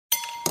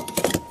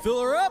Fill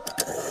her up.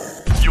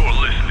 You're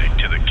listening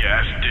to the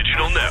Gas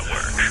Digital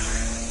Network.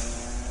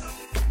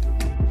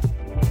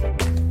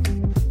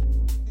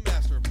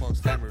 Master of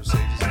Punk's Tamer of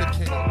Sages, the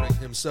king of the ring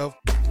himself.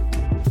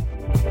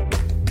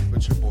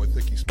 But your boy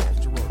Thicky Smalls,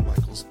 Gerard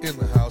Michaels in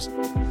the house.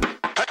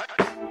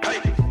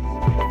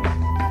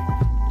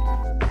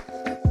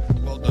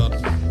 Well done.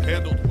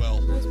 Handled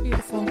well. That's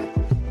beautiful.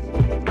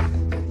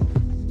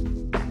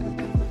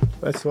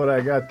 That's what I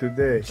got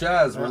today.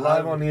 Chaz, we're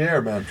live on the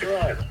air, man.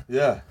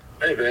 Yeah.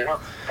 Hey, man. How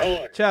are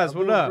you? Chaz,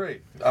 what up?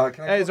 Great.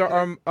 Hey,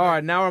 all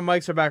right, now our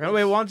mics are back on.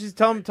 Wait, why don't you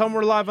tell him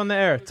we're live on the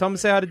air? Tell him to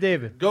say hi to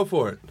David. Go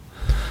for it.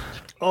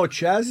 Oh,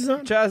 Chaz is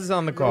on? Chaz is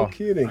on the call. No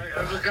kidding.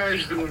 The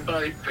guy's doing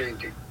body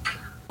painting.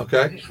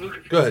 Okay. He's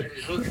looking for Good.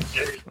 He's looking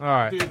for All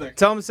right.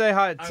 Tell him to say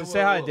hi.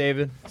 Say hi,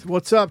 David.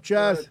 What's up,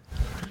 Chaz?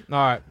 All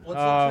right. What's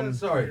up, Chaz?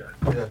 Sorry.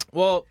 Yeah.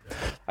 Well,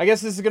 I guess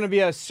this is going to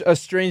be a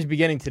strange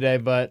beginning today,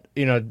 but,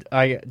 you know,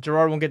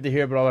 Gerard won't get to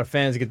hear, but all our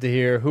fans get to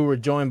hear who we're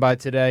joined by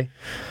today.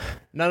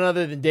 None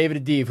other than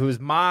David Adiv, who is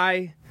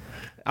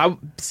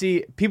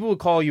people would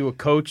call you a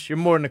coach. You're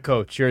more than a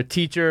coach. You're a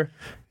teacher.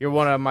 You're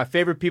one of my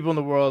favorite people in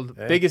the world,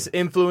 biggest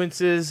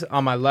influences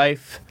on my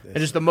life, and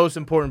just the most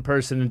important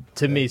person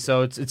to me.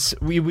 So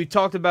we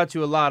talked about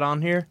you a lot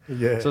on here.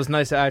 Yeah. So it's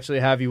nice to actually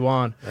have you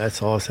on. That's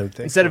awesome.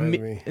 Thanks Instead for of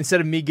having me. instead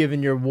of me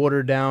giving your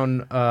watered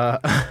down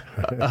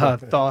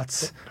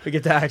thoughts, we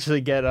get to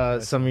actually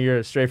get some of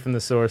your straight from the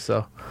source.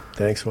 So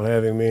Thanks for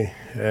having me.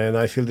 And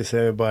I feel the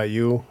same about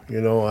you. You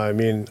know, I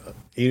mean,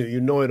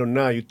 you know it or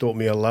not, you taught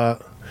me a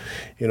lot.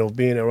 You know,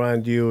 being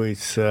around you,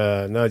 it's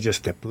not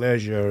just a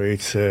pleasure,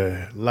 it's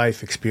a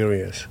life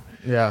experience.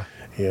 yeah.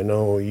 You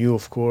know, you,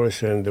 of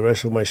course, and the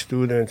rest of my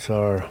students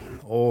are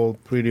all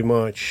pretty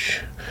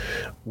much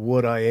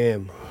what I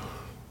am.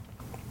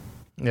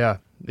 Yeah,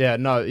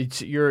 no,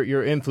 it's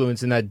your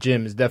influence in that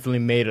gym has definitely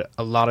made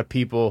a lot of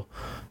people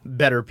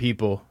better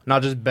people,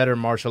 not just better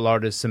martial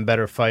artists and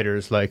better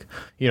fighters. Like,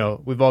 you know,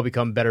 we've all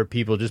become better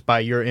people just by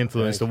your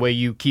influence, the way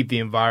you keep the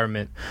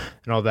environment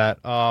and all that.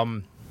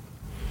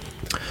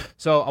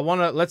 So I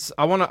want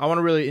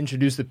to really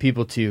introduce the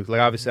people to you. Like,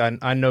 obviously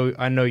I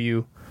know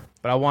you,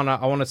 but I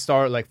want to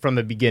start like from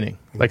the beginning.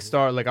 Like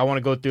I want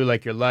to go through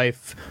like your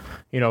life.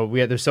 You know,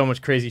 there's so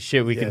much crazy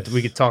shit we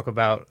could talk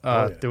about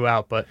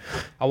throughout, but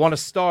I want to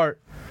start.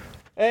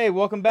 Hey,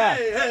 welcome back.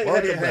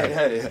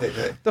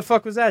 Hey. The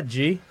fuck was that,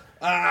 G?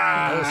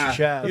 That's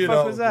Chaz. The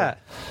fuck was that?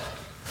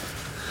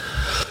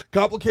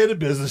 Complicated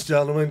business,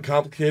 gentlemen.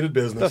 Complicated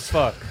The business.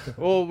 fuck?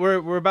 Well,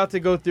 we're about to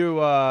go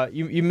through.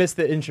 You missed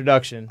the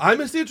introduction. I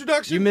missed the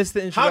introduction. You missed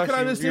the introduction. How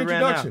can I miss the You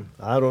ran introduction?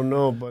 I don't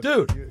know, but...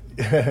 Dude,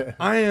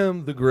 I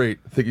am the great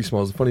Thicky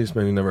Smalls, the funniest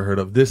man you never heard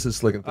of. This is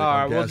Slick and Thick. All on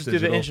right, we'll Gas just do the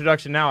Digital.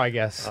 introduction now, I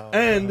guess.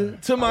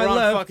 And to my We're on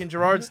left, fucking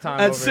Gerard's time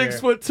at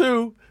over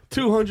 6'2",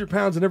 200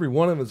 pounds, and every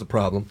one of them is a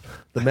problem.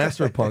 The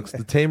master of punks,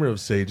 the tamer of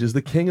sages,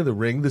 the king of the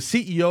ring, the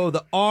CEO of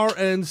the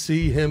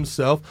RNC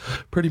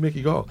himself, Pretty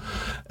Mickey Gall.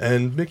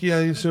 And Mickey, I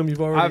assume you've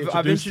already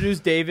I've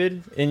introduced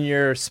David in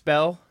your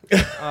spell.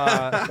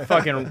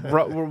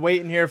 We're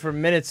waiting here for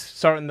minutes,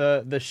 starting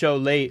the show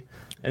late,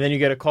 and then you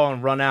get a call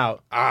and run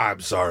out.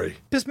 I'm sorry.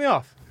 Pissed me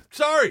off.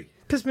 Sorry.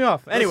 Pissed me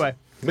off. Anyway,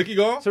 Mickey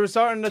Gall, so we're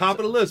starting top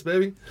of the list,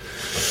 baby.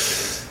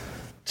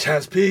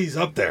 Chaz P, he's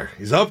up there.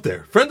 He's up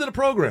there. Friend of the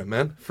program,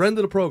 man. Friend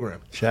of the program.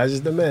 Chaz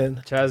is the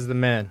man. Chaz is the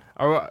man.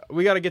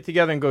 We got to get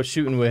together and go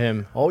shooting with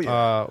him. Oh,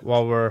 yeah.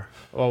 While we're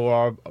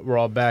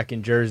all back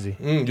in Jersey.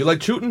 You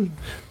like shooting?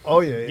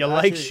 Oh, yeah. You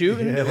like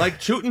shooting? You like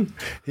shooting?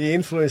 He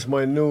influenced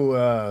my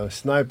new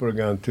sniper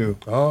gun, too.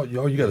 Oh,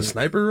 you got a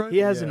sniper, right? He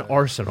has an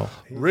arsenal.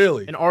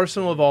 Really? An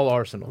arsenal of all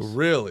arsenals.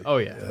 Really? Oh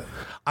yeah.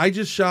 I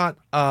just shot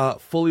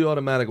fully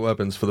automatic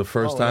weapons for the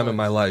first time in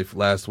my life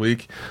last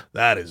week.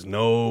 That is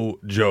no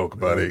joke,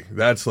 buddy.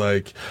 That's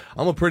like,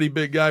 I'm a pretty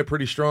big guy,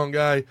 pretty strong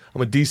guy.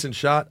 I'm a decent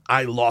shot.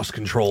 I lost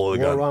control of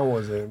the What gun. round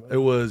was it? It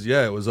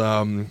was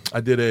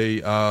I did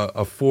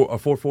a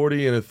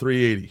 440 and a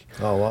 380.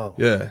 Oh, wow.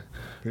 Yeah.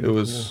 Pretty It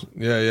was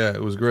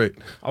it was great.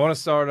 I want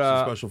to start.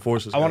 Special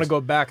forces. I want to guys.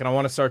 go back and I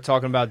want to start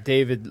talking about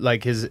David,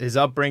 like his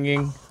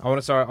upbringing. I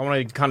want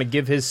to kind of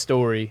give his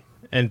story,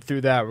 and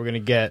through that we're gonna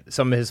get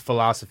some of his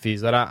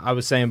philosophies that I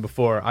was saying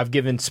before. I've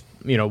given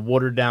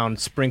watered down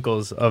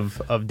sprinkles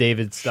of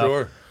David's stuff.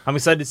 Sure. I'm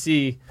excited to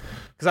see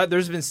because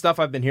there's been stuff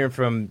I've been hearing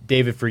from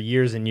David for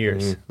years and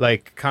years,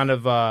 like kind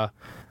of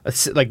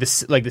like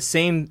the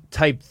same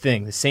type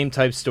thing, the same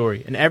type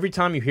story. And every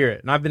time you hear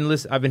it, and I've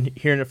been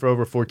hearing it for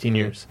over 14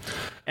 years.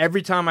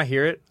 Every time I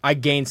hear it, I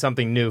gain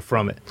something new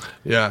from it.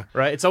 Yeah.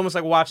 Right? It's almost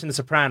like watching The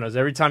Sopranos.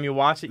 Every time you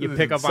watch it, you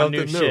pick up on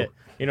new shit.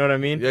 You know what I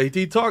mean? Yeah,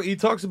 he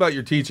talks about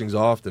your teachings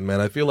often,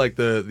 man. I feel like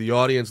the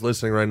audience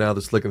listening right now,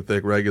 the Slick and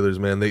Thick regulars,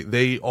 man,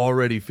 they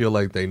already feel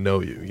like they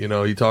know you. You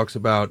know, he talks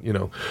about,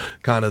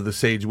 kind of the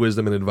sage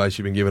wisdom and advice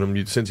you've been giving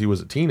him since he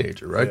was a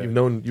teenager, right? Yeah.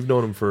 You've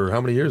known him for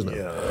how many years now?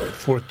 Yeah,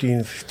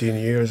 14, 15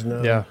 years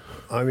now. Yeah.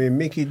 I mean,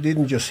 Mickey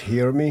didn't just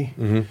hear me.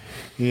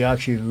 He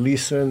actually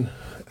listened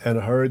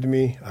and heard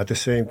me at the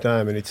same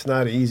time. And it's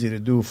not easy to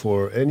do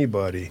for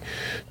anybody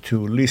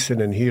to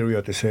listen and hear you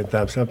at the same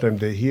time. Sometimes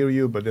they hear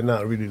you, but they're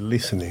not really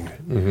listening.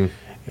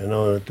 You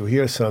know, to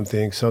hear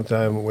something,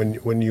 sometimes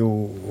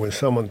when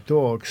someone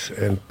talks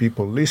and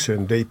people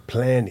listen, they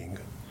planning.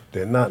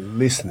 They're not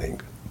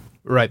listening.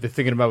 Right, they're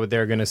thinking about what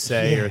they're going to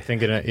say or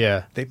thinking,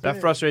 that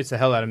frustrates the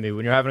hell out of me.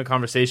 When you're having a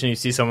conversation, you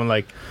see someone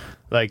like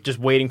just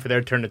waiting for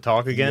their turn to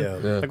talk again.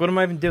 Yeah. Like, what am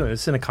I even doing?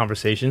 This isn't a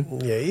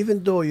conversation. Yeah,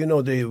 even though, you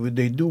know,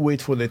 they do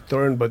wait for their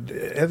turn, but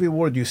every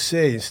word you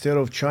say, instead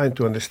of trying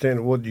to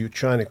understand what you're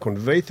trying to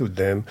convey to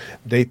them,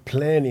 they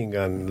planning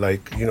on,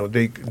 like, you know,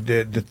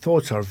 the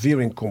thoughts are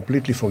veering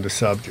completely from the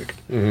subject.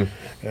 And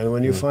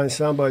when you find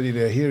somebody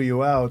that hear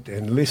you out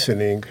and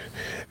listening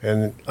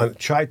and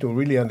try to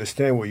really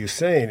understand what you're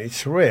saying,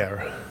 it's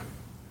rare.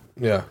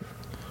 Yeah.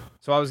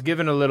 So I was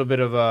given a little bit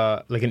of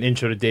like an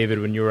intro to David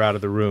when you were out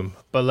of the room.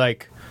 But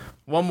like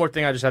one more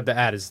thing I just have to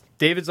add is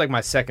David's like my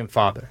second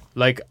father.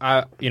 Like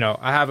I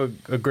have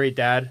a great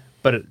dad,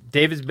 but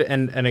David's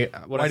been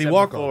what I said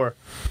before.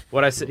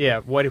 What I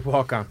said, why'd he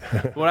walk on?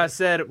 What I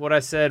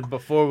said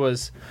before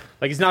was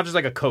like he's not just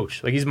like a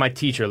coach. Like he's my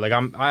teacher. Like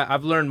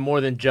I've learned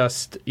more than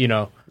just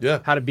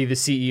how to be the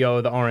CEO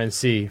of the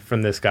RNC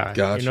from this guy.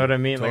 Gotcha. You know what I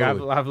mean?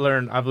 Totally. Like I've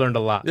learned a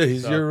lot. Yeah,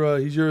 he's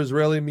your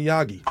Israeli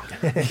Miyagi.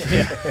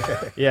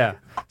 Yeah.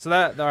 So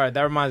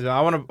that reminds me.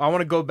 I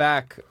want to go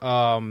back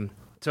to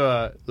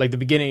like the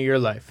beginning of your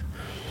life.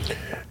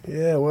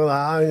 Yeah, well,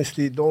 I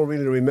honestly don't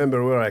really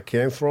remember where I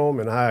came from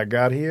and how I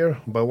got here.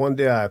 But one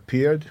day I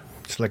appeared,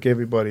 just like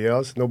everybody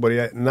else.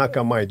 Nobody knocked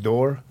on my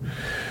door.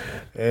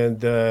 And,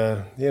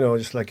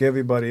 just like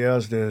everybody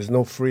else, there's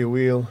no free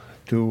will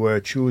to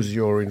choose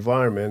your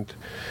environment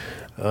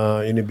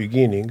in the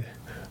beginning.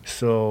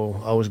 So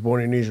I was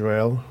born in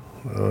Israel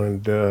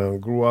and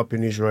grew up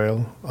in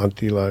Israel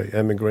until I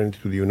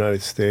emigrated to the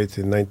United States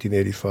in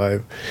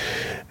 1985.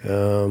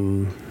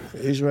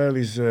 Israel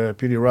is a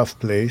pretty rough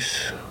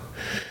place.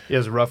 It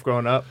was rough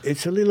growing up?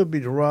 It's a little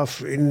bit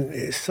rough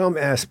in some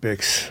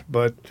aspects,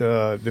 but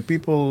the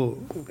people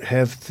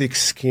have thick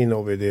skin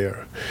over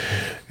there.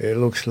 It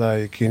looks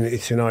like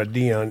it's in our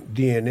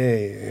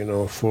DNA, you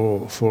know,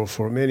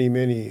 for many,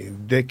 many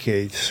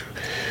decades.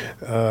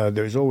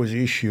 There's always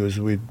issues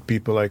with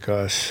people like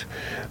us.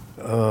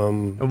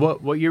 And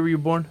what year were you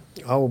born?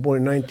 I was born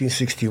in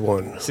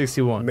 1961.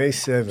 61. May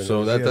 7th.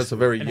 So that's a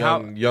very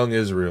And young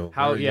Israel.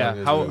 How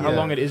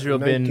long had Israel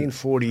been?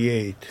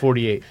 1948.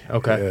 48.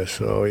 Okay. Yeah,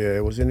 so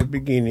it was in the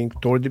beginning,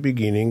 toward the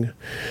beginning.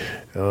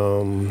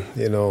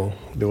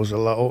 There was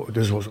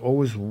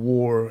always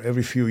war.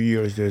 Every few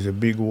years there's a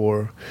big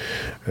war,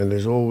 and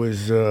there's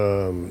always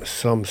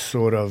some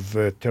sort of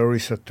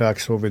terrorist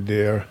attacks over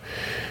there.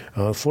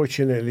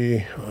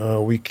 Unfortunately,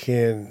 we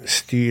can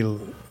still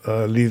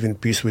live in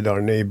peace with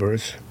our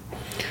neighbors.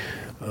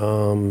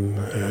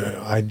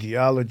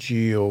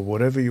 Ideology or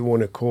whatever you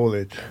want to call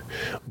it,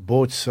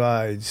 both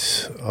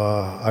sides,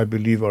 I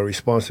believe, are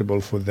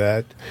responsible for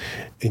that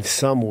in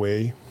some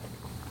way.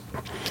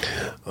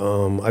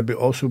 I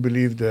also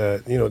believe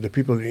that the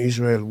people in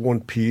Israel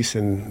want peace,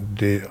 and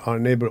our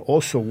neighbor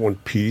also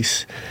want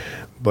peace,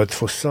 but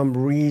for some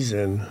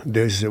reason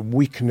there's a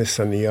weakness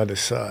on the other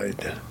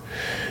side.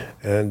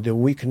 And the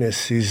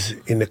weakness is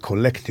in the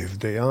collective.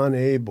 They are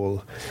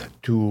unable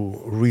to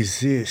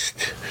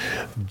resist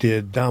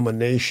the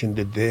domination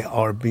that they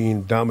are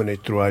being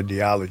dominated through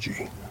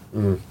ideology.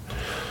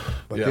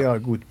 But they are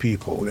good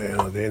people.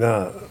 They're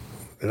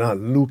not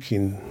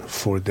looking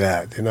for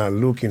that. They're not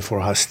looking for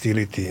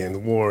hostility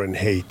and war and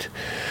hate.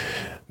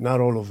 Not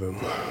all of them.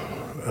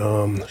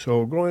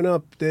 So growing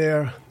up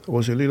there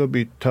was a little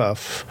bit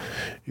tough.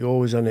 You're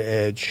always on the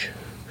edge.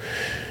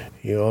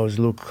 You always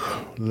look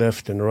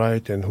left and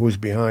right and who's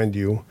behind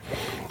you.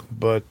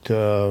 But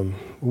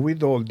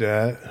with all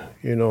that,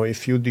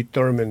 if you're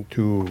determined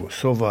to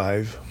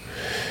survive,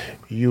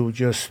 you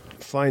just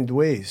find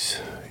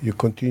ways. You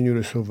continue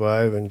to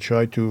survive and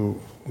try to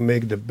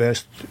make the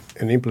best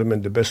and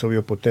implement the best of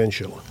your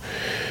potential.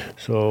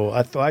 So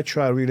I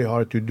try really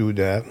hard to do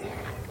that.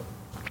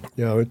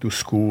 I went to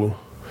school.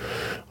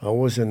 I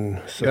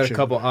wasn't such You got a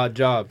couple odd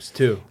jobs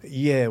too.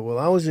 Yeah, well,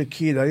 I was a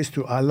kid.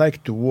 I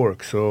liked to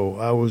work, so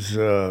I was.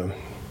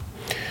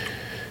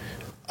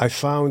 I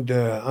found.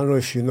 I don't know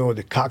if you know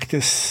the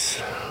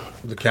cactus.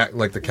 The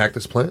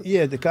cactus plant.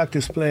 Yeah, the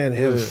cactus plant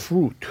has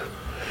fruit.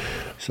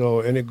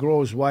 So, and it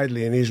grows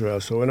widely in Israel.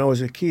 So when I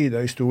was a kid,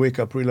 I used to wake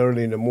up real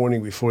early in the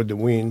morning before the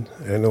wind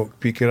and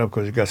pick it up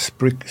because it got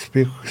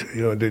sprickly,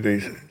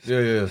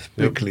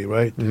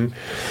 right? Mm-hmm.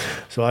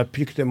 So I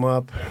picked them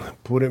up,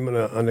 put them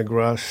on the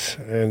grass,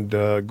 and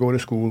go to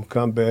school,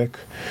 come back,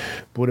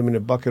 put them in a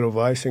bucket of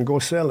ice, and go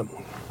sell them.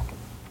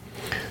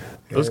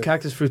 Those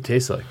cactus fruit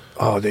taste like?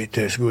 Oh, they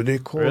taste good.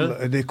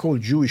 They call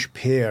Jewish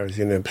pears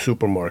in a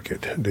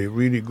supermarket. They're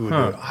really good.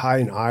 They're high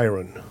in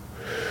iron.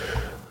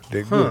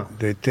 They're good.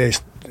 They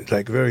taste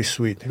like very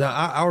sweet. Now,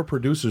 our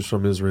producer's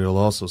from Israel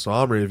also. So,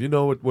 Omri, if you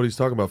know what he's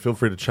talking about, feel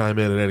free to chime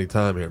in at any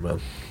time here,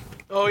 man.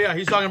 Oh, yeah,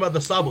 he's talking about the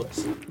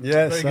sablets.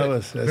 Yes, Very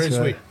good. that's Very right.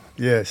 sweet.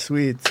 Yeah,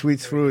 sweet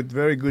fruit,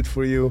 very good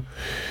for you.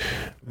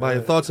 My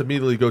thoughts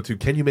immediately go to,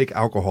 can you make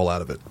alcohol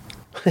out of it?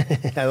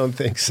 I don't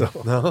think so.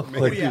 No?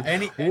 Like,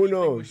 Who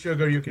knows? With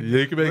sugar you can.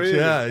 you can make, Really?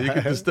 yeah, you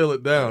can distill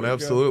it down,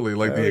 absolutely.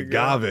 Like the There you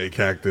go. agave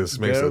cactus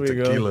makes There a we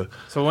go. tequila.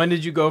 So when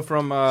did you go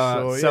from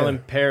selling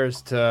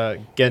pears to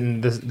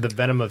getting the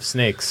venom of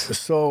snakes?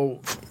 So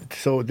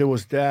there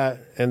was that,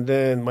 and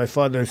then my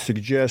father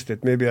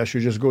suggested maybe I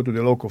should just go to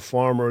the local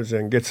farmers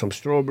and get some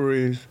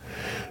strawberries.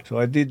 So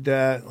I did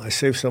that. I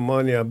saved some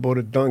money. I bought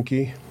a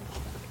donkey,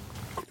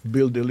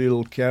 built a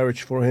little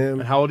carriage for him.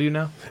 And how old are you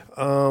now?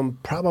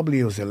 Probably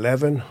he was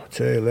 11, I'd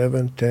say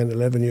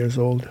 11 years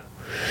old.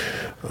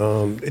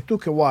 It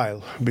took a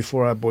while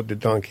before I bought the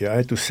donkey. I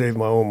had to save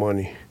my own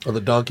money. Are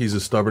the donkeys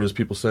as stubborn as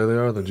people say they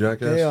are, the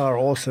jackass? They are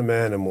awesome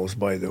animals,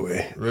 by the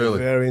way. Really?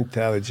 They're very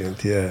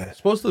intelligent, yeah.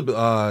 Supposed to,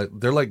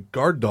 they're like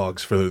guard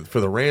dogs for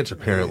the ranch,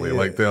 apparently. Yeah.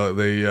 Like,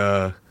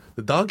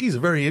 the donkey's a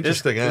very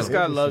interesting This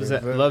animal.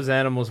 guy loves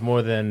animals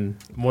more than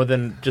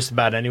just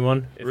about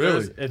anyone.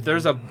 Really? If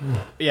there's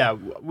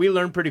we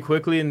learn pretty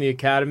quickly in the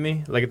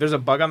academy. Like if there's a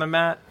bug on the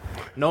mat,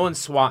 no one's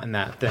swatting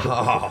that thing.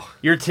 Oh,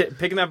 You're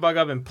picking that bug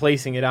up and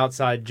placing it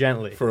outside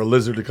gently. for a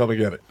lizard to come and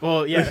get it.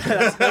 Well, yeah,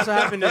 that's what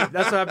happened. That's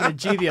what happened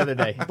to G the other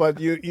day. But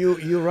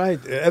you're right.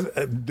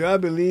 Do I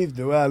believe,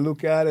 the way I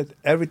look at it,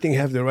 everything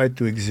have the right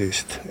to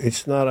exist.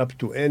 It's not up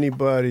to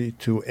anybody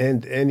to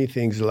end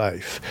anything's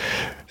life.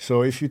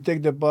 So if you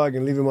take the bug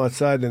and leave him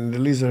outside and the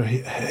lizard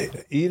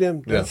eat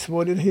him, that's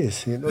what it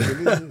is. You know, the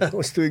lizard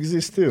wants to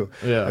exist too.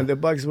 Yeah. And the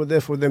bugs were there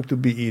for them to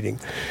be eating.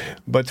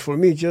 But for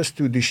me, just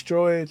to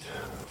destroy it,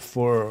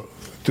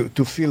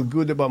 to feel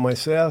good about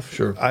myself,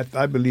 Sure.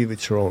 I believe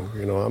it's wrong.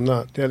 You know, I'm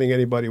not telling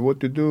anybody what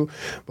to do,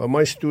 but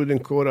my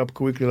student caught up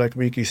quickly, like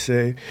Mickey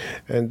say,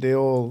 and they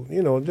all,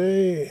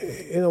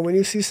 when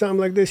you see something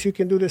like this, you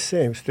can do the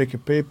same. Just take a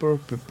paper,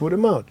 put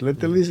them out,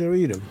 let the lizard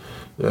eat them.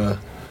 Yeah.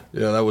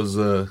 Yeah, that was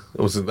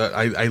that.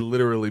 I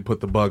literally put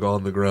the bug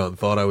on the ground,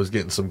 thought I was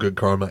getting some good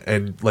karma,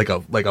 and like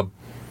a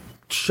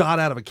shot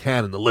out of a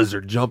cannon, the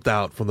lizard jumped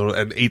out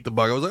and ate the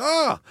bug. I was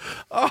like,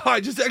 I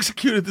just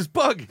executed this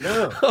bug.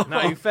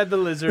 No, you fed the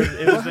lizard.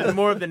 It was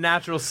more of the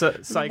natural cycle,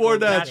 More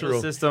natural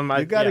natural. system.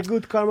 You got a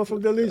good karma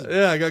from the lizard.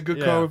 Yeah, I got good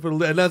Yeah. karma for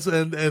the,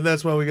 and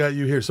that's why we got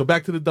you here. So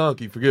back to the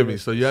donkey. Forgive me.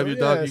 So you have your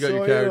donkey, you got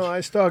your carriage.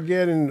 I start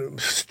getting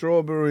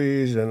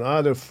strawberries and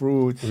other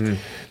fruits,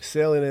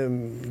 selling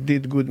them,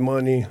 did good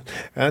money.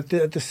 At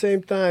the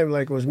same time,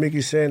 like was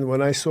Mickey saying,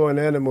 when I saw an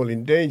animal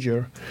in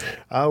danger,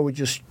 I would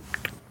just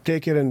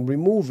take it and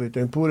remove it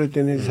and put it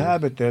in its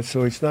habitat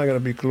so it's not going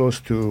to be close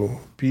to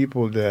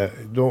people they're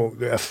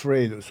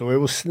afraid. So it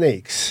was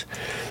snakes,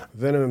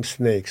 venomous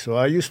snakes. So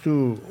I used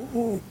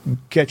to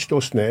catch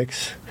those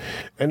snakes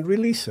and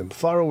release them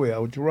far away. I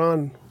would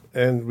run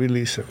and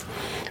release them.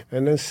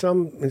 And then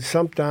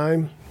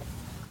sometime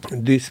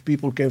these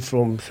people came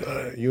from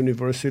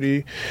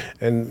university,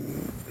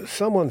 and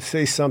someone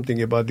say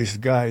something about this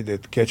guy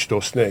that catch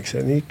those snakes,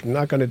 and he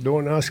knock on the door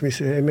and ask me,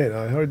 say, "Hey man,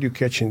 I heard you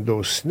catching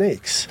those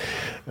snakes,"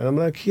 and I'm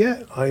like,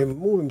 "Yeah, I am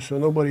moving so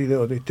nobody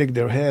know. They take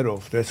their head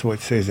off. That's what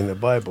it says in the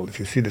Bible. If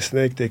you see the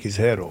snake, take his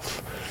head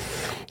off."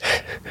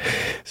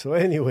 So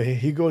anyway,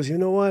 he goes, "You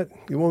know what?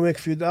 You want to make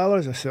a few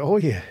dollars?" I said, "Oh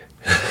yeah."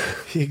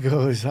 He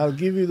goes, "I'll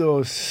give you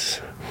those."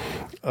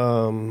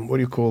 What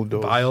do you call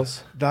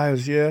those?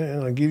 Dials, yeah.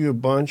 And I'll give you a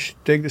bunch.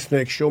 Take the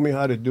snake. Show me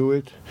how to do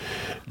it.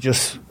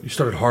 Just You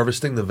started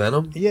harvesting the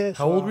venom? yes.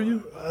 How old were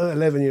you?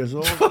 11 years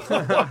old.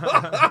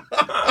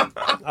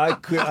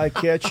 I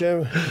catch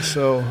him.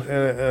 So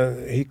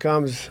he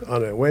comes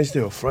on a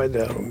Wednesday or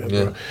Friday. I don't remember.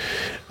 Yeah.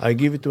 I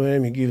give it to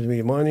him. He gives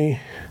me money,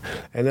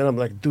 and then I'm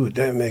like, "Dude,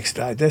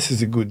 this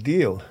is a good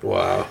deal."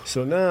 Wow.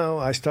 So now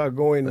I start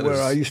going That where is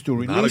I used to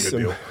not a release good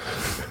them. deal.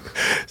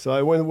 So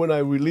I went when I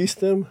released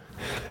them,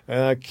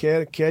 and I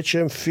catch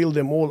them, fill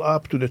them all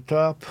up to the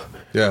top,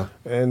 Yeah.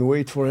 and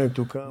wait for him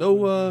to come.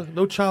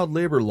 No child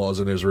labor laws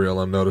in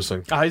Israel, I'm noticing.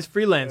 He's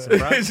freelancing,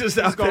 bro. He's just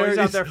out He's there.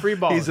 out there free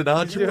balling. He's an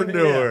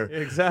entrepreneur. Yeah,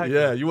 exactly.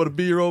 Yeah, you want to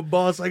be your own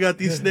boss? I got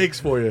these snakes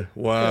for you.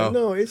 Wow.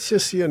 No, it's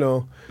just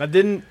Now,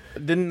 didn't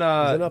it's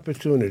an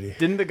opportunity.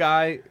 didn't the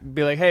guy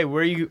be like, "Hey,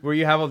 where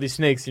you have all these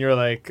snakes?" And you're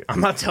like,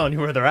 "I'm not telling you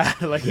where they're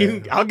at. Like,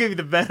 I'll give you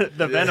the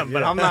venom,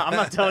 but I'm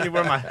not telling you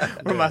where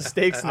my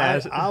steaks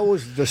snatched." I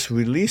was just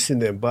releasing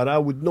them, but I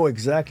would know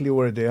exactly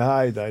where they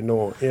hide. I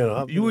know,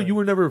 You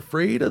were never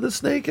afraid of the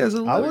snake as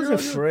a I was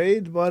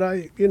afraid, but I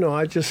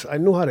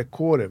knew how to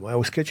caught them. I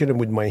was catching them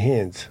with my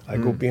hands. I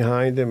go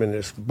behind them and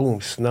just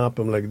boom, snap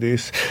them like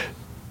this,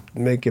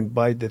 make him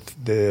bite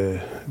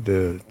the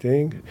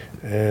thing,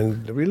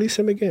 and release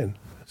him again.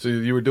 So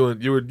you were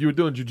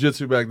doing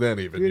jiu-jitsu back then,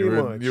 even. Pretty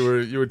much.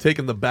 You were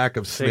taking the back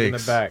of Taking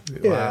snakes. the back.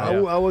 Yeah,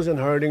 Wow. I wasn't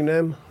hurting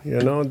them.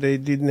 They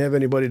didn't have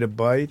anybody to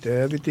bite.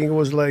 Everything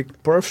was like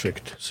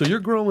perfect. So you're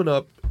growing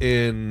up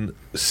in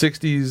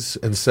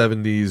 60s and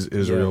 70s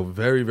Israel,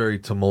 very, very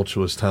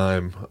tumultuous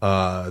time.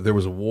 There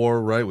was a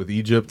war, right, with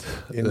Egypt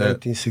In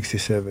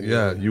 1967.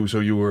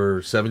 You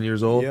were 7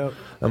 years old. Yeah.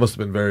 That must have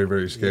been very,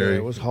 very scary. Yeah,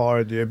 it was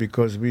hard,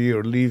 because we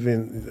are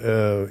living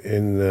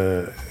in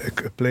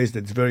a place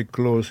that's very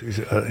close.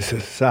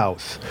 It's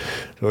south,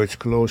 so it's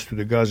close to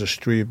the Gaza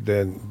Strip.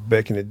 Then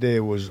back in the day,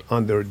 it was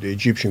under the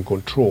Egyptian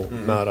control,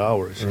 not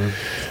ours.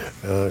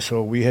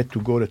 So we had to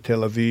go to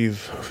Tel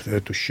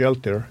Aviv to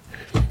shelter.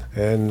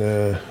 And,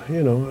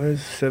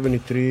 it's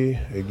 73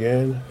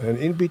 again. And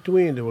in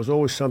between, there was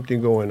always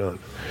something going on.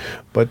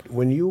 But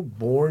when you're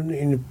born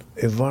in an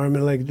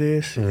environment like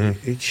this,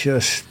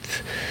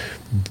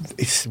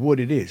 it's what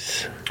it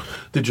is.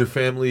 Did your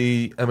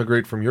family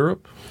emigrate from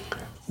Europe?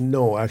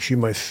 No, actually,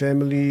 my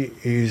family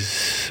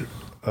is...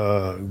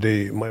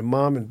 my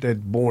mom and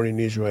dad born in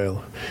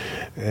Israel,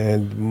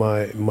 and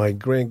my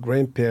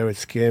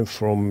grandparents came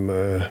from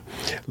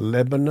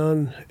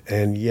Lebanon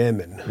and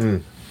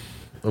Yemen.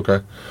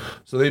 Okay,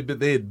 so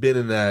they had been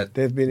in that.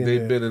 They've been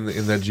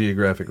in that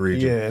geographic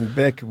region. Yeah, and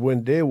back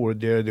when they were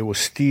there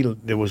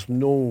was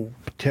no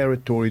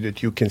territory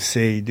that you can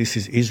say this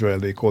is Israel.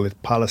 They call it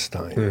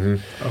Palestine.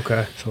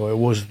 Okay. So it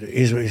was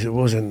Israel. It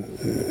was in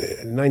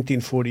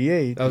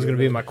 1948. That was going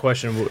to be my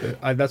question.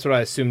 That's what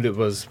I assumed it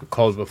was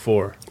called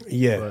before.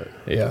 Yeah. But,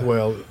 yeah.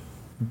 Well,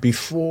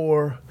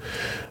 before,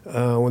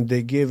 when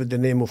they gave it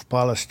the name of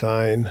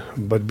Palestine,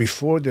 but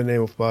before the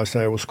name of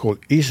Palestine, it was called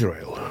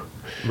Israel.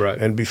 Right.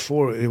 And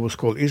before it was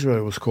called Israel,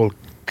 it was called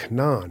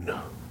Canaan.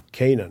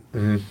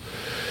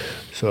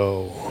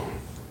 So,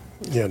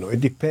 it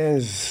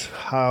depends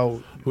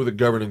who the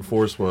governing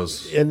force was.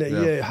 And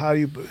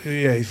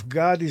if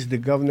God is the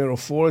governor of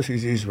force,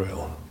 is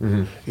Israel.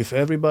 If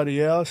everybody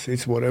else,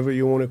 it's whatever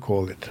you want to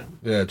call it.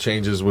 Yeah, it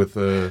changes with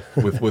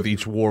with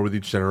each war, with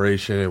each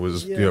generation. It was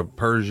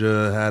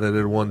Persia had it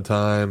at one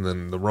time, then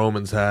the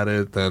Romans had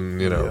it, then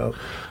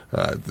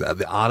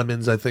the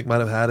Ottomans I think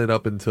might have had it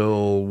up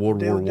until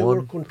World War I. They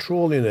were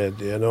controlling it,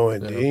 and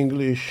the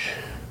English.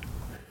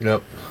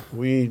 Yep.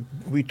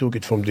 We took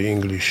it from the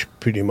English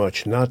pretty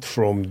much, not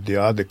from the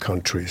other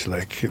countries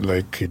like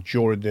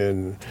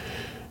Jordan,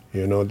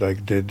 like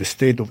the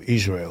state of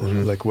Israel,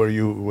 like where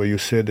you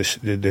said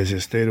there's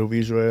a state of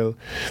Israel.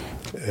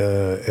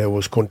 It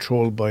was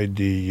controlled by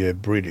the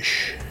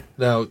British.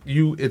 Now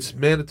it's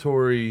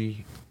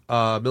mandatory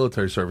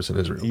military service in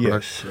Israel, correct?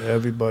 Yes,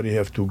 everybody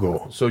have to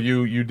go. So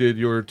you did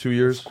your 2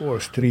 years? Of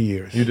course, 3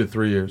 years. You did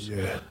 3 years.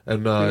 Yeah,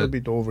 and a little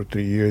bit over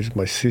 3 years.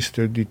 My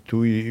sister did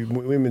 2 years.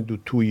 Women do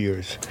 2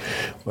 years.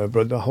 My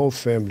brother, the whole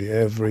family,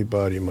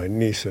 everybody, my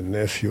niece and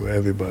nephew,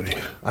 everybody.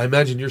 I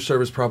imagine your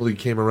service probably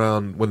came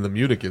around when the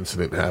Munich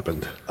incident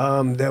happened.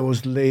 That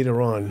was later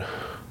on.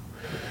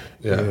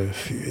 Yeah.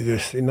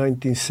 In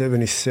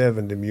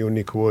 1977, the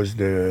Munich was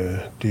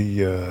the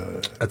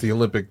at the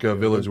Olympic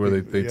Village where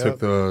they took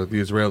the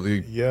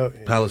Israeli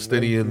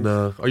Palestinian.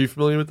 Are you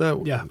familiar with that?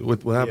 Yeah.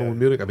 With what happened with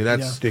Munich? I mean,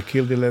 they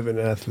killed 11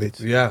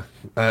 athletes. Yeah.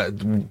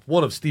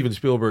 One of Steven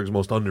Spielberg's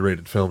most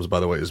underrated films, by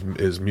the way,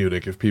 is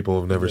Munich. If people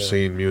have never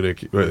seen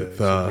Munich, it's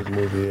a good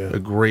movie, a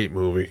great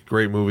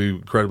movie,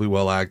 incredibly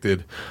well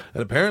acted,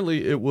 and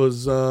apparently it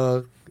was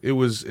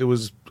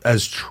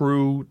as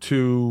true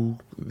to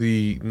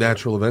the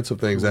natural events of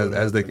things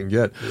as they can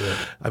get. Yeah.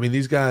 I mean,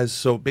 these guys,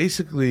 so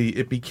basically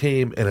it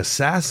became an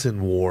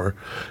assassin war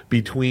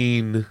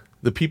between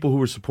the people who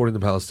were supporting the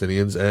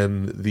Palestinians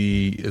and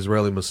the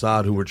Israeli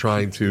Mossad, who were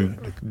trying to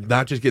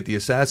not just get the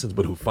assassins,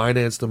 but who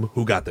financed them,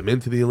 who got them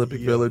into the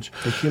Olympic Village.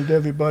 They killed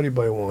everybody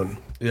by one.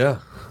 Yeah.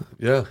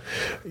 Yeah,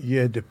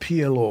 the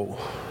PLO.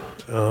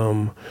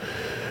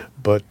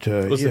 What's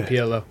the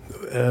PLO?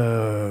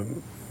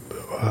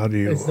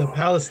 It's the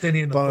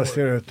Palestinian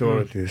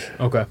Authorities.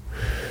 Okay.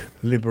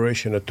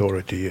 Liberation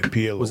Authority,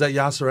 PLO. Was that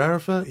Yasser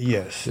Arafat?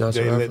 Yes.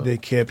 Arafat. They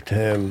kept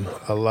him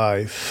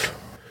alive.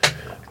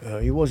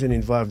 He wasn't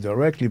involved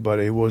directly, but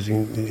he was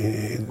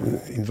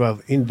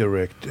involved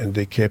indirect, and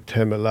they kept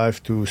him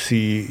alive to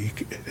see.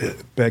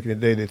 Back in the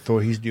day, they thought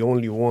he's the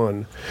only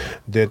one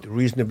that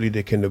reasonably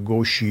they can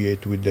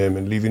negotiate with them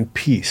and live in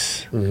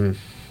peace.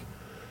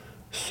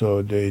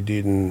 So they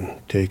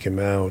didn't take him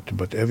out,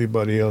 but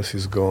everybody else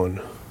is gone.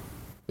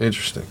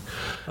 Interesting.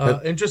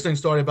 Interesting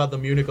story about the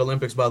Munich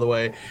Olympics, by the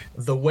way.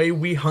 The way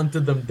we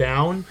hunted them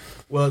down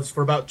was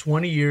for about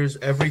 20 years,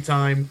 every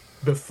time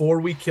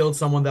before we killed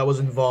someone that was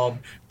involved,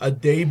 a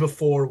day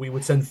before, we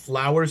would send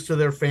flowers to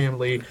their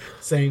family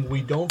saying,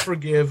 we don't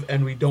forgive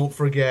and we don't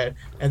forget.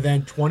 And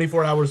then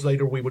 24 hours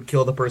later, we would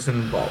kill the person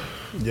involved.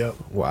 Yep.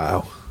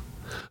 Wow.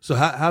 So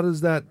how does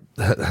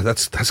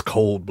that's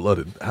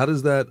cold-blooded. How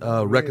does that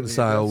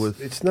reconcile with...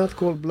 It's not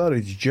cold-blooded,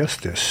 it's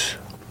justice.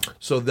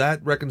 So that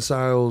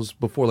reconciles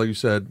before, like you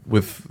said,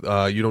 with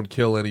you don't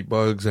kill any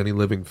bugs, any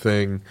living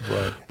thing.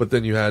 Right. But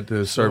then you had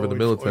to serve in the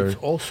military.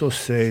 It also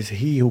says,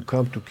 "He who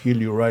come to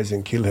kill you, rise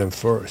and kill him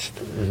first."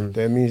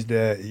 That means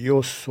that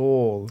your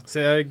soul.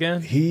 Say that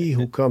again. He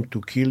who come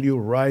to kill you,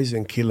 rise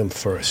and kill him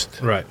first.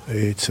 Right.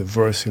 It's a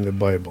verse in the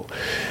Bible,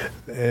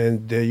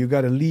 and you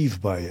got to live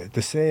by it.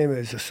 The same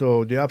as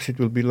so. The opposite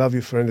will be love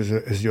your friend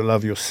as you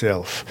love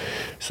yourself.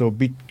 So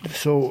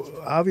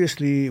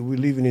obviously we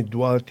live in a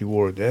duality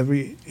world.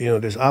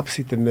 There's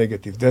opposite and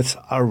negative. That's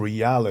our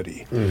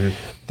reality.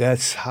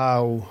 That's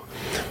how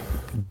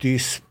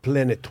this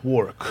planet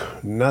work.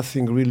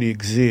 Nothing really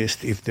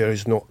exists if there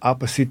is no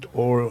opposite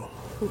or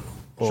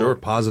Sure,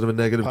 positive and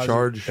negative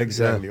charge.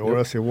 Exactly, Yeah, or yep.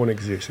 else it won't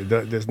exist.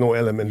 There's no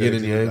element Yin that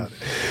and exists yang.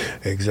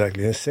 without it.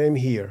 Exactly, and same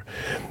here.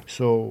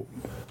 So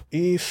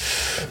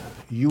if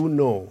you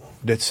know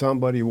that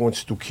somebody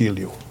wants to kill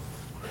you,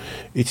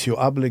 it's your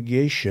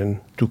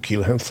obligation to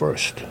kill him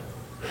first.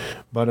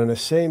 But on the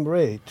same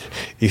rate,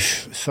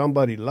 if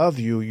somebody loves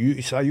you,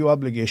 it's your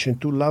obligation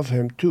to love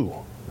him too.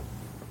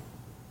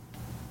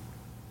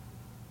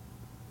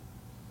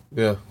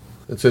 Yeah,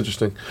 it's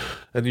interesting.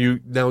 And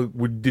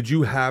did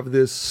you have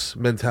this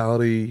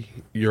mentality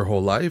your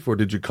whole life, or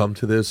did you come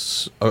to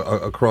this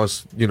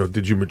across?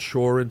 Did you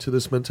mature into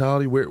this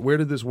mentality? Where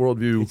did this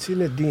worldview? It's in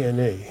the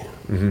DNA.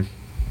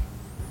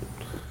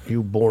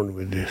 You're born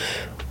with this.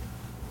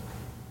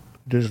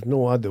 There's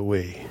no other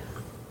way.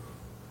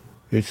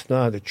 It's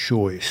not a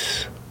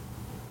choice.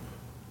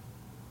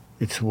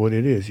 It's what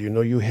it is.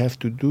 You have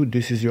to do.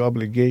 This is your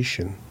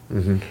obligation.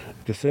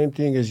 The same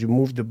thing as you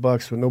move the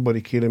bugs so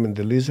nobody kill them and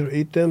the lizard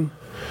eat them.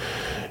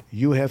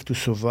 You have to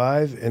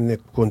survive and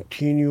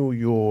continue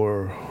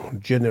your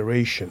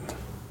generation.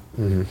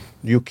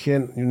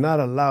 You're not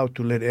allowed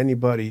to let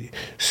anybody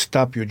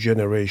stop your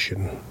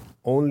generation.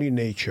 Only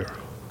nature.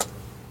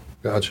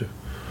 Gotcha.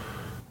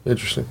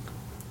 Interesting.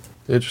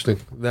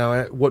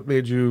 Now, what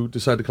made you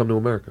decide to come to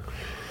America?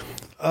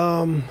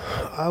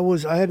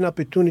 I had an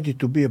opportunity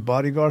to be a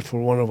bodyguard for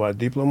one of our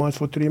diplomats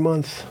for 3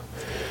 months.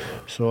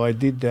 So I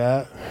did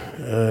that,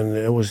 and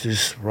it was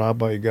this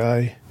rabbi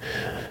guy.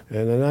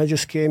 And then I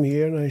just came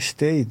here and I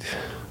stayed.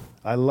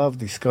 I love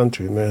this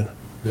country, man.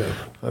 Yeah.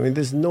 I mean,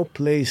 there's no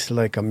place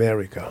like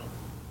America.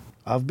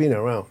 I've been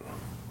around.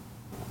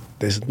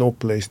 There's no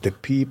place. The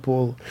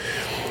people,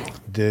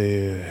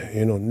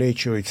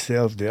 nature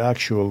itself, the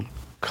actual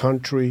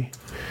country,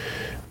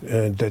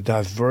 the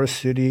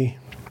diversity,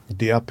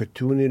 the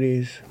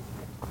opportunities.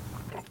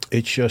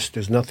 It's just,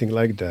 there's nothing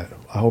like that.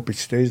 I hope it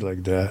stays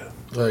like that.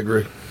 I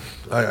agree.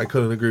 I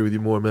couldn't agree with you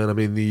more, man. I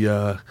mean,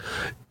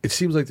 it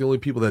seems like the only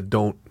people that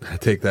don't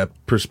take that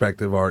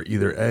perspective are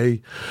either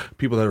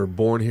people that are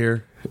born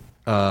here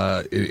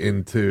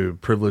into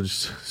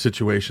privileged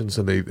situations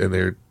and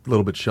they're a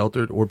little bit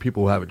sheltered, or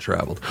people who haven't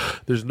traveled.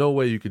 There's no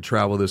way you could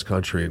travel this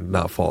country and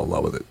not fall in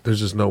love with it.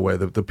 There's just no way.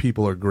 The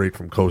people are great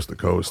from coast to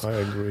coast. I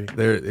agree.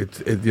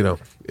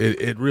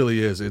 It really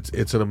is.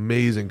 It's an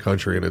amazing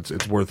country, and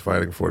it's worth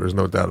fighting for. There's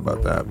no doubt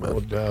about that, man. No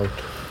doubt.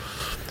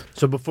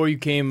 So before you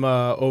came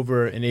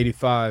over in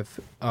 '85,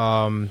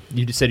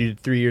 you just said you did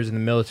 3 years in the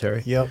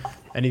military. Yep.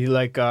 And you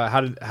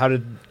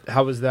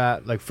how was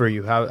that like for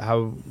you?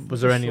 How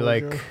was there any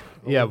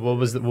Soldier. what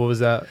was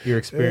that your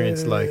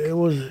experience like? It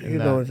was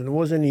it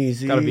wasn't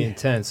easy. Got to be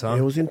intense, huh?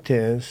 It was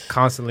intense.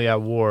 Constantly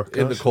at war.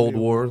 In the Cold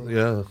War,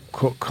 yeah.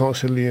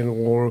 Constantly in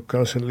war,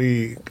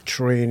 constantly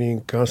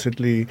training,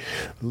 constantly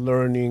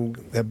learning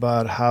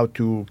about how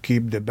to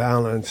keep the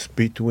balance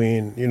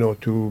between,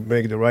 to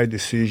make the right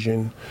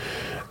decision,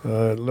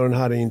 learn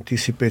how to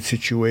anticipate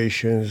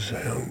situations.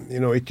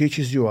 It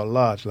teaches you a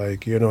lot.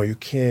 Like, you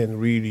can't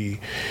really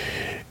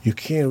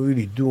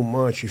do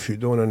much if you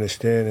don't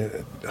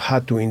understand how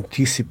to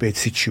anticipate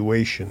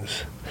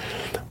situations.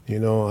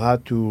 How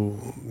to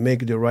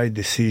make the right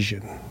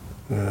decision.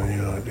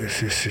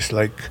 This is just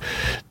like,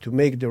 to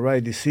make the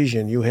right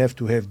decision, you have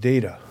to have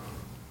data.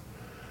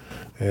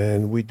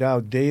 And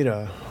without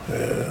data,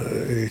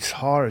 it's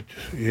hard.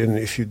 And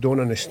if you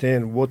don't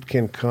understand what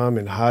can come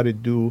and how to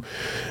do,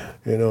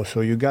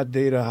 so you got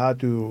data how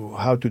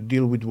to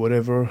deal with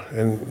whatever,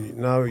 and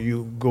now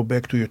you go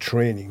back to your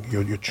training.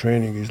 Your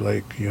training is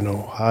like,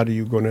 how are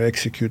you going to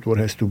execute what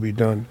has to be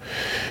done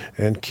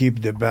and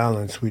keep the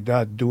balance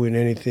without doing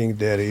anything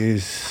that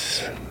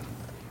is,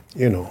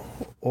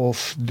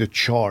 off the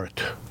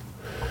chart.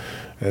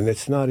 And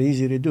it's not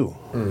easy to do,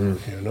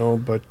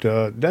 but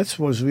that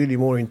was really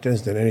more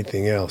intense than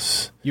anything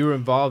else. You were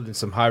involved in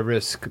some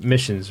high-risk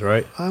missions,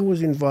 right? I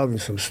was involved in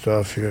some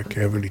stuff here. I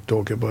can't really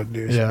talk about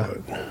this, but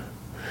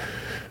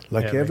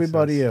like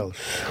everybody else.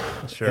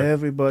 Sure.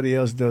 Everybody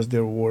else does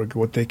their work,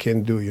 what they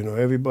can do.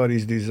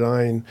 Everybody's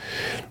designed,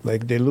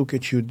 like they look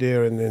at you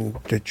there and then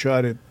they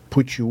try to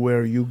put you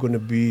where you're going to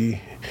be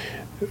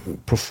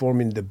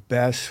performing the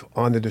best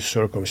under the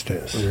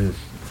circumstance.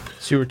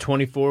 So you were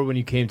 24 when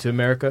you came to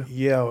America?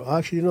 Yeah,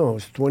 actually, no, I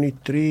was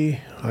 23.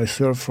 I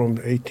served from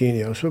 18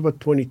 years. I was about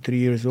 23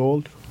 years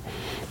old.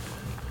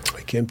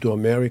 I came to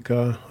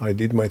America. I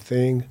did my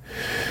thing.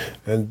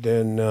 And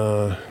then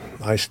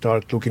I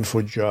started looking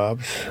for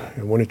jobs.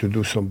 I wanted to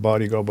do some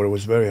bodyguard, but it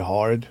was very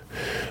hard.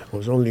 It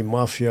was only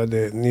mafia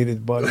that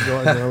needed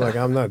bodyguard. And I'm like,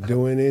 I'm not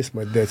doing this.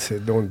 My dad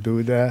said, don't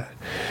do that.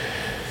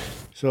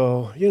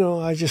 So,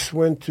 I just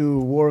went to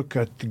work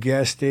at the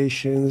gas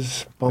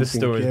stations, pumping This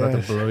story's gas.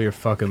 about to blow your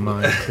fucking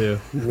mind, too.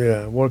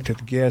 Yeah, I worked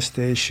at gas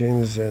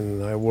stations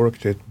and I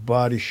worked at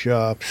body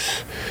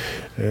shops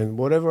and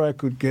whatever I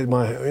could get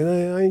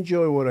I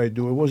enjoy what I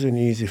do. It wasn't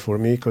easy for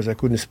me because I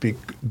couldn't speak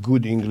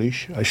good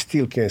English. I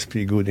still can't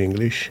speak good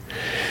English.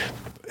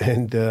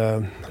 And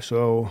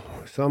so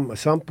at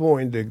some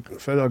point the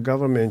federal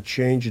government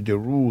changed the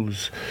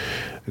rules.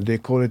 They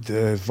call it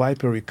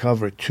Viper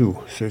Recover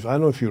 2. So I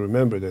don't know if you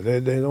remember that.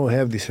 They don't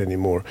have this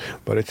anymore.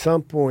 But at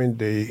some point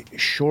they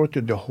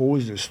shorted the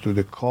hoses to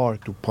the car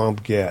to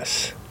pump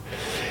gas.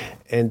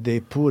 And they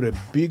put a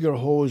bigger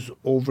hose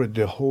over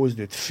the hose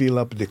that fill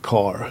up the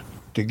car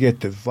to get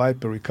the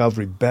Viper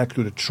recovery back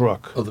to the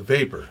truck. Oh, the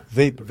vapor.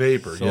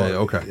 Vapor. So,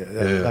 yeah, okay.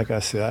 Yeah. Like I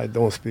said, I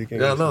don't speak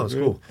English. Yeah, no, it's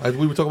cool.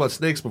 We were talking about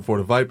snakes before,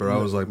 the viper. I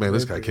was like, man,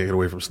 this guy can't get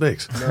away from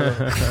snakes.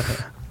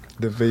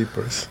 The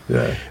vapors.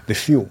 Yeah. The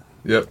fume.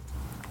 Yep.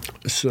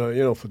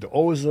 So, for the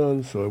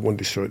ozone, so it won't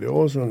destroy the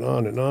ozone,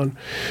 on and on.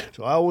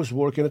 So I was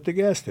working at the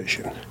gas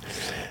station.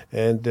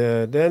 And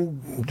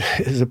then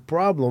there's a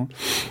problem.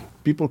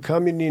 People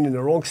coming in the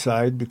wrong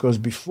side because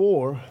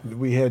before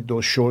we had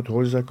those short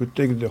hoses, I could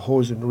take the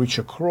hose and reach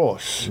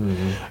across.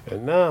 Mm-hmm.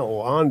 And now,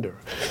 or under.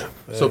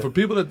 So for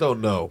people that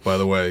don't know, by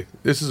the way,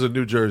 this is a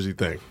New Jersey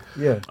thing.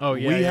 Yeah. Oh,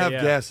 yeah. We have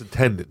gas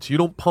attendants. You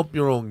don't pump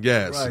your own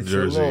gas in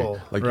Jersey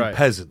like you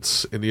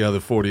peasants in the other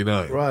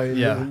 49. Right.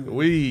 Yeah.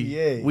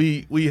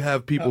 We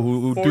have people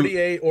who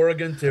 48,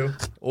 Oregon too.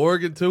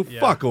 Oregon too? Yeah.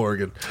 Fuck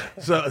Oregon.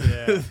 So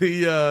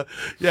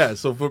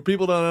so for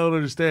people that don't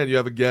understand, you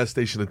have a gas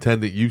station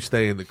attendant, you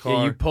stay in the car.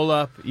 Yeah, you pull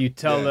up, you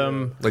tell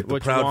them like the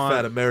what proud you want.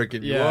 fat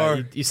American you Yeah, are.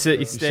 you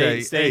stay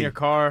say, in your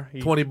car.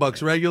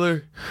 $20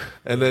 regular,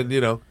 and then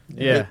you get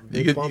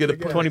a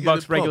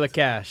 $20 regular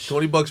cash.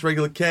 $20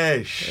 regular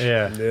cash.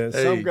 Yeah.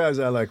 Some guys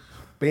are like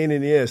pain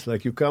in the ass.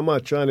 Like you come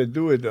out trying to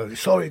do it.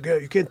 Sorry,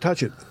 you can't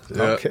touch it.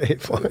 Yeah. Okay,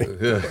 fine.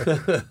 Yeah.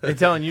 They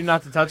telling you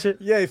not to touch it?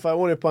 Yeah, if I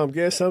want to pump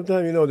gas,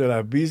 sometimes that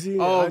I'm busy.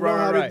 Oh, I know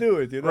how right. to do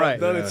it. Right.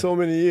 I've done it so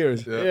many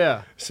years.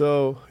 Yeah.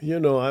 So I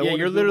want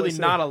you're literally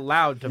not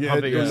allowed to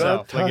pump it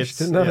yourself. Do not touch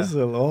the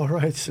nozzle. All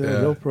right,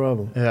 sir, no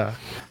problem. Yeah.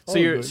 So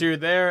you're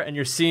there and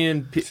you're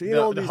seeing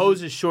the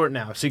hose is short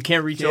now, so you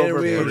can't reach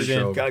over and put it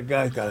in.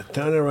 Guys got to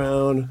turn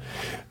around,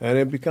 and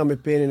it become a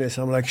pain in the ass.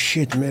 I'm like,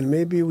 shit, man,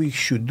 maybe we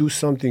should do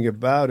something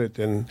about it.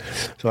 And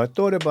so I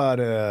thought about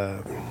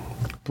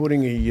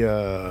putting a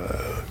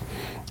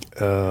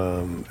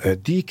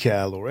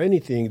decal or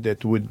anything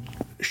that would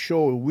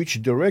show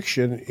which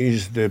direction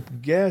is the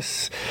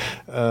gas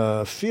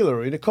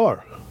filler in the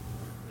car.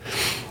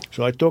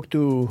 So I talked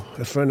to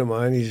a friend of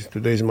mine,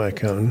 today's my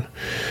accountant,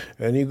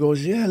 and he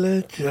goes,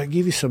 I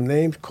give you some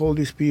names, call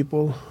these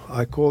people.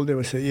 I called them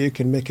and said, you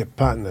can make a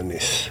patent on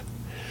this.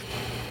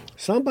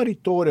 Somebody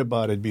thought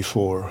about it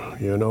before,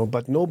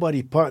 but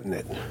nobody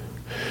patented it.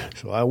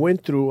 So I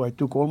went through, I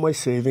took all my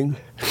saving,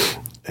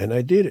 and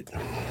I did it.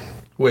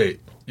 Wait,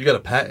 you got a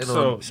patent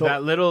on... So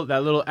that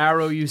little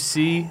arrow you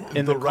see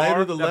in the right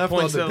car or the that left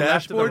points on the to the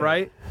left or the dashboard?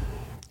 right?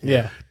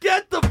 Yeah.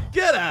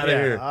 Get out of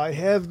here. I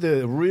have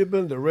the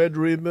ribbon, the red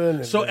ribbon.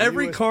 And So the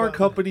every US car patent.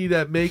 company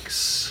that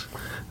makes...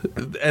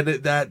 And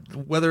that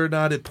whether or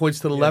not it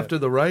points to the left or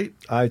the right?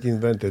 I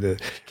invented it.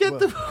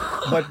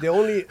 But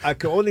I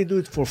can only do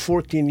it for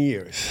 14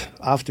 years.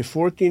 After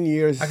 14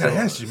 years... I gotta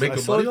ask you, make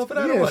good sold money off of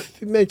that or yeah, what?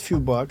 It made a few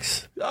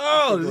bucks.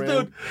 Oh, this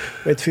dude...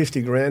 Made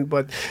 50 grand,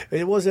 but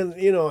it wasn't,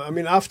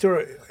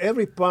 after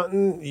every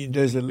patent,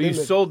 there's a limit.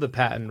 You sold the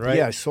patent, right?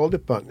 Yeah, I sold the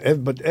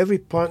patent. But every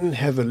patent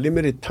have a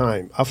limited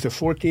time. After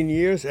 14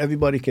 years,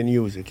 everybody can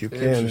use it. You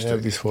can't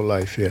have this for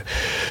life,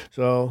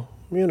 So...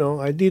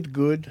 I did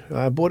good.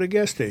 I bought a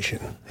gas station.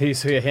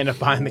 So you end up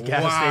buying the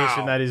gas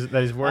station that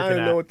he's working I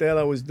don't know what the hell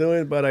I was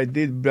doing, but I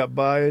did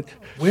buy it.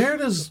 Where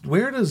does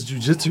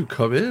jiu-jitsu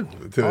come in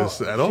to this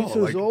at all?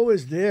 Jiu-jitsu is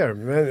always there,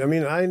 man. I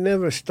mean, I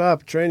never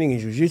stopped training in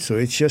jiu-jitsu.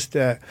 It's just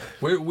that...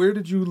 Where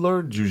did you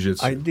learn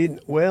jiu-jitsu?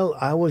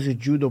 I was a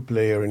judo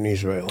player in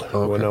Israel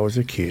when I was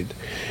a kid.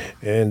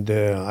 And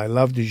I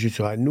loved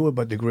jiu-jitsu. I knew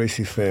about the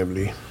Gracie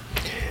family.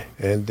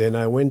 And then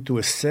I went to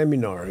a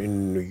seminar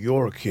in New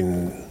York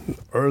in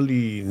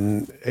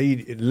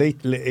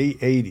late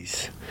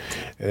 80s.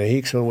 And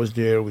Hickson was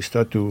there. We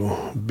started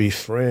to be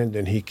friends,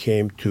 and he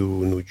came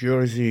to New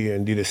Jersey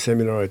and did a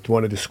seminar at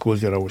one of the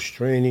schools that I was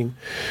training.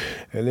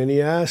 And then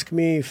he asked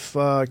me if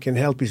I can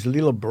help his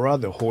little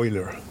brother,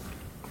 Hoyler.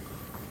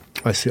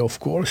 I said, of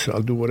course,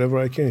 I'll do whatever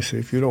I can. So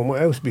if you don't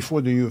mind, I was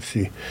before the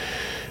UFC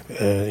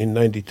in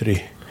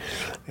 93.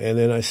 And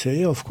then I said,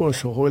 yeah, of course.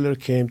 So Hoyler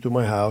came to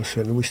my house,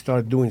 and we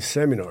started doing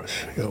seminars.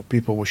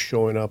 People were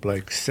showing up,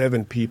 like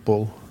 7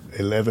 people,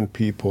 11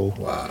 people.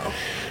 Wow.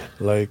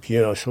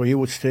 So he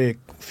would stay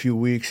a few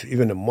weeks,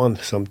 even a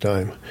month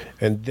sometime.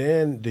 And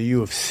then the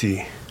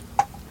UFC.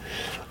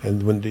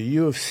 And when the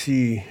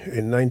UFC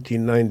in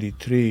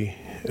 1993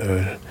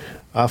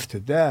 after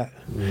that,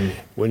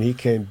 when he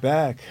came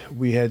back,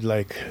 we had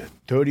like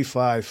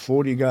 35,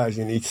 40 guys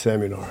in each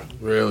seminar.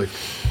 Really?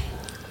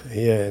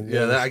 Yeah. And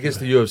Yeah, I guess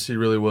the UFC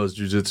really was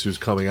Jiu-Jitsu's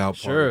coming out. party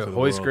Sure, for the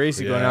Hoist world.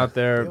 Gracie going Yeah. out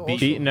there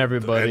beating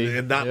everybody.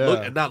 And not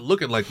Yeah. not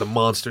looking like the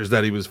monsters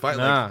that he was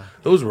fighting. Nah. Like,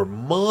 those were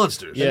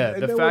monsters. Yeah,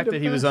 And the they were fact the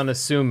that he was best.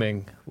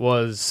 unassuming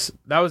was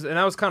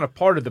kind of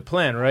part of the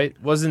plan, right?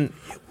 Wasn't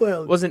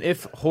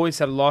if Hoist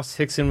had lost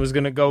Hickson was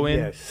going to go in?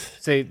 Yes.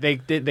 Say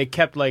they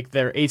kept like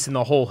their ace in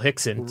the hole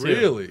Hickson too.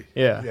 Really?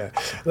 Yeah. Yeah,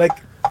 like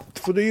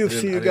for the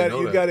UFC, I you didn't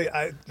know got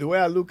that. it. The way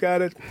I look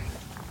at it,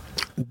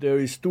 there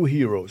is two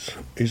heroes: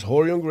 is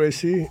Horion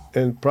Gracie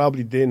and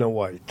probably Dana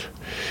White,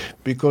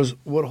 because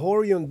what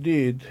Horion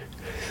did,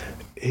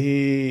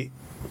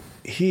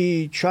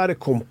 he tried to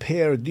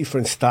compare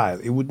different style.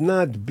 It would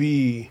not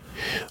be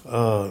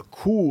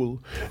cool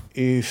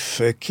if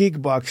a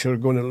kickboxer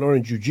going to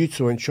learn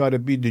jiu-jitsu and try to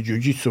beat the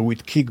jiu-jitsu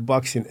with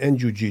kickboxing and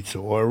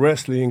jiu-jitsu, or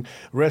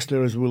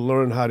wrestlers will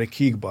learn how to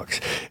kickbox.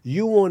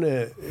 You want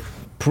to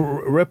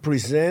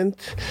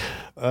represent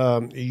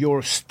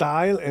your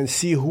style and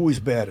see who is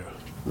better.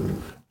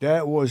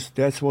 That was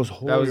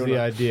the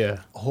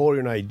idea.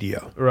 Horion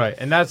idea. Right,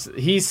 and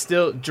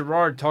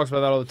Gerard talks about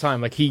that all the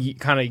time. Like he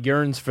kind of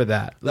yearns for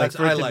that, like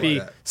for it to be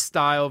that.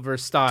 style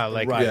versus style,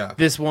 like Right. Yeah.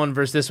 this one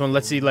versus this one.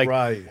 Let's see, like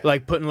Right.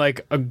 like putting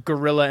like a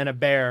gorilla and a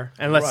bear,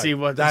 and let's Right. see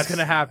what's That's- going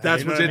to happen.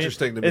 that's you know what's what I mean?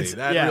 interesting to me.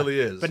 That really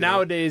is, But you know?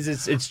 nowadays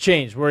it's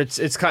changed, where it's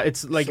like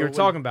So you're when-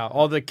 talking about.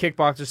 All the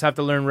kickboxers have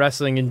to learn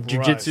wrestling and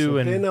jiu-jitsu, Right. So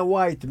and Dana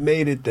White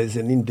made it as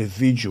an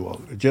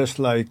individual, just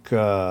like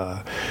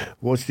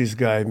what's this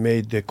guy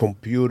made the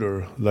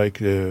computer, like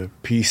the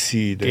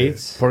PC. The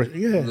Gates?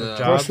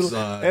 Jobs?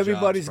 personal.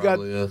 Everybody's Jobs,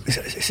 probably,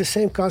 got. It's the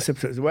same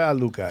concept as the way I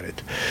look at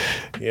it,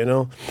 you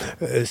know.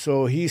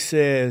 So he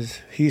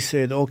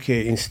said,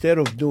 okay, instead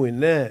of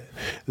doing that,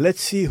 let's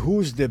see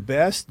who's the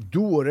best.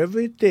 Do whatever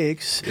it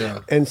takes, Yeah.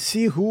 and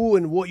see who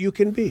and what you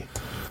can be.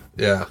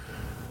 Yeah.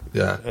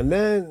 Yeah. And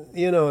then,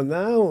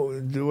 now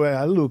the way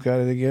I look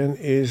at it again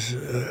is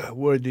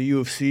where the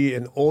UFC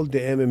and all the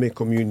MMA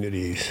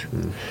community is.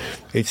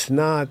 It's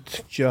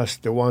not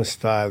just the one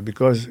style,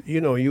 because,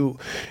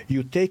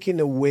 you're taking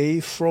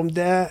away from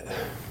that,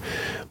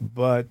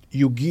 but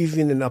you're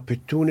giving an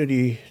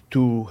opportunity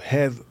to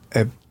have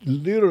a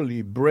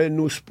literally brand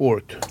new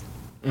sport.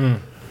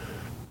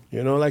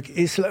 Like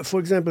it's like, for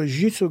example,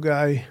 jiu-jitsu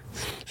guy.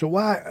 So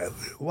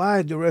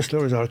why the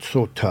wrestlers are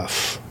so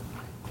tough?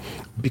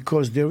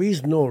 Because there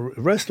is no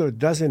wrestler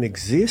doesn't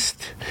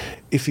exist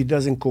if he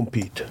doesn't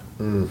compete.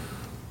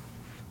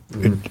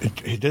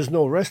 There's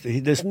no wrestler.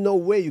 There's no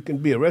way you can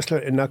be a wrestler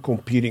and not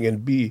competing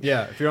and be.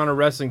 yeah, if you're on a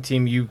wrestling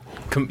team, you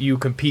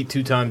compete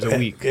 2 times a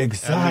week,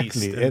 exactly. at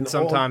least. And And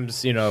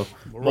sometimes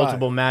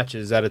multiple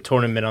matches at a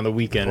tournament on the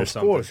weekend or Of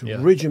something. course, Yeah.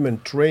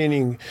 regimen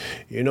training,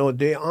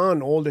 they're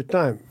on all the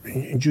time.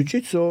 In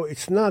jiu-jitsu,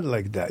 it's not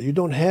like that. You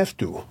don't have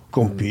to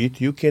compete.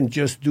 You can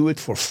just do it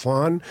for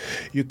fun.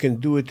 You can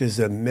do it as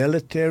a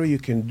military. You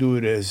can do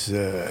it as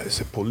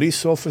a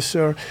police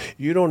officer.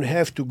 You don't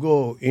have to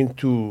go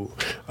into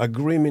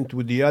agreement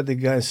with the other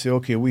guy and say,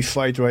 okay, we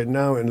fight right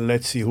now and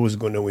let's see who's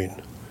going to win.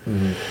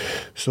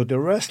 So the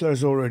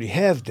wrestlers already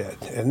have that,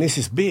 and this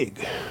is big.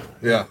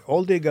 Yeah.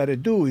 All they got to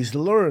do is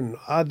learn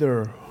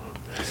other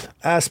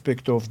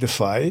aspect of the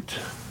fight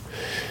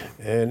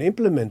and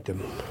implement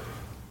them.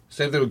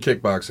 Same thing with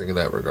kickboxing in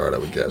that regard, I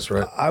would guess,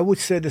 right? I would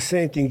say the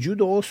same thing.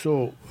 Judo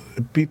also,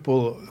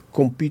 people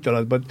compete a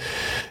lot, but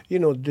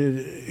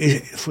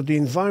for the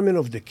environment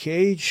of the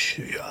cage,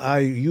 I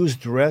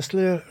used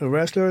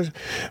wrestlers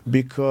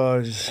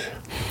because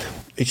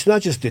it's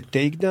not just the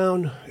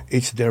takedown;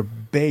 it's their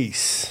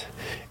base.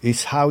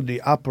 It's how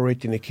they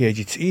operate in the cage.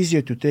 It's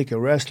easier to take a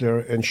wrestler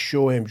and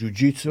show him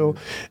jiu-jitsu,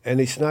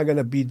 and it's not going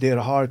to be that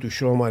hard to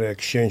show him how to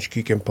exchange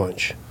kick and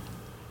punch.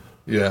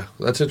 Yeah,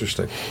 that's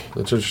interesting.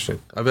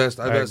 I've asked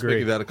I agree.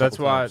 Mickey that a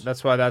couple times.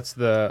 That's why that's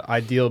the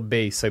ideal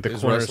base, like the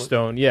Is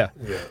cornerstone. Yeah,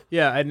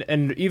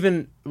 and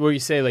even where you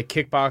say like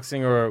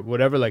kickboxing or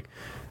whatever, like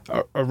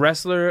a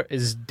wrestler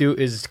is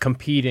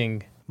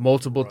competing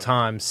multiple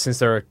times since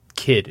they're a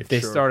kid. If they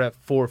start at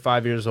 4 or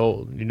 5 years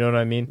old, you know what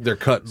I mean? They're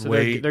cutting So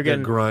weight. they're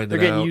getting grinding. They're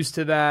getting out. used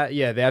to that.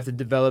 Yeah, they have to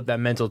develop that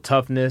mental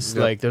toughness.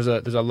 Yep. Like there's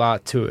a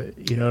lot to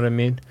it. You know what I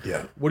mean?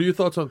 Yeah. What are your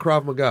thoughts on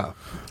Krav Maga?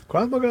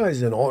 Krav Maga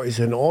is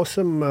an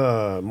awesome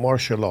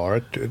martial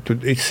art.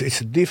 It's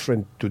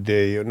different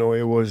today. It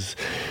was,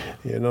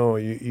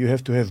 you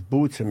have to have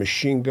boots, a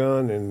machine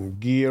gun, and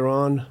gear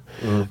on,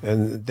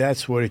 and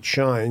that's where it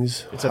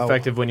shines. It's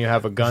effective when you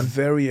have a gun.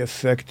 Very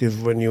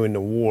effective when you're in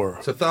a war.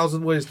 It's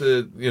 1,000 ways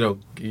to,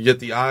 get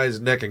the eyes,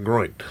 neck, and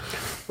groin.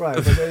 Right,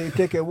 but then you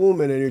take a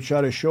woman and you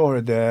try to show her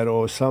that,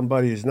 or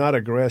somebody is not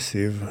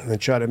aggressive, and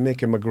try to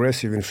make him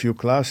aggressive in a few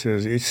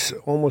classes, it's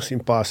almost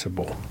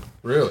impossible.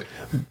 Really?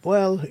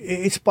 Well,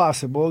 it's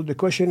possible. The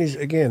question is,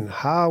 again,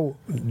 how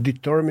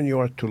determined you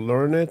are to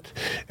learn it,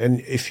 and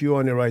if you're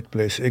in the right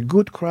place. A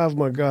good Krav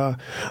Maga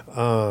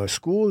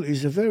school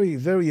is a very,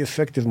 very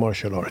effective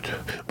martial art.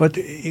 But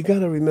you got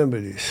to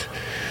remember this.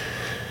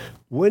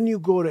 When you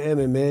go to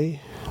MMA,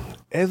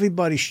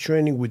 everybody's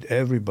training with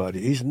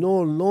everybody. It's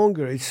no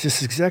longer, it's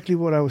just exactly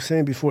what I was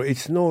saying before.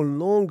 It's no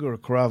longer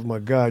Krav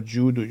Maga,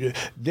 Judo.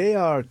 They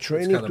are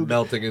training kind of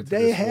melting into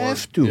They this have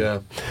one. to. Yeah.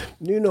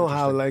 You know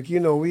how, like,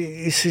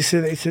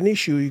 it's an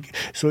issue.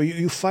 So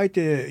you fight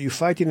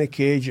in a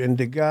cage, and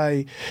the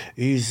guy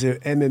is an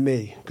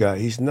MMA guy.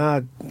 He's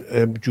not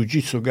a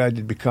Jiu-Jitsu guy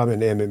that become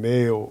an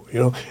MMA,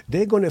 or,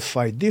 they're going to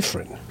fight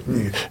different.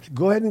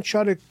 Go ahead and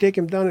try to take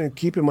him down and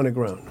keep him on the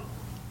ground.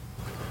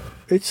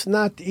 It's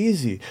not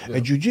easy.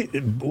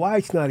 Why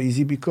it's not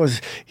easy? Because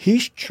he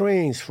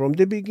trains from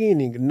the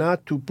beginning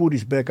not to put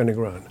his back on the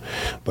ground.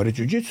 But a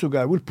jiu-jitsu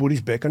guy will put his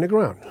back on the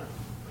ground.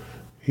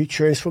 He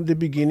trains from the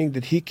beginning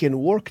that he can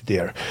work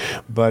there.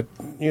 But,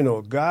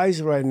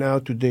 guys right now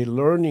today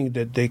learning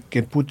that they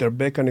can put their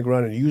back on the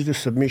ground and use the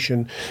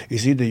submission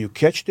is either you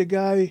catch the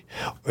guy,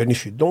 and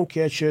if you don't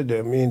catch it,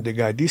 the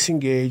guy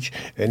disengage.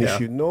 And if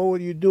you know what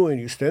you're doing,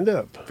 you stand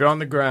up. If you're on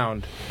the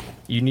ground,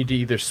 you need to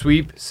either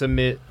sweep,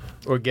 submit,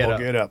 or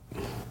get up.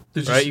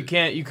 Right? You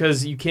can't,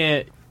 because you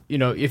can't,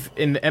 if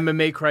in the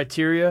MMA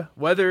criteria,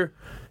 whether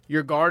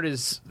your guard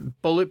is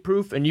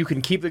bulletproof and you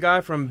can keep the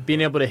guy from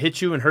being able to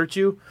hit you and hurt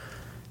you,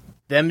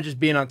 them just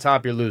being on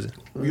top, you're losing.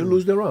 You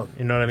lose the round.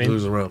 You know what I mean?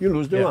 Lose the round. You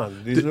lose the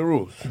round. These are the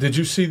rules. Did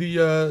you see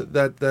the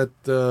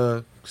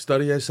that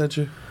study I sent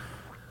you?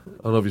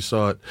 I don't know if you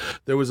saw it.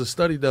 There was a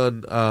study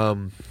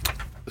done.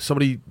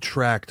 Somebody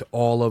tracked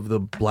all of the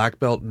black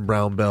belt and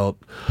brown belt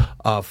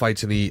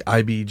fights in the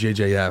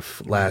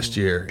IBJJF last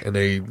year, and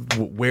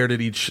where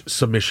did each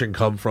submission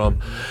come from?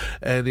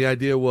 And the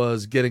idea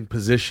was getting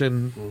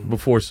position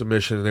before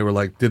submission, and they were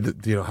like,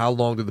 how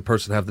long did the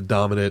person have the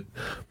dominant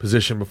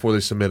position before they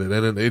submitted?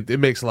 And it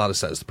makes a lot of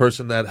sense. The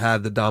person that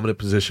had the dominant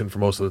position for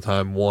most of the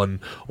time won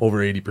over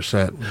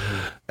 80%.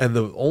 And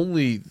the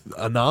only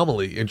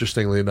anomaly,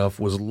 interestingly enough,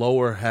 was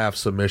lower half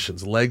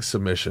submissions, leg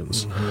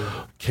submissions,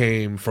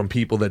 came from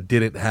people that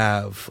didn't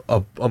have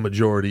a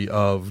majority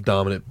of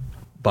dominant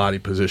body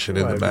position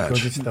in the match.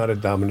 Because it's not a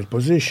dominant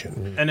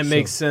position. And it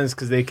makes sense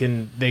because they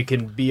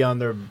can be on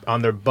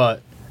their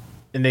butt,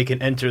 and they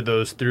can enter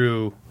those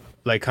through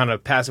like kind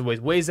of passive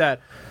ways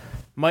that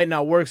might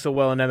not work so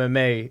well in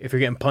MMA if you're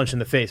getting punched in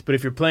the face. But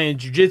if you're playing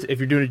jiu-jitsu, if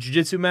you're doing a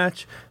jiu-jitsu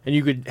match, and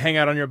you could hang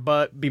out on your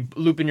butt, be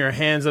looping your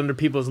hands under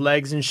people's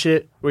legs and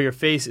shit, where your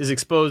face is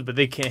exposed but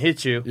they can't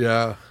hit you.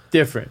 Yeah.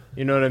 Different.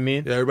 You know what I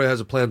mean? Yeah, everybody has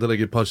a plan until they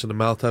get punched in the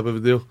mouth type of a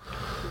deal.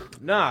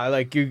 Nah,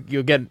 like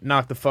you'll get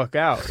knocked the fuck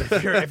out.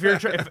 If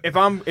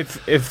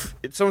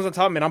someone's on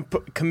top of me and I'm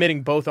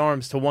committing both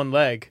arms to one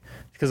leg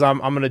because I'm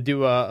gonna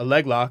do a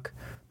leg lock,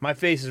 my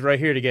face is right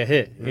here to get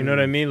hit. You know what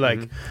I mean?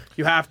 Like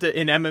you have to,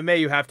 in MMA,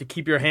 you have to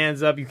keep your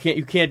hands up. You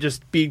can't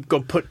just go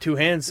put two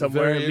hands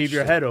somewhere and leave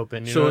your head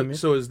open. You know what I mean?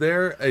 So is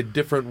there a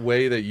different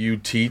way that you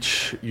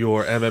teach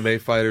your MMA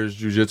fighters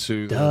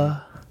jiu-jitsu? Duh.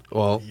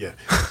 Well, Yeah.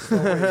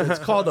 it's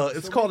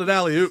called an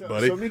alley-oop,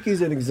 buddy. So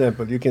Mickey's an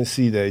example. You can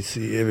see that.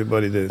 See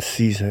everybody that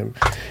sees him,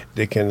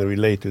 they can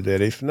relate to that.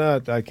 If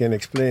not, I can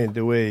explain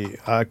the way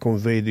I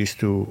convey this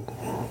to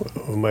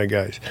my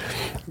guys.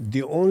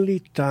 The only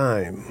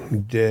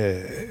time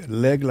the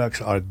leg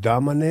locks are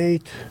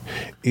dominate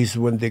is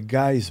when the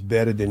guy is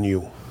better than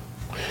you.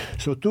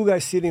 So two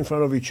guys sitting in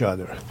front of each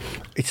other.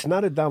 It's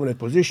not a dominant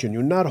position.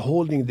 You're not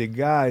holding the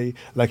guy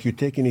like you're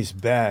taking his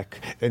back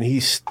and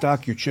he's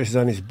stuck, your chest is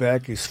on his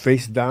back, his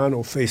face down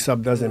or face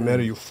up, doesn't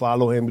matter. You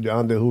follow him with the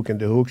underhook and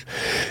the hooks.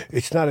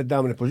 It's not a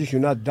dominant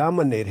position. You're not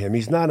dominate him.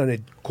 He's not on a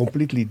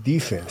completely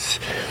defense.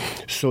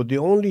 So the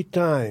only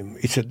time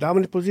it's a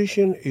dominant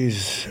position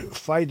is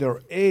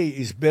fighter A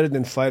is better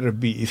than fighter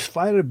B. If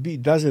fighter B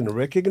doesn't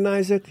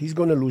recognize it, he's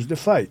going to lose the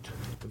fight.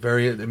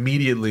 Very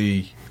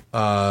immediately,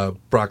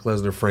 Brock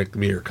Lesnar, Frank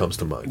Mir comes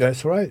to mind.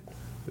 That's right.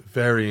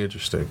 Very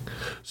interesting.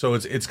 So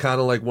it's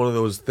kind of like one of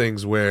those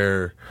things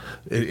where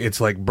it's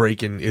like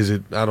breaking. Is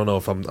it? I don't know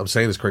if I'm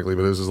saying this correctly,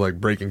 but this is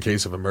like break in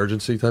case of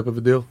emergency type of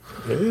a deal.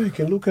 Yeah, you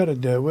can look at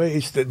it that way.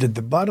 It's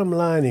the bottom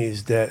line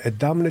is that a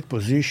dominant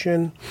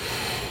position,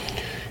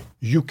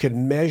 you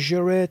can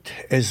measure it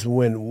as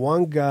when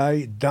one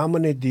guy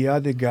dominates the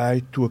other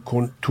guy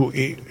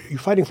you're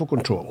fighting for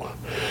control.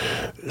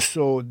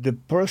 So the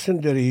person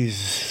that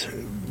is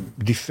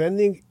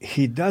defending,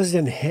 he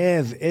doesn't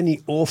have any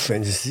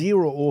offense,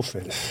 zero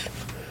offense.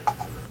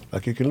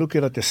 Like you can look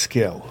at the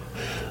scale.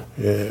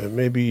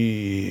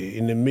 Maybe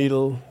in the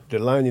middle, the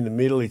line in the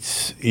middle,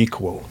 it's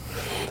equal.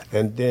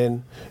 And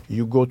then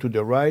you go to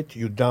the right,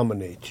 you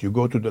dominate. You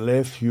go to the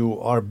left, you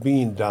are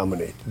being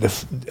dominated.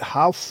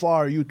 How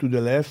far are you to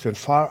the left and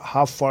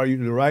how far are you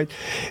to the right?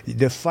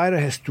 The fighter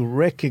has to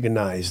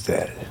recognize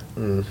that.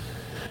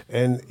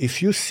 And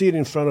if you sit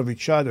in front of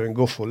each other and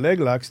go for leg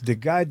locks, the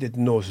guy that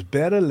knows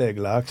better leg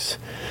locks,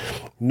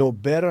 know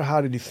better how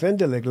to defend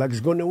the leg lock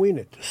is going to win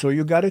it. So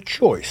you got a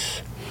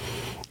choice.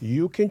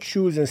 You can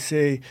choose and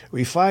say,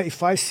 if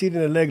I sit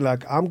in a leg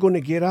lock, I'm going to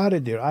get out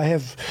of there. I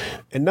have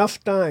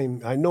enough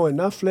time. I know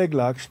enough leg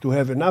locks to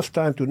have enough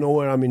time to know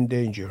where I'm in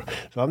danger.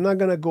 So I'm not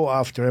going to go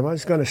after him. I'm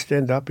just going to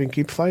stand up and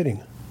keep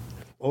fighting.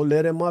 Or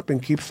let him up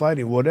and keep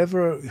fighting,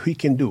 whatever he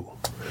can do.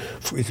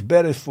 It's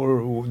better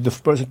for the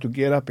person to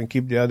get up and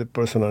keep the other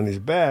person on his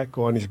back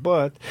or on his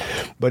butt.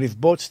 But if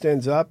both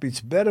stands up,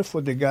 it's better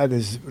for the guy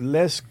that's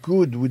less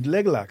good with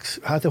leg locks.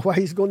 Otherwise,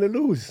 he's going to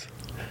lose.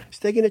 He's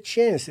taking a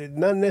chance,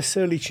 not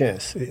necessarily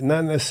chance,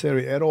 not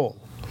necessary at all.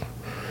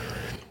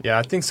 Yeah,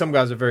 I think some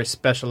guys are very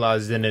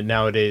specialized in it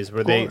nowadays,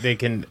 where they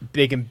can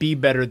be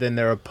better than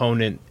their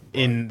opponent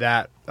in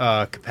that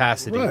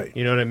capacity. Right.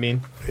 You know what I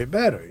mean? They're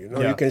better.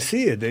 Yeah. You can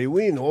see it. They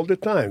win all the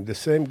time. The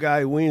same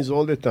guy wins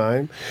all the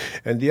time,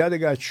 and the other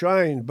guy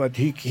trying, but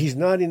he's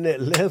not in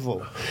that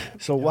level.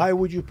 So why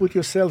would you put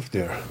yourself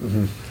there?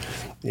 Mm-hmm.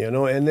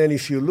 And then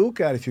if you look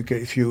at it,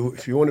 if you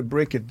want to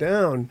break it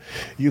down,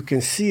 you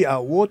can see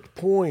at what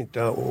point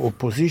or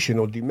position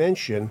or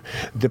dimension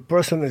the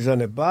person is on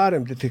the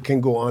bottom that they can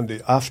go on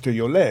after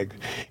your leg.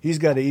 He's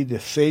got to either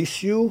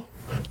face you,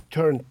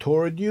 turn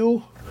toward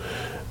you.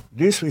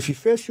 If he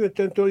face you and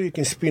turn toward you, he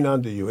can spin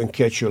under you and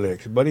catch your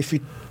legs. But if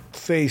he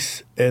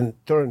face and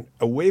turn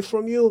away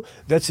from you,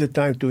 that's the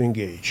time to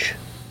engage.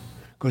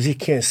 Because he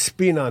can't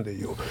spin under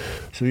you.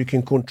 So you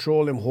can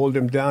control him, hold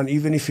him down,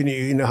 even if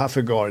in a half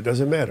a guard.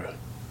 Doesn't matter.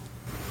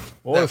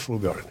 Or a full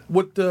guard.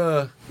 What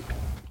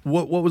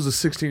was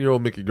the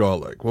 16-year-old Mickey Gall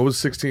like? What was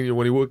 16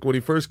 when he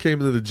first came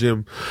into the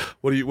gym?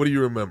 What do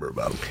you remember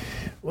about him?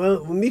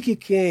 Well, when Mickey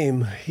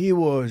came,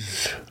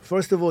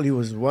 first of all, he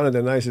was one of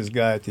the nicest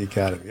guys at the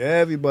academy.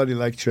 Everybody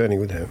liked training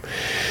with him.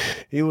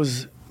 He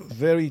was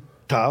very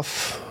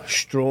tough,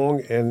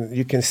 strong, and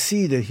you can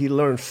see that he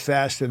learned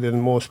faster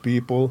than most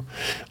people,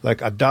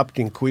 like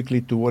adapting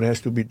quickly to what has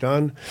to be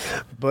done.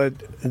 But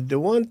the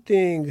one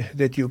thing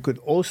that you could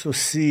also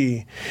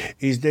see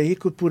is that he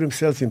could put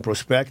himself in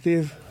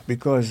perspective,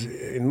 because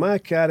in my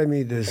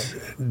academy there's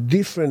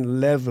different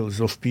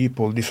levels of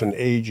people, different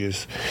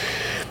ages.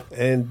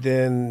 And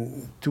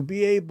then to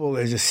be able,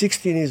 as a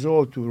 16 years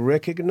old, to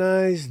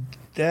recognize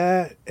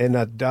that and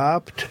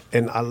adapt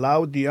and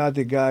allow the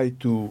other guy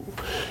to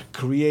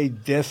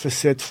create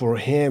deficit for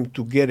him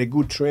to get a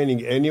good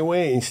training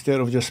anyway, instead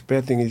of just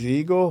petting his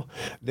ego,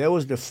 that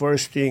was the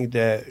first thing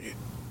that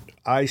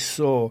I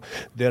saw,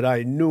 that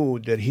I knew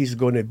that he's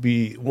going to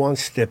be one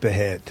step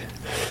ahead.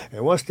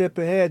 And one step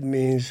ahead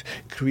means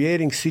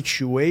creating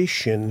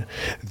situations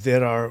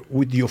that are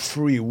with your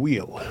free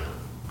will.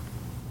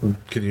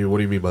 What do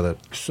you mean by that?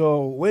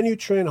 So when you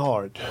train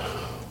hard,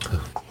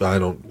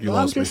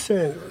 I'm just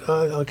saying,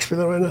 I'll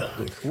explain it right now.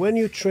 When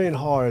you train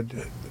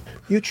hard,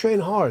 you train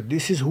hard.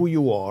 This is who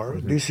you are.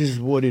 Mm-hmm. This is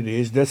what it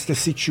is. That's the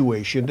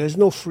situation. There's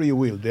no free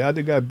will. The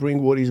other guy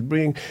bring what he's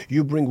bring.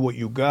 You bring what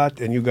you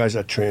got, and you guys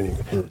are training.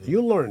 Mm-hmm.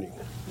 You're learning.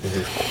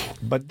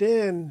 Mm-hmm. But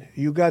then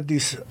you got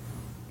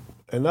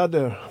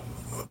another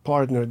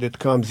partner that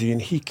comes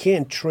in. He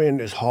can't train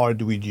as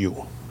hard with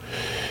you.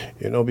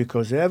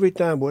 Because every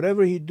time,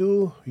 whatever he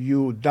do,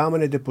 you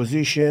dominate the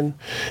position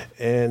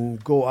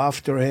and go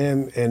after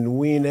him and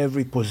win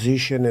every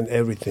position and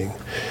everything.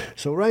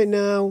 So right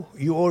now,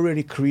 you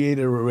already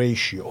created a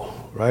ratio,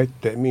 right?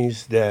 That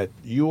means that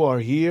you are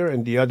here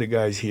and the other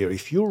guy is here.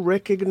 If you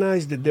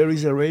recognize that there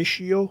is a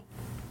ratio,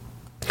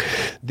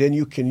 then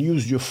you can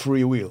use your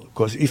free will.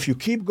 Because if you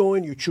keep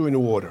going, you chew in the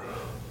water.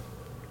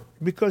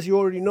 Because you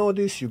already know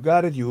this, you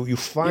got it, you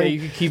find... Yeah, you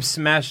can keep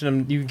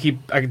smashing them.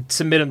 I could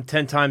submit them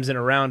 10 times in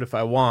a round if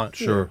I want.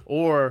 Sure.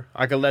 Or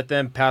I could let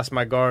them pass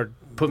my guard,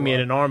 put me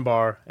in an arm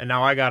bar, and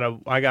now I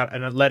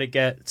let it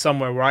get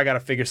somewhere where I got to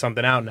figure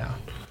something out now.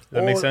 Does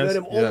that make sense? Let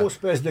him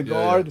almost pass the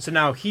guard. Yeah. So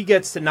now he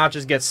gets to not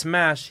just get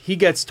smashed, he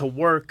gets to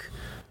work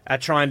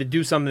at trying to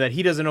do something that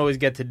he doesn't always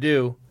get to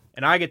do,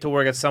 and I get to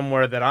work at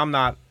somewhere that I'm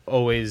not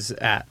always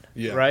at.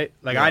 Yeah. Right?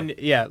 Like I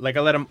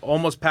let him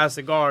almost pass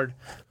the guard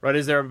right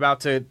as they're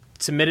about to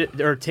submit it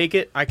or take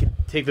it. I can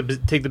take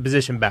the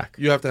position back.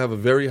 You have to have a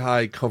very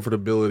high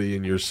comfortability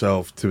in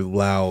yourself to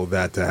allow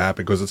that to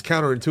happen, because it's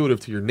counterintuitive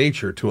to your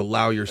nature to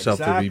allow yourself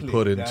to be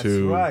put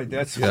into... That's right.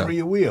 That's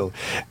free will.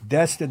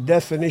 That's the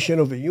definition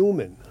of a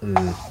human.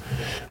 Mm.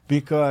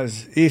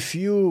 Because if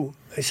you...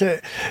 I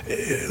say,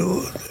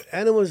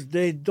 animals,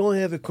 they don't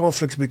have a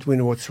conflict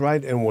between what's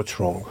right and what's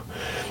wrong.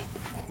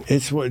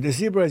 It's what the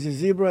zebra is a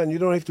zebra, and you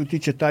don't have to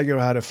teach a tiger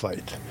how to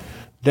fight.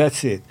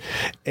 That's it.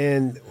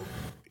 And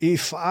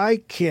if I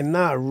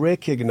cannot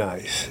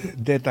recognize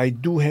that I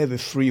do have a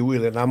free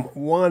will and I'm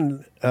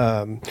one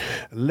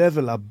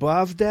level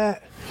above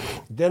that,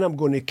 then I'm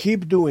going to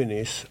keep doing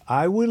this.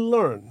 I will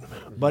learn,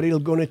 but it's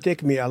going to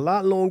take me a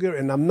lot longer,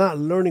 and I'm not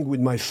learning with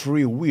my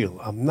free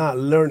will. I'm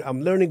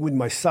learning with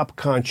my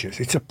subconscious.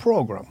 It's a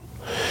program.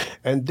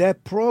 And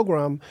that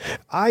program,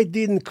 I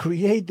didn't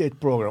create that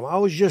program. I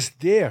was just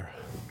there.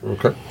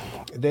 Okay.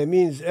 That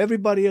means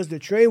everybody else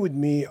that train with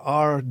me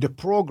are the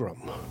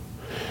program.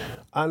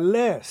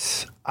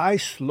 Unless I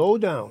slow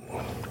down,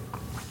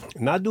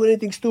 not do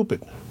anything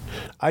stupid,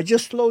 I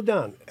just slow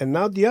down. And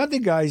now the other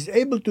guy is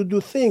able to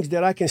do things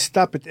that I can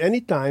stop at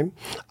any time.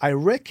 I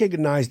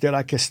recognize that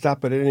I can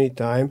stop at any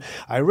time.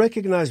 I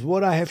recognize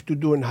what I have to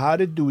do and how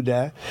to do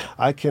that.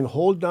 I can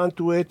hold on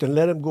to it and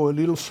let him go a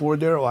little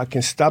further, or I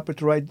can stop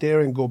it right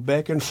there and go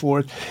back and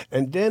forth.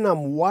 And then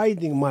I'm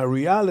widening my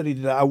reality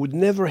that I would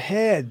never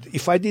had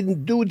if I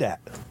didn't do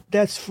that.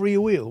 That's free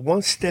will,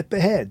 one step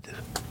ahead.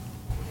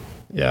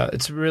 Yeah,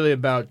 it's really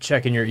about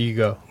checking your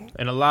ego.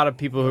 And a lot of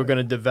people who are going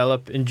to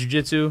develop in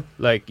jiu-jitsu,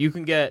 like you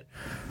can get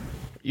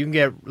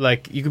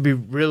like you could be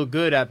real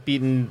good at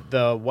beating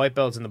the white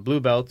belts and the blue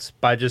belts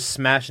by just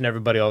smashing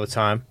everybody all the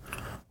time.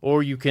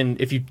 Or you can,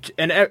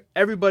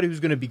 everybody who's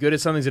going to be good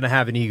at something is going to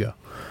have an ego,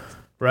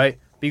 right?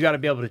 But you got to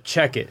be able to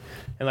check it.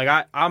 And like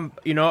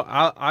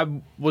I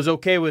was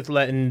okay with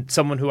letting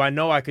someone who I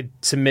know I could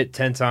submit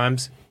 10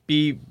 times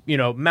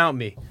mount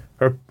me,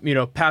 or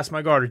pass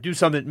my guard, or do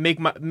something,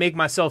 make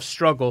myself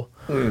struggle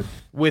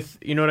with,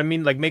 you know what I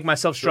mean, like make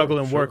myself struggle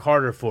and work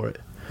harder for it.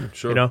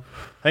 Sure. I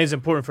think it's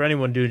important for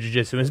anyone doing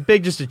jiu-jitsu. It's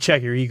big just to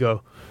check your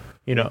ego,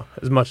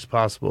 as much as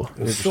possible.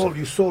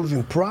 You're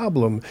solving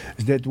problems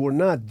that were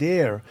not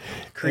there.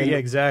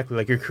 Exactly,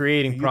 like you're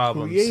creating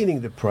problems. You're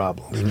creating the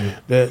problems.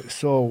 Mm-hmm.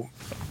 So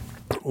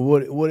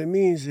what it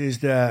means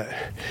is that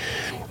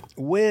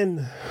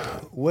when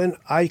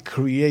I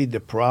create the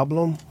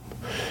problem,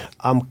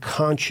 I'm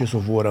conscious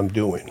of what I'm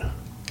doing.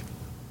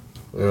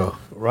 Yeah.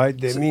 Right?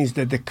 That means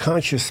that the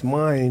conscious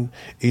mind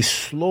is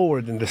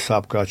slower than the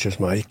subconscious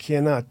mind. It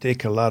cannot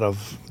take a lot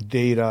of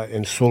data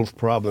and solve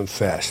problems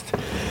fast.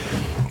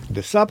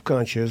 The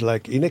subconscious,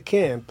 like in a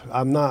camp,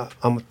 I'm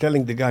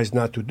telling the guys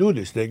not to do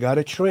this. They got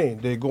to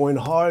train. They're going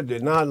hard. They're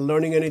not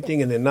learning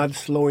anything, and they're not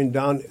slowing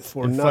down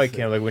for in nothing. fight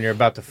camp, like when you're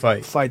about to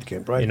fight. Fight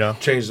camp, right?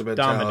 Change the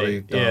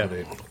mentality.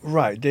 Dominate.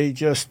 Right.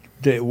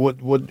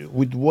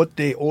 With what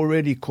they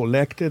already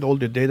collected, all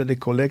the data they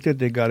collected,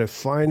 they got to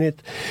find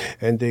it,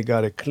 and they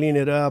got to clean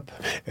it up,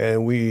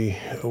 and we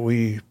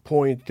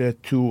point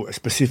to a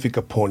specific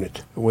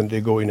opponent when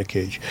they go in a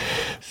cage.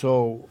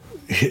 So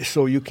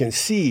you can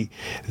see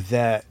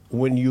that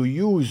when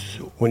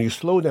you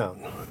slow down,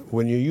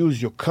 when you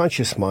use your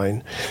conscious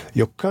mind,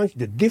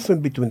 the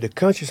difference between the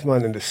conscious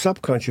mind and the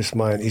subconscious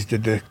mind is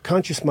that the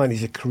conscious mind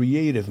is a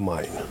creative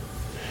mind.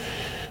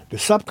 The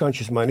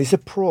subconscious mind is a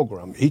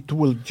program. It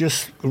will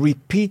just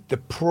repeat the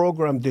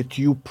program that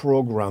you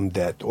programmed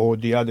that, or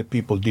the other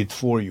people did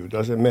for you.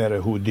 Doesn't matter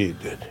who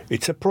did it.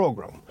 It's a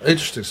program.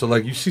 Interesting. So,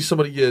 like, you see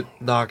somebody get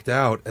knocked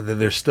out, and then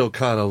they're still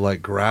kind of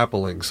like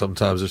grappling.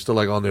 Sometimes they're still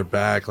like on their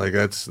back. Like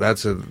that's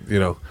they're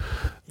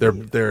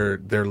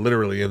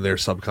literally in their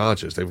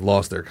subconscious. They've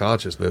lost their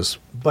consciousness.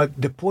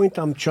 But the point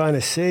I'm trying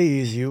to say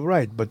is, you're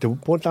right. But the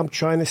point I'm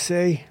trying to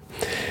say,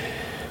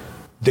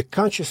 the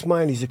conscious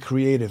mind is a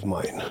creative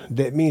mind.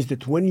 That means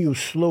that when you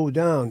slow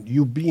down,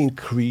 you're being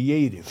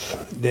creative.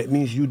 That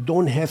means you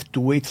don't have to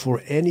wait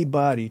for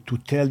anybody to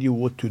tell you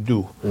what to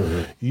do.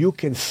 Mm-hmm. You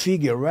can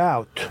figure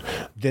out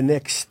the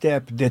next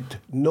step that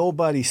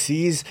nobody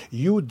sees.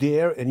 You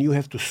there, and you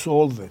have to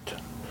solve it.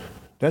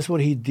 That's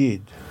what he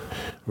did,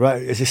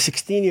 right? As a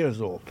 16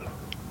 years old.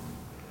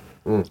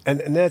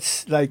 And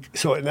that's like,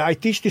 so, and I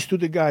teach this to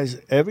the guys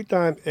every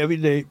time, every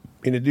day,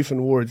 in a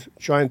different words,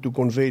 trying to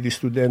convey this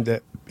to them,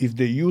 that if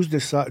they use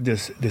the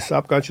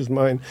subconscious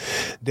mind,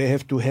 they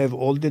have to have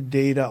all the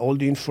data, all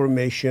the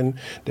information,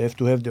 they have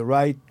to have the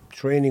right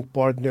training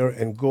partner,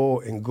 and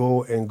go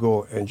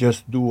and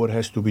just do what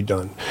has to be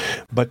done.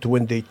 But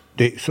when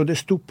so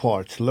there's two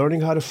parts: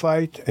 learning how to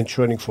fight and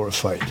training for a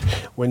fight.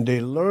 When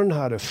they learn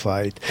how to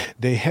fight,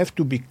 they have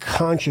to be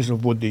conscious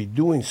of what they're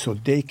doing, so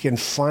they can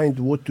find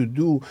what to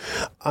do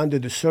under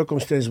the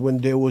circumstance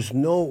when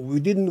we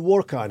didn't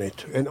work on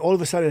it, and all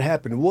of a sudden it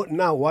happened. What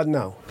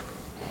now?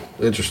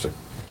 Interesting.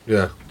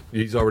 Yeah.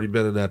 He's already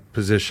been in that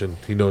position.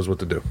 He knows what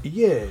to do.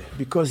 Yeah,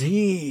 because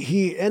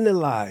he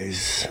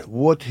analyzed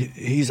what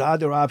his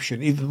other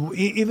option.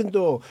 Even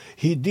though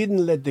he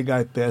didn't let the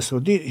guy pass,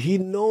 he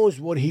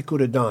knows what he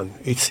could have done.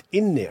 It's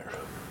in there.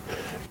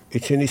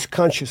 It's in his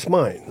conscious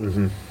mind.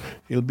 Mm-hmm.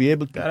 He'll be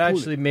able to. That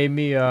actually made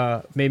me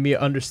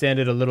understand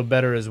it a little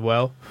better as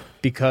well,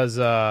 because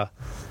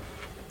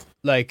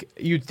like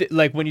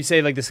like when you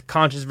say like this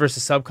conscious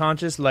versus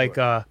subconscious, like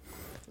right.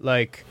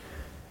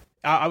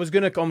 I was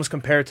gonna almost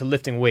compare it to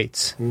lifting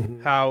weights.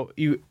 Mm-hmm. How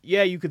you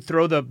could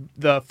throw the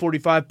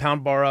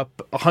 45-pound bar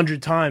up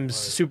 100 times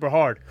super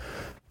hard,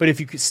 but if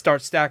you could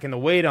start stacking the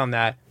weight on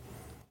that,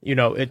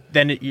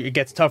 it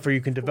gets tougher. You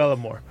can develop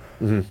more.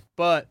 Mm-hmm.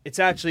 But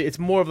it's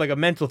more of like a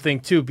mental thing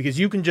too, because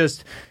you can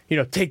just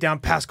take down,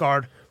 pass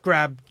guard,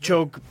 grab,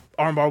 choke,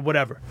 armbar,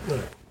 whatever.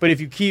 Right. But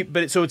if you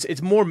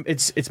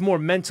it's more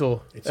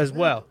mental as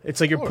well. It's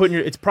like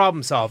it's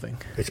problem solving.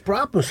 It's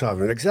problem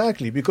solving,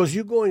 exactly, because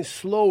you're going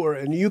slower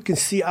and you can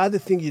see other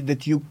things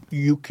that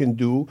you can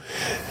do,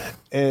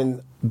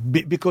 and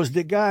because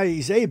the guy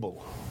is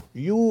able.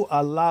 You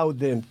allow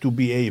them to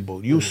be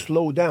able. You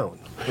slow down.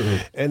 Mm-hmm.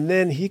 And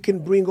then he can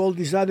bring all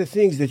these other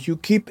things that you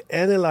keep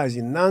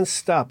analyzing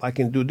nonstop. I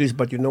can do this,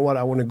 but you know what?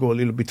 I want to go a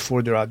little bit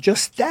further out.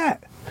 Just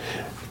that.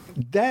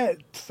 that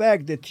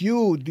fact that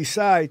you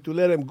decide to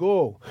let him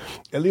go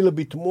a little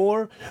bit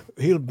more,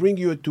 he'll bring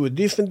you to a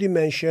different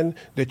dimension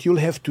that you'll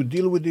have to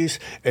deal with this.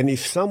 And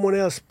if someone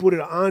else put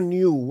it on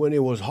you when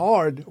it was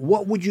hard,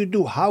 what would you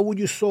do? How would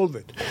you solve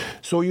it?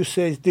 So you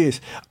say this,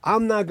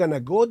 I'm not going to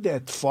go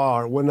that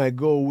far when I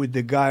go with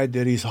the guy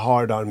that is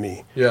hard on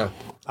me. Yeah.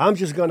 I'm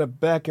just going to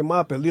back him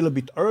up a little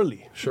bit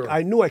early. Sure.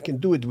 I knew I can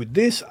do it with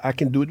this. I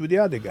can do it with the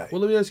other guy.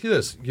 Well, let me ask you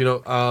this.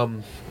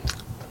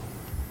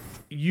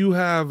 You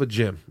have a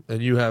gym,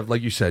 and you have,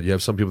 like you said, you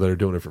have some people that are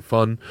doing it for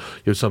fun.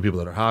 You have some people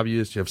that are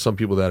hobbyists. You have some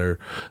people that are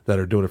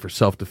doing it for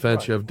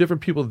self-defense. Right. You have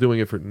different people doing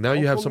it for. Now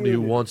you have somebody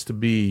who wants to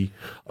be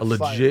a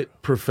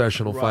legit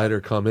professional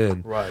fighter come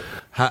in. Right.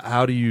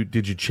 How did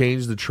you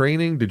change the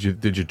training? Did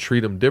you treat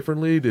them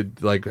differently?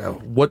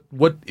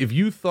 What if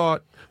you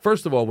thought?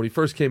 First of all, when he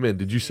first came in,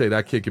 did you say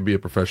that kid could be a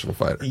professional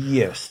fighter?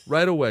 Yes.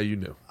 Right away, you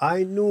knew.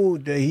 I knew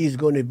that he's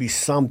going to be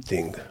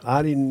something.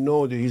 I didn't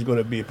know that he's going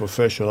to be a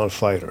professional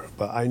fighter,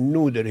 but I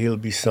knew that he'll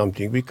be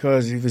something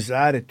because of his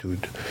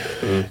attitude.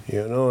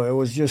 You know, it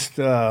was just...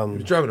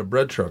 He's driving a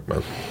bread truck,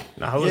 man.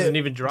 No, I wasn't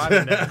even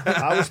driving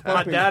that.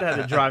 My dad had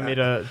to drive me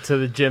to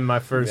the gym my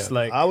first,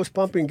 I was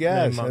pumping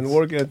gas and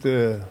working at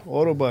the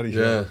auto body shop.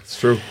 Yeah, it's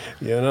true.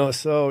 You know,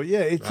 so,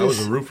 yeah, it's I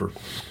was a roofer.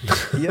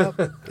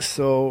 Yep.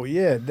 So,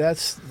 yeah,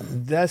 that's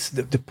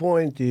the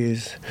point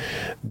is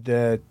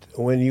that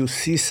when you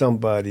see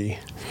somebody,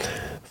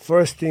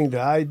 first thing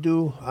that I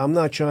do, I'm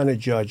not trying to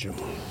judge them.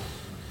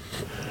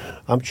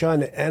 I'm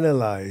trying to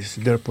analyze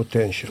their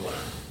potential.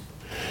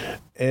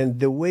 And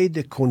the way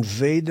they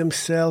convey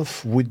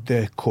themselves with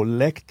the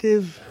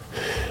collective,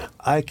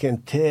 I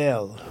can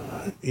tell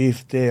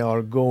if they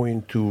are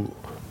going to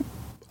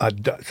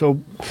adapt.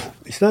 So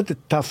it's not the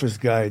toughest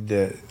guy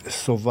that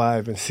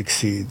survive and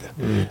succeed.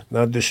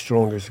 Not the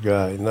strongest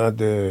guy. Not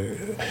the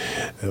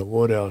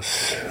what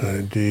else?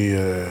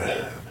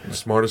 The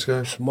smartest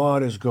guy.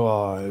 Smartest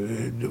guy.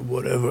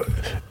 Whatever.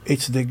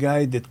 It's the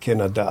guy that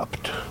can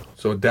adapt.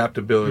 So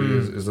adaptability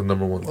is the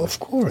number one thing. Of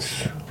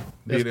course.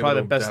 That's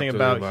probably the best thing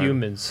about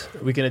humans.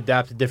 We can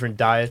adapt to different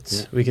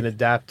diets. We can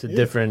adapt to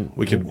different.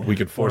 We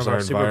can force our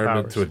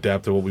environment to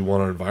adapt to what we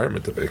want our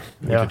environment to be.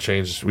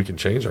 We can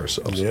change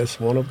ourselves. Yes,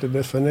 one of the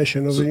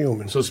definitions of a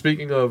human. So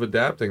speaking of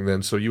adapting,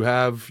 then, so you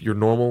have your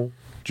normal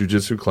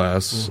jiu-jitsu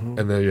class,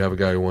 and then you have a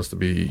guy who wants to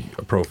be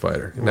a pro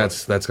fighter, and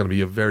that's going to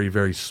be a very,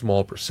 very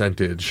small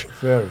percentage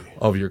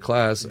of your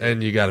class,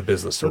 and you got a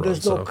business to run.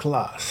 There's no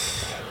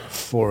class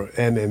for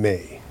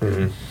MMA.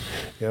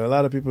 You know, a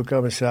lot of people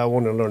come and say, I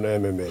want to learn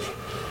MMA.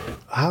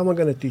 How am I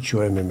going to teach you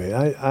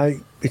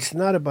MMA? It's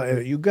not about,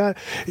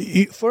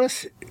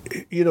 first,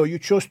 you know, you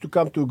chose to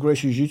come to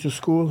Gracie Jiu-Jitsu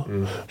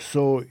school,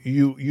 so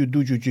you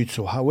do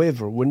Jiu-Jitsu.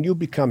 However, when you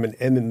become an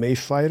MMA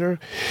fighter,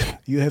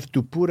 you have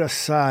to put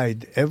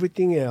aside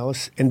everything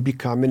else and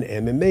become an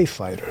MMA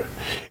fighter.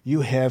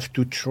 You have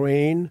to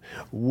train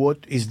what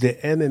is the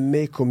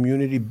MMA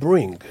community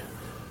bring.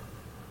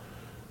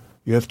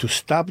 You have to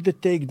stop the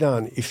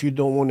takedown if you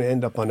don't want to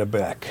end up on the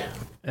back.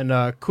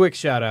 And quick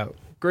shout out.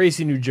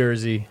 Gracie, New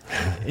Jersey,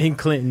 in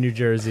Clinton, New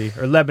Jersey,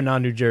 or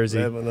Lebanon, New Jersey.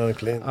 Lebanon,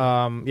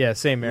 Clinton. Yeah,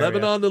 same area.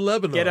 Lebanon to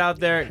Lebanon. Get out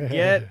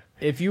there.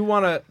 If you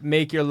want to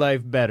make your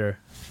life better,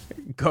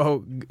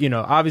 go,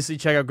 obviously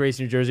check out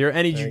Gracie, New Jersey, or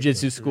any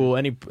jiu-jitsu school,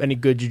 any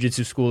good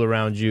jiu-jitsu school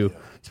around you,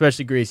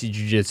 especially Gracie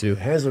Jiu-Jitsu.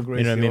 Enzo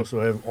Gracie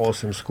also have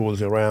awesome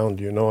schools around,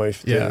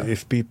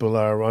 if people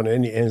are around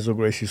any Enzo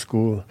Gracie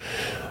school,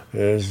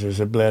 there's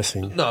a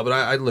blessing. No, but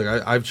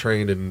I've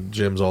trained in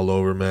gyms all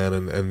over, man,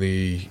 and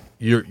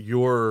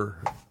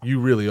you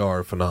really are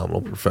a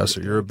phenomenal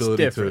professor. Your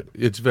ability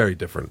it's very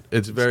different.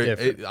 It's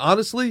very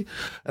honestly,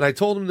 and I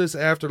told him this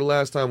after the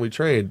last time we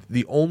trained,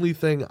 the only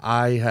thing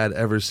I had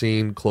ever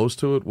seen close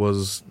to it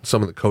was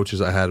some of the coaches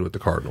I had with the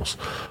Cardinals,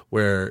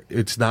 where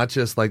it's not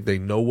just like they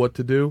know what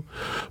to do,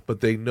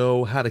 but they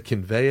know how to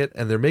convey it,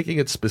 and they're making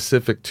it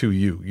specific to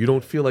you. You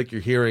don't feel like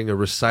you're hearing a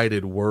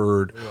recited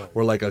word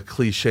or like a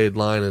cliched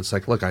line, and it's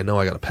like, look, I know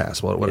I got to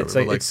pass, whatever.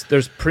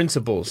 There's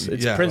principles.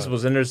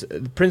 Principles, and there's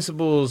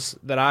principles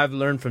that I've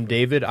learned from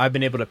David. I've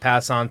been able to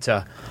pass on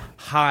to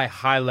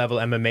high level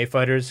MMA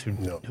fighters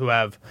who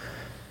have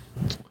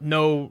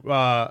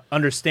no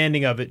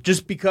understanding of it,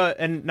 just because,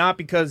 and not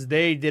because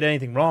they did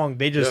anything wrong.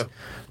 They just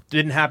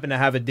didn't happen to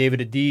have a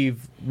David Adiv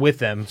with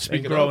them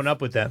and growing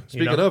up with them.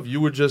 Speaking of, you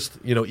were just,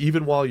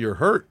 even while you're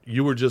hurt,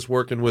 you were just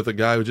working with a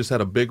guy who just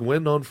had a big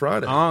win on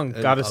Friday. Ong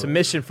got a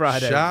submission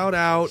Friday. Shout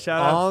out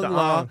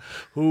Ong,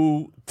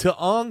 who, to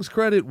Ong's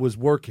credit, was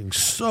working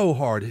so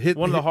hard.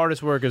 One of the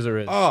hardest workers there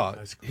is.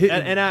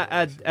 And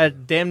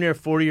at damn near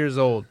 40 years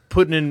old,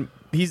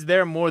 he's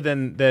there more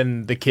than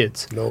the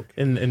kids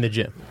in the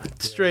gym.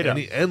 Straight up.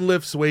 And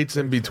lifts weights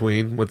in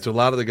between, which a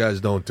lot of the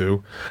guys don't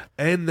do,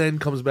 and then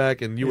comes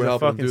back and you were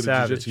helping him do the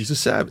jiu-jitsu. He's a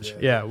savage.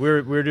 Yeah,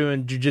 we're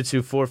doing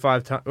jiu-jitsu 4 or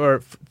 5 times or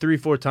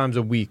 3-4 times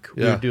a week.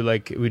 Yeah.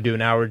 We do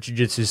an hour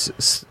jiu-jitsu,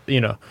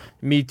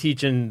 me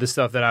teaching the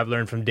stuff that I've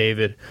learned from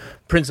David,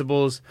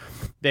 principles.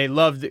 They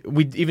loved.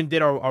 We even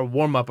did our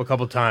warm up a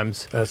couple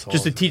times, That's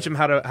just to awesome. teach them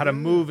how to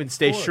move and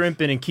stay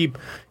shrimping and keep.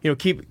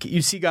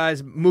 You see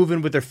guys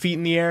moving with their feet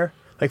in the air,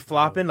 like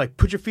flopping. Like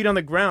put your feet on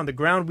the ground. The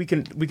ground we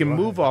can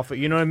move off it.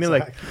 You know what I mean?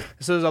 Like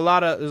so. There's a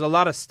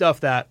lot of stuff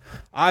that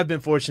I've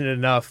been fortunate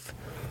enough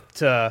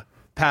to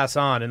pass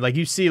on, and like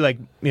you see, like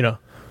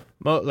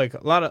like a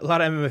lot of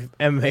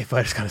MMA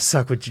fighters kind of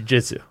suck with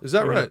jiu-jitsu. Is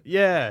that right?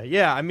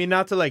 Yeah. I mean,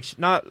 not like,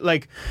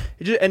 and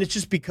it's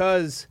just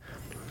because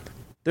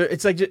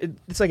it's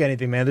like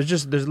anything, man.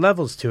 There's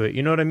levels to it.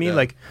 You know what I mean? Yeah.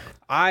 Like,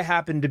 I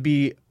happen to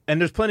be,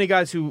 and there's plenty of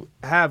guys who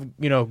have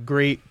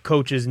great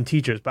coaches and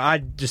teachers, but I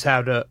just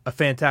have a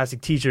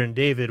fantastic teacher in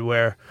David,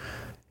 where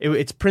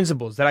it's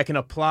principles that I can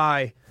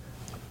apply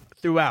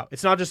throughout.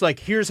 It's not just like,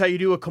 here's how you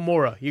do a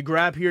Kimura. You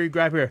grab here, you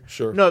grab here.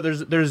 Sure. No,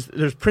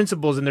 there's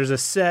principles, and there's a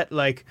set,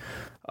 like,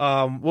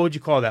 what would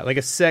you call that? Like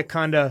a set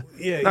kind of,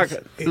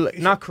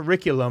 not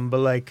curriculum,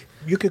 but like.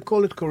 You can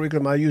call it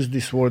curriculum. I use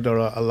this word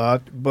a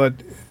lot, but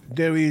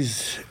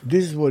this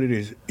is what it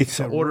is. It's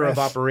an order of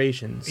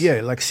operations. Yeah,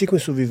 like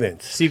sequence of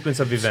events. Sequence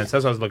of events.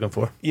 That's what I was looking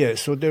for. Yeah,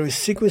 so there is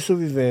sequence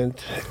of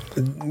event,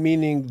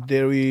 meaning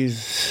there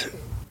is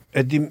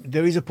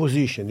a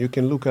position. You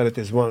can look at it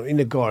as one in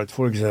a guard,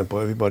 for example.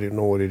 Everybody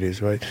know what it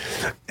is, right?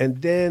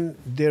 And then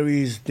there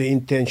is the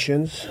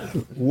intentions.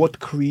 What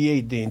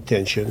create the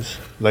intentions?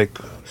 Like,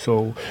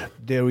 so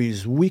there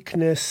is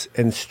weakness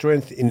and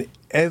strength in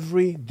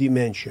every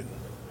dimension.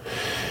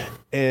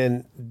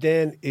 And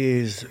then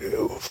is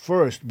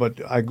first, but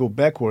I go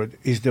backward,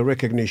 is the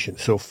recognition.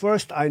 So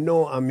first I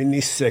know I'm in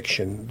this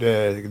section,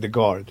 the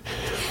guard.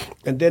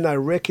 And then I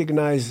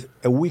recognize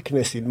a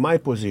weakness in my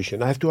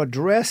position. I have to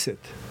address it.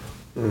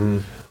 Mm-hmm.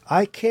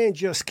 I can't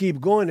just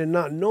keep going and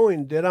not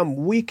knowing that I'm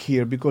weak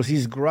here because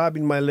he's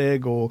grabbing my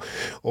leg or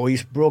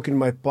he's broken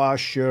my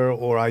posture,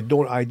 or I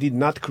did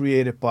not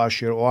create a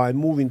posture, or I'm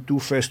moving too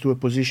fast to a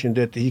position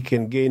that he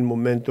can gain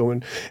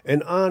momentum,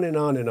 and on and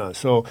on and on.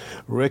 So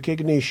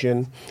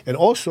recognition, and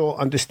also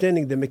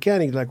understanding the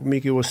mechanics, like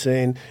Mickey was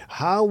saying,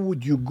 how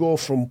would you go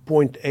from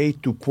point A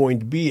to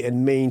point B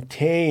and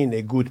maintain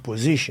a good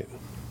position?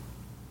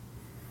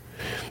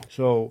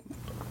 So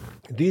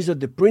these are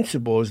the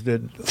principles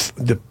that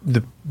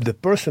the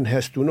person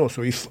has to know.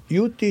 So if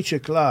you teach a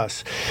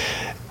class,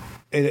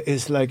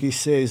 it's like he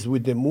says,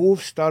 with the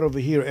move, start over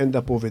here, end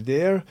up over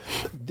there,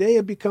 they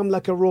become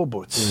like a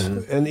robots.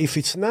 Mm-hmm. And if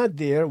it's not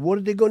there, what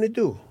are they going to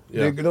do?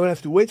 Yeah. They're going to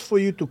have to wait for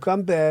you to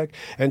come back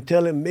and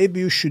tell them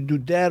maybe you should do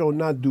that or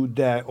not do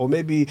that. Or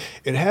maybe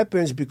it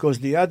happens because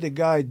the other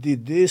guy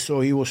did this,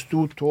 or he was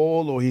too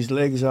tall, or his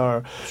legs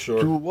are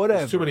too whatever.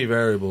 There's too many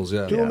variables,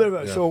 yeah.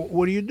 So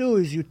what you do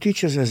is you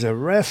teach us as a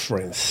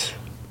reference.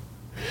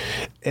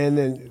 And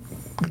then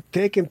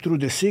take them through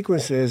the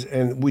sequences,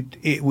 and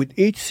with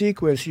each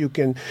sequence you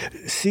can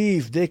see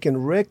if they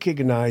can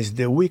recognize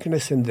the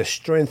weakness and the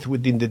strength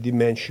within the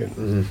dimension.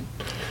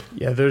 Mm-hmm.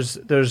 Yeah,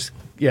 there's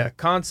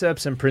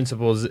concepts and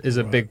principles is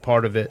a big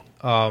part of it.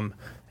 And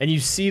you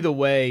see the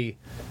way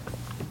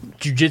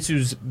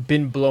jiu-jitsu's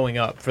been blowing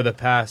up for the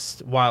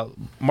past while.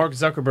 Mark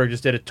Zuckerberg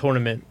just did a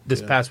tournament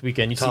this past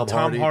weekend. You see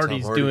Tom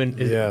Hardy's doing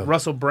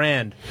Russell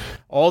Brand,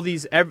 all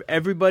these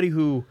everybody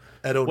who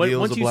Ed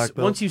O'Neill's a black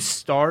belt. Once you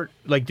start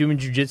like doing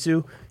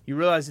jiu-jitsu, you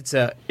realize it's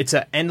a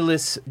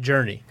endless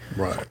journey.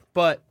 Right.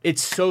 But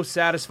it's so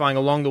satisfying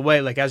along the way.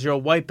 Like as you're a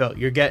white belt,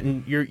 you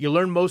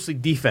learn mostly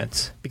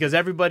defense because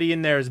everybody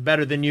in there is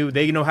better than you.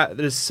 They know how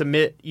to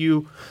submit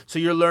you. So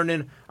you're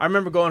learning. I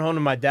remember going home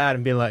to my dad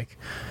and being like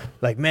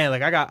man,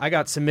 like I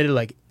got submitted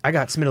like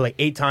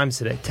 8 times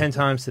today, 10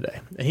 times today.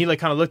 And he like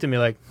kind of looked at me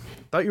like,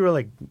 thought you were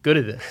like good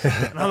at this.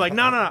 And I'm like,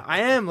 no, I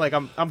am. Like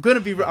I'm gonna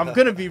be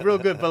real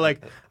good. But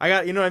like I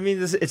got, you know what I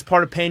mean? It's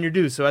part of paying your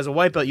dues. So as a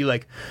white belt, you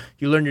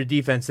learn your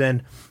defense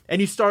then,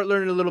 and you start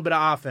learning a little bit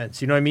of offense.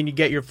 You know what I mean? You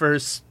get your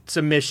first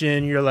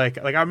submission. You're like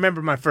I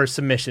remember my first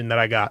submission that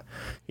I got,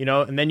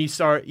 and then you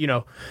start,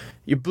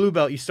 your blue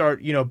belt. You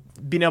start,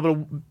 being able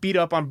to beat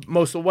up on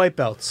most of the white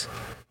belts.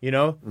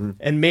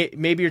 And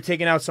maybe you're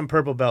taking out some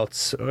purple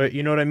belts, or,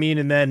 you know what I mean?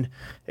 And then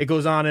it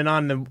goes on and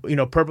on.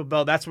 And, purple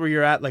belt, that's where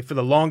you're at, like for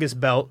the longest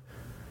belt.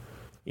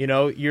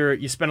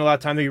 You spend a lot of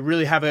time there. You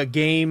really have a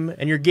game,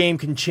 and your game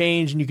can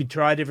change, and you can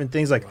try different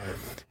things. Like,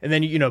 and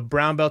then,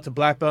 brown belt to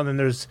black belt, and then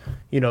there's,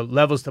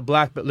 levels to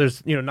black belt.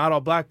 There's, not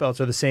all black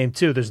belts are the same,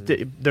 too. There's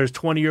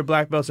 20-year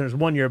black belts, and there's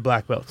 1-year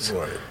black belts.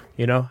 Right.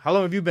 How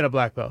long have you been a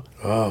black belt?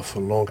 Oh, for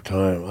a long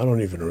time. I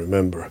don't even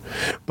remember.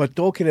 But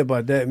talking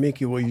about that,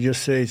 Mickey, what you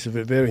just said is a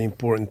very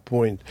important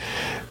point.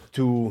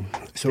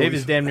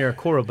 David's damn near a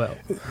coral belt.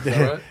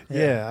 Right?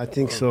 Yeah, I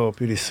think so,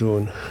 pretty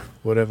soon,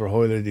 whatever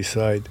Hoyler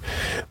decide.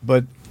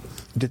 But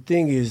the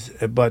thing is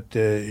about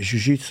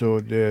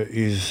jiu-jitsu, there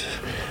is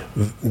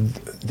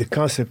the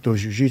concept of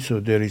jiu-jitsu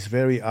that is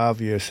very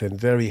obvious and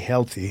very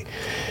healthy,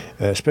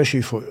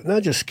 especially for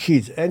not just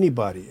kids,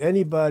 anybody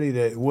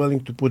that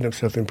willing to put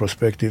themselves in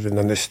perspective and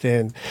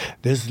understand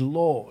there's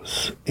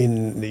laws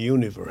in the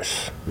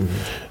universe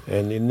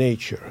and in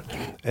nature.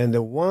 And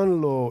the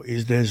one law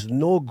is there's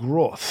no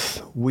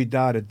growth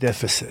without a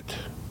deficit.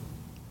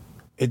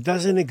 It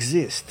doesn't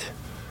exist.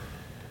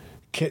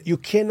 You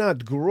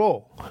cannot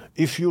grow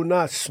if you're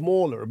not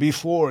smaller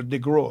before the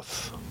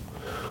growth,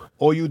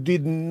 or you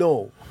didn't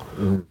know,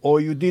 or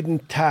you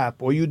didn't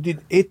tap, or you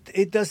did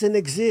it doesn't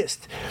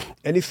exist.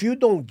 And if you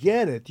don't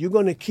get it, you're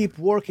going to keep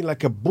working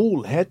like a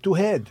bull head to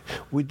head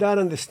without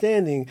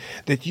understanding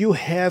that you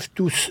have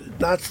to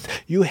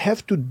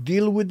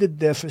deal with the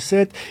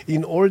deficit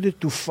in order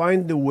to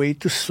find the way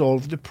to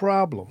solve the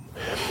problem.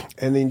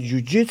 And in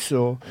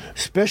jiu-jitsu,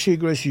 especially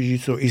Gracie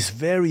jiu-jitsu, is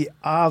very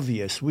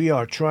obvious. We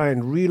are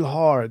trying real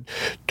hard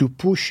to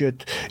push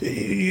it.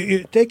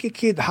 You take a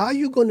kid, how are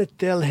you going to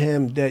tell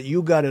him that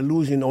you got to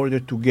lose in order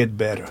to get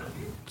better?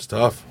 It's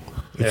tough.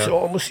 It's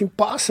almost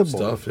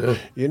impossible. It's tough, yeah.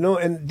 You know,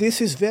 and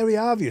this is very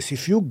obvious.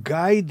 If you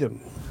guide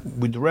them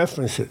with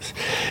references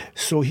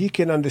so he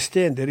can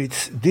understand that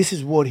this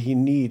is what he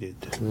needed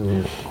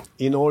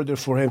in order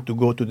for him to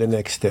go to the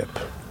next step.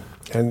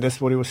 And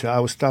that's what he was saying. I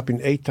was stopping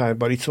 8 times,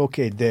 but it's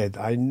okay, Dad.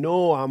 I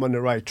know I'm on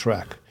the right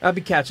track. I'll be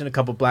catching a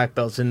couple black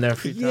belts in there a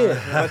few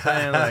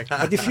times.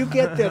 But if you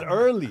get that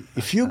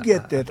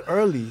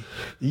early,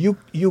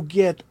 you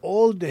get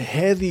all the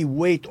heavy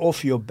weight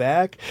off your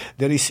back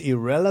that is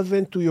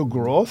irrelevant to your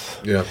growth.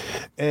 Yeah.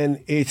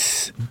 And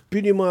it's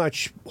pretty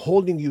much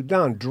holding you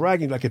down,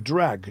 dragging like a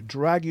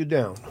drag you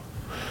down.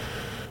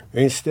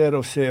 Instead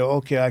of saying,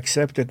 okay, I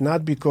accept it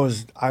not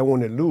because I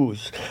want to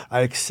lose. I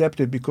accept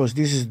it because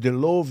this is the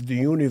law of the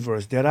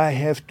universe that I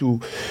have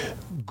to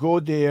go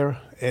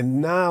there,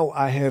 and now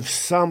I have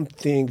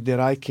something that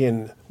I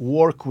can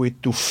work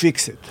with to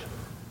fix it.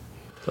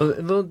 So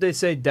don't they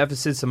say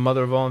deficit's the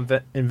mother of all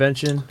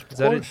invention? Is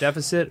that a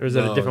deficit, or is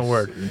that a different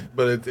word?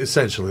 But it's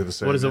essentially the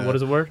same. What is it? What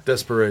is the word?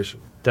 Desperation.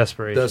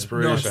 Desperation.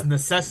 No, it's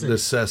necessity.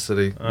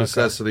 Necessity. Okay.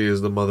 Necessity is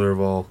the mother of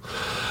all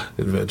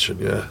invention.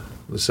 Yeah,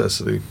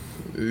 necessity.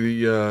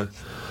 How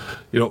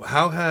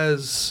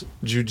has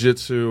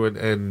jiu-jitsu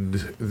and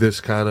this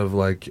kind of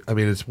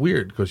it's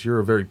weird because you're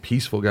a very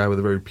peaceful guy with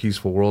a very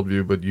peaceful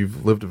worldview, but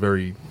you've lived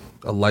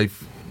a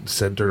life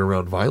centered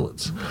around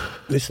violence.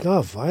 It's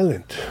not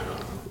violent.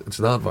 It's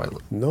not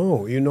violent.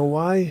 No, you know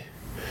why?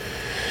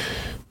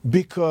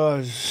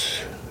 Because,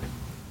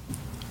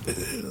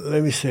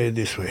 let me say it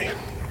this way.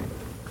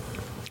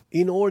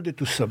 In order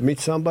to submit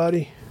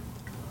somebody,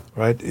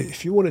 right,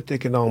 if you want to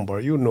take an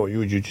armbar, you're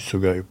a jiu-jitsu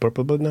guy. You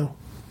purple belt now?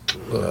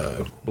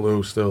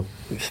 Blue still.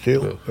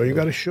 Still? Yeah. Well, you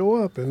got to show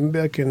up, and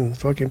maybe I can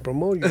fucking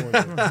promote you.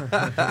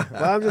 But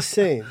I'm just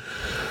saying,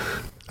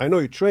 I know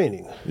you're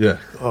training. Yeah.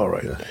 All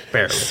right. Yeah.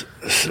 Barely.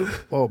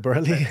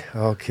 Barely?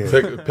 Okay.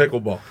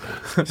 Pickleball.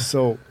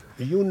 So,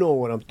 you know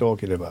what I'm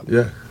talking about.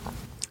 Yeah.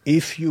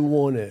 If you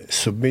want to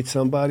submit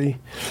somebody,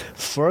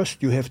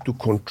 first you have to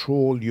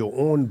control your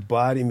own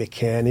body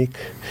mechanic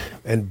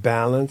and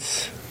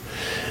balance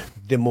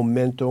the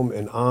momentum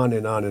and on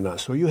and on and on.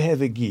 So you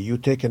have a gi, you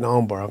take an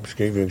armbar. I'm just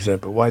going to give you an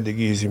example. Why the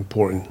gi is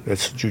important.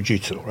 That's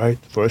jiu-jitsu, right?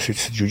 First,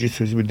 it's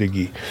jiu-jitsu is with the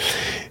gi.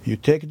 You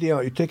take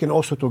an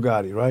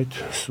osotogari, right?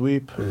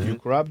 Sweep. You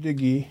grab the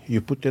gi.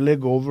 You put the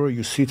leg over.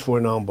 You sit for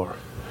an armbar.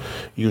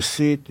 You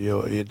sit.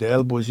 The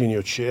elbow is in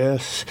your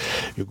chest.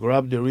 You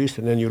grab the wrist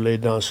and then you lay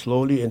down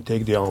slowly and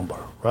take the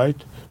armbar,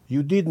 right?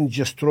 You didn't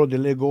just throw the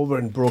leg over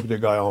and broke the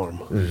guy's arm.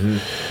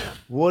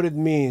 What it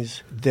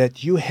means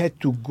that you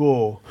had to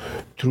go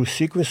through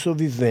sequence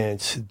of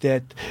events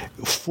that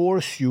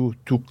force you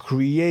to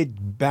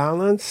create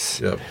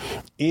balance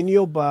in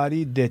your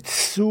body that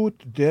suit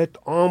that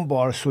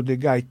armbar so the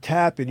guy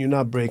tap and you're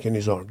not breaking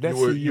his arm.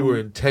 You were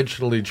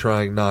intentionally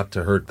trying not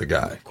to hurt the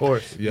guy. Of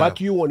course. Yeah.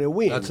 But you want to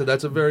win.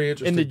 That's a very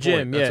interesting in the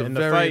point. gym, yeah. In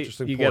the fight,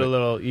 you get a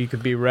little, you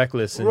could be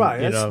reckless. And, right,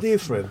 that's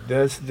different.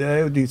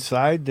 They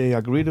decide, they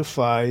agree to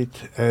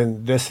fight,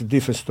 and that's a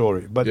different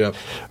story. But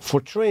for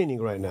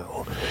training right now,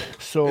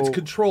 so it's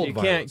controlled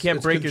violence. You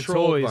can't break your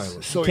toys.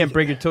 Violence. So you can't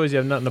break your toys. You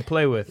have nothing to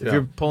play with. If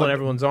you're pulling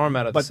everyone's arm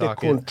out of the socket.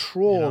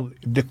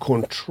 But the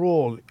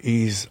control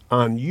is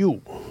on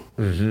you.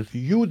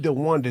 You the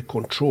one that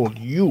control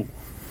you.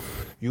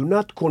 You're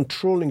not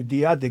controlling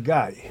the other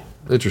guy.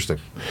 Interesting.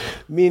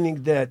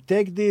 Meaning that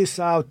take this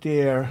out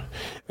there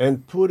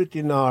and put it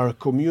in our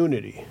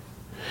community.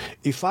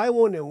 If I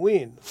want to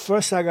win,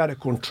 first I got to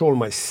control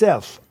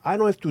myself. I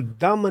don't have to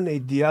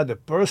dominate the other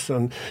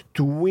person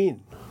to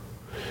win.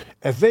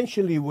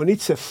 Eventually, when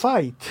it's a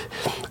fight,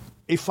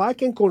 if I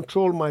can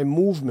control my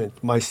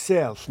movement,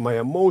 myself, my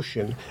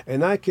emotion,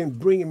 and I can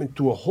bring him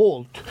into a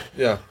halt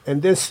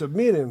and then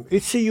submit him,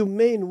 it's a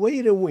humane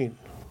way to win.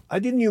 I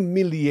didn't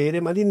humiliate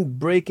him. I didn't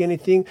break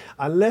anything.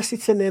 Unless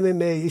it's an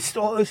MMA,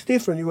 it's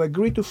different. You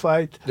agree to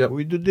fight.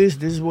 We do this.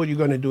 This is what you're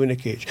going to do in a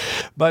cage.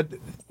 But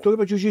talk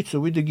about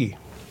jiu-jitsu with the gi.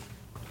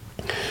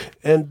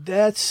 And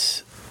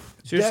that's...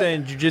 So you're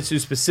saying jiu-jitsu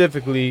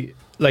specifically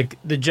like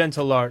the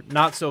gentle art,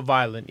 not so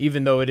violent,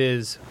 even though it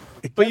is.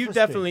 It But you've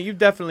devastates.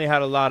 definitely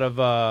had a lot of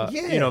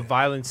Yeah.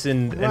 violence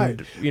and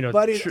Right.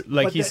 But it-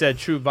 like but he that- said,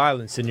 true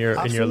violence in your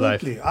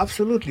life.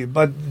 Absolutely.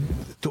 But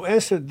to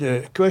answer the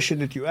question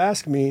that you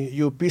asked me,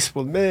 you're a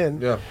peaceful man,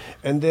 Yeah.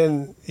 and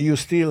then you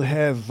still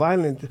have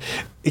violent.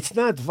 It's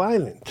not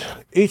violent.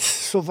 It's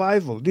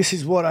survival. This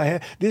is what I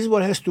have. This is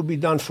what has to be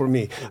done for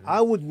me. I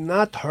would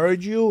not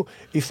hurt you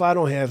if I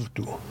don't have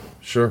to.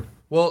 Sure.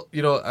 Well,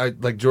 I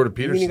like Jordan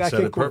Peterson Meaning I said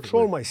can it perfectly.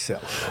 control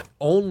myself.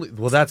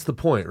 Well, that's the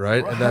point,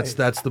 right? And Right.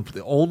 that's the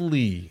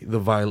only the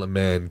violent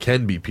man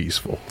can be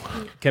peaceful,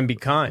 Can be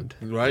kind,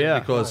 right? Yeah.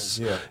 Because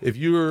Yeah. if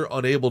you're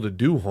unable to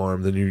do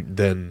harm, then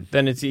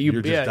then it's you.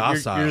 You're just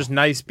docile. You're just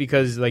nice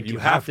because like you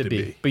have to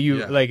be. But you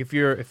Yeah. like if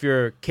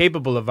you're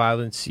capable of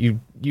violence,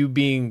 you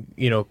being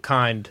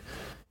kind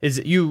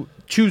is you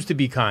choose to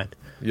be kind,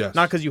 yes,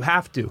 not because you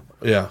have to.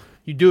 yeah,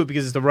 You do it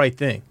because it's the right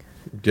thing.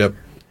 yep.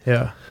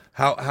 Yeah.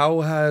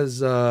 How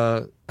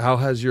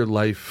has your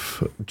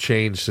life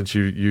changed since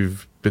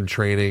you've been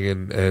training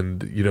and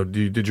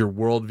did your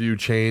worldview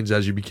change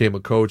as you became a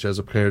coach as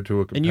compared to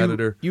a And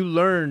competitor? you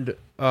learned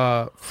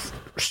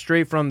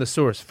straight from the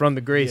source, from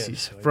the Gracies,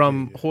 Yes, I from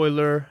did,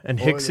 Hoyler and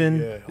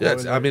Hickson. Yeah,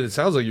 I mean, it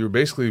sounds like you were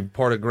basically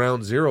part of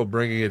ground zero,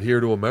 bringing it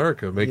here to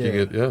America, making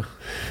Yeah. it, yeah.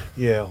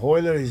 Yeah,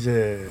 Hoyler is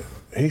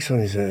Hickson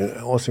is an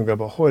awesome guy,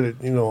 but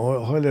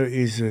Hoyler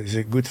is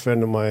a good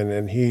friend of mine,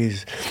 and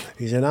he's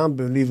an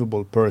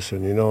unbelievable person.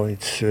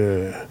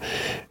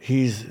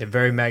 He's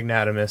Very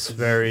magnanimous,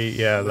 very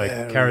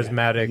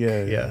charismatic.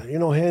 Yeah.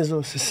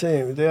 Hanzo's the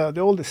same. They're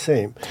all the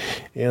same.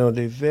 They're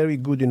very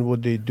good in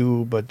what they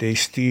do, but they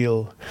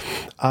still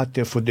out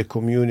there for the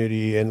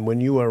community. And when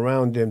you are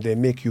around them, they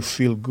make you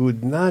feel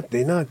good.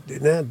 They're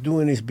not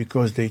doing this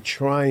because they're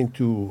trying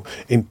to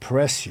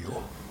impress you.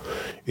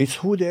 It's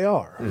who they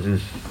are. Mm-hmm.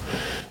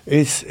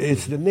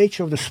 It's the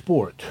nature of the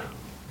sport.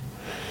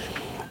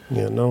 Have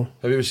you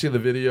ever seen the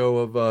video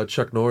of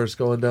Chuck Norris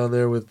going down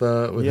there with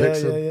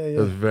Hickson? Yeah. It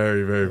was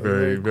very, very,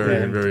 very,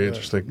 very, very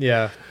interesting.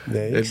 Yeah.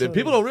 And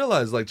people don't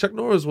realize, like, Chuck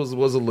Norris was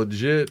a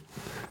legit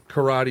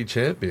karate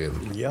champion.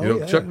 Yeah,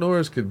 yeah. Chuck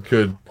Norris could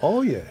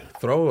Oh yeah.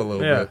 throw a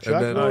little Yeah. bit. Chuck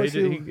And then, Norris,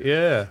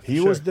 He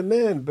sure. was the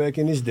man back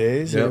in his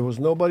days. Yep. There was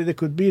nobody that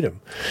could beat him.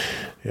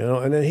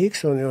 And then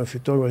Hickson, if you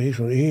talk about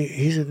Hickson,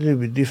 he's a little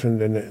bit different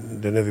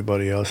than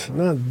everybody else.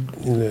 Not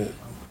in the,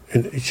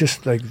 and it's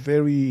just like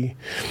very,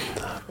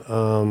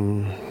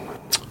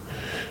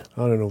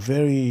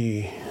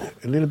 very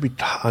a little bit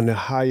on the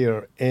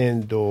higher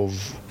end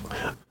of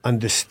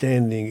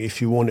understanding,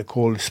 if you want to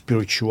call it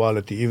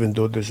spirituality, even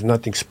though there's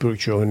nothing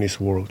spiritual in this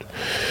world.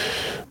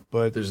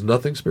 But there's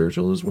nothing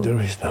spiritual in this world? there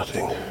is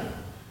nothing.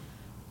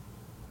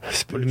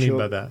 What do you mean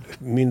by that?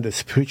 I mean, the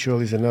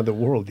spiritual is another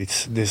world.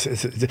 It's this.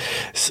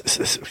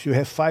 You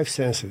have five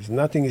senses.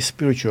 Nothing is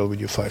spiritual with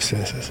your five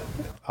senses.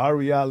 Our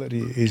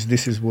reality is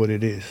this is what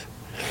it is.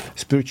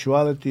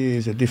 Spirituality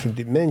is a different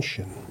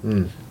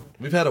dimension.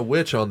 We've had a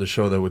witch on the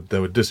show that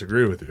would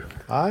disagree with you.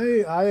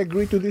 I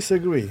agree to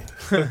disagree.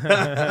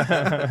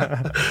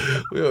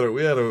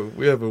 We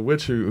have a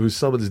witch who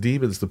summons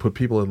demons to put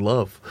people in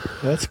love.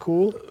 That's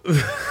cool.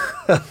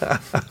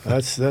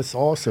 That's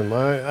awesome.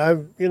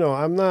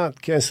 I'm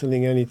not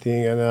canceling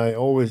anything, and I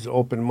always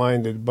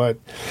open-minded. But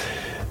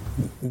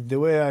the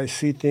way I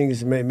see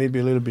things may be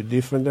a little bit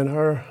different than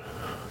her.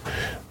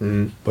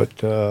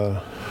 But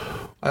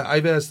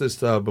I've asked this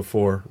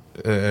before,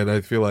 and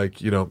I feel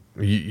like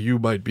you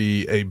might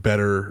be a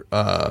better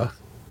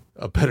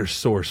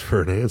source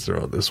for an answer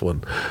on this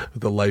one.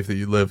 The life that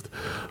you lived.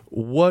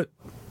 What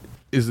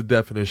is the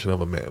definition of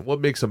a man? What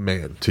makes a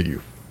man to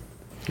you?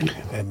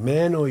 a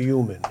man or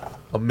human?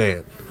 A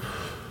man.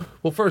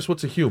 Well, first,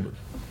 what's a human?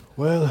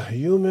 Well,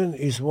 human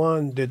is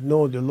one that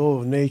know the law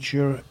of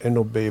nature and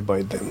obey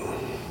by them.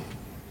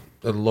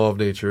 And the law of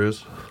nature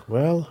is?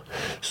 Well,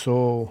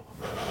 so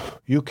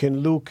you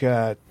can look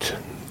at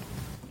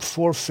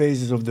 4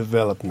 phases of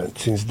development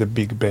since the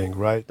Big Bang,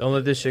 right? Don't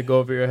let this shit go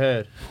over your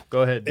head.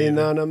 Go ahead, David.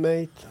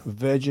 Inanimate,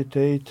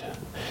 vegetate,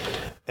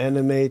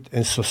 animate,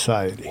 and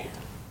society.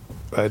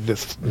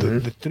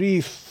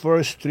 The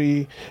first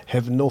three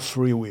have no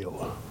free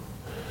will.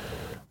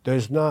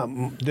 There's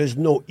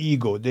no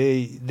ego.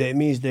 That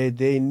means that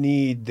they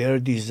need, their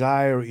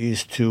desire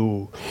is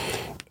to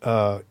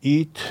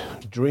eat,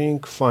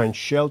 drink, find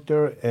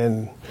shelter,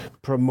 and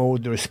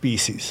promote their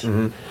species.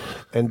 And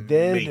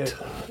then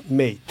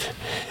mate.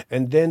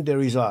 And then there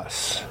is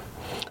us.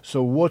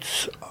 So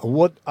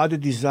what other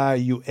desire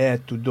you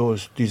add to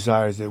those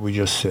desires that we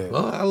just said?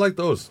 Well, I like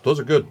those. Those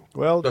are good.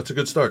 Well, That's a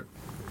good start.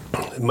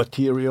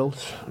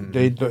 materials.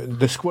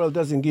 The squirrel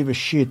doesn't give a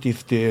shit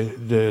if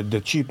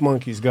the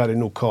chipmunkey's got a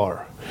new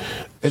car.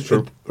 It's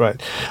true.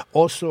 Right.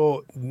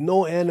 Also,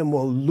 no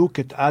animal look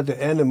at other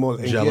animal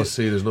and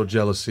Jealousy. There's no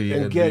jealousy.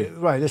 and envy. get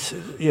right.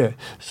 Yeah.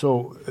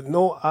 So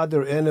no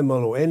other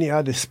animal or any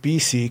other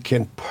species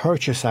can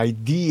purchase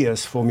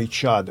ideas from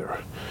each other.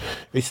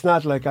 It's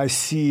not like I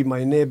see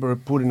my neighbor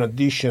put an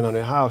addition on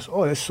a house.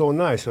 Oh, that's so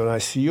nice. Or I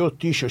see your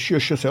T-shirt. She'll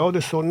say, oh,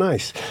 that's so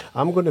nice.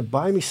 I'm going to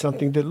buy me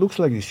something that looks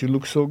like this. You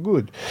look so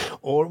good.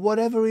 Or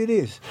whatever it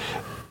is.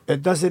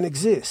 It doesn't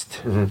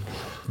exist.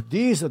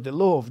 These are the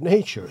law of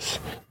natures.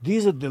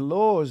 These are the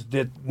laws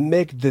that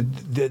make the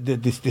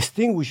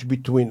distinguish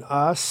between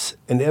us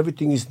and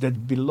everything is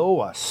that below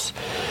us.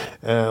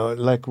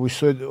 Like we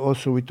said,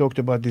 also we talked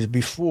about this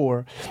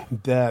before,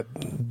 that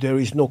there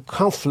is no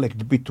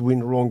conflict between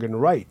wrong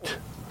and right.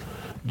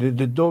 The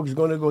dog's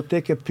going to go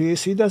take a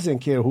piss. He doesn't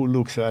care who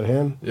looks at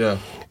him. Yeah.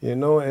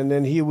 And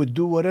then he would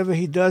do whatever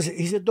he does.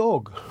 He's a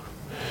dog.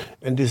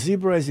 And the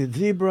zebra is a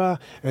zebra,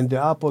 and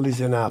the apple is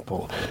an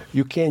apple.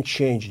 You can't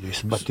change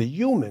this. But the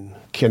human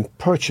can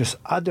purchase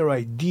other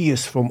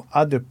ideas from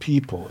other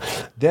people.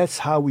 That's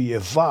how we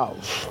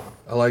evolve.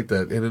 I like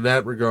that. And in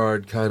that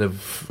regard, kind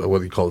of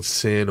whether you call it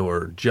sin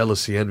or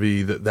jealousy,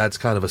 envy, that's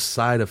kind of a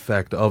side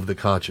effect of the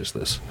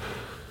consciousness.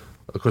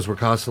 Because we're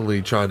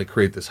constantly trying to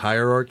create this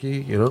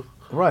hierarchy,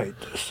 Right.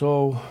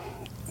 So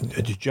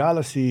the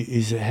jealousy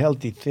is a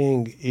healthy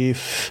thing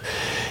if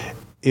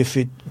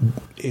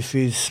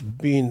it's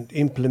being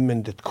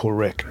implemented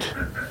correct.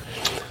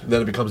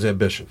 Then it becomes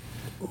ambition.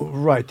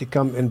 Right, it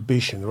becomes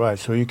ambition, right.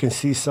 So you can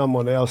see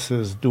someone else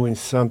is doing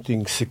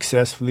something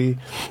successfully,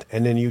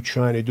 and then you're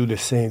trying to do the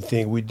same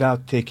thing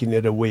without taking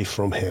it away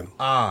from him.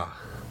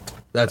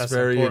 That's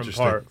very an important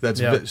interesting. part. That's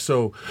Yeah.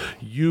 so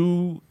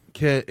you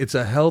can. It's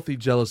a healthy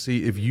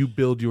jealousy if you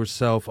build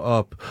yourself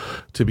up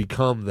to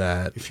become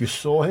that. If you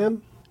saw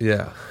him,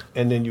 Yeah.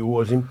 and then you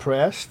was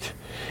impressed,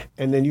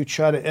 and then you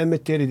try to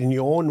imitate it in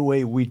your own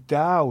way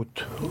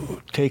without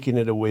taking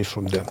it away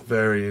from them.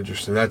 Very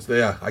interesting.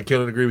 I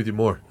can't agree with you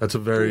more. That's a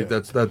very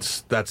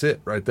that's it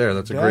right there.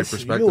 That's a great That's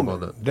perspective human. on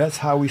that. That's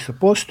how we're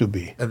supposed to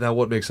be. And now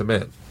what makes a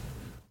man?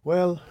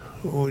 Well,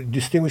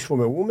 distinguished from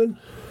a woman.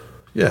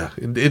 Yeah,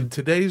 in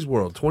today's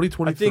world,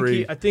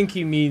 2023. I think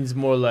he means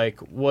more like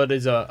what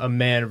is a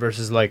man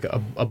versus like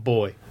a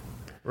boy,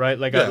 right?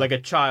 Like Yeah. a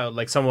child,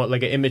 like somewhat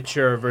like an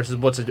immature versus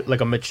what's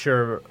like a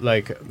mature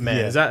like man.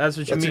 Yeah. That's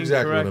what you That's mean?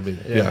 exactly correct? what I mean.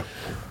 Yeah. Yeah.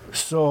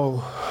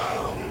 So,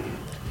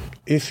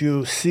 if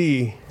you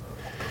see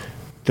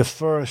the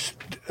first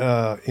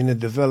in the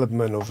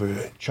development of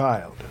a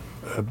child,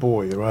 a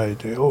boy, right?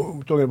 Oh,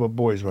 we're talking about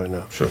boys right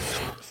now. Sure.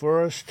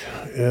 First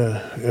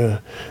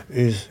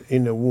is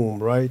in the womb,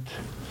 right?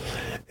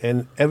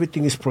 And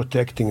everything is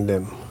protecting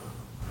them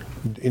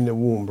in the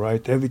womb,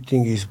 right?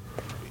 Everything is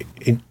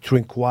in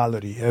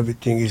tranquility.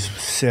 Everything is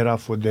set up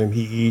for them.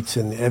 He eats,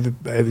 and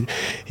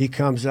he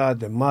comes out.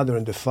 The mother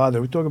and the father.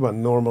 We talk about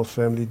normal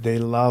family. They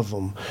love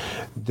him.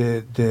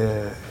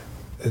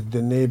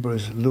 The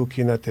neighbors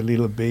looking at the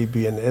little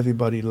baby, and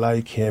everybody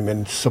like him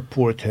and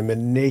support him.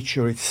 And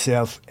nature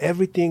itself,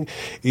 everything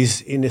is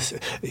in his.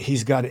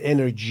 He's got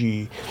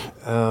energy,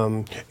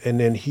 and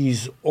then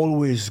he's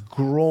always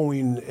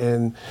growing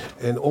and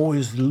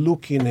always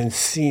looking and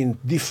seeing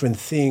different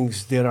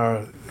things that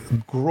are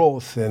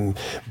growth and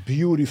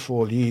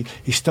beautiful. He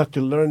start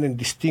to learn and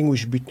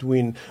distinguish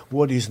between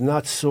what is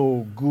not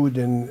so good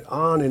and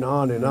on and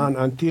on and on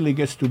until he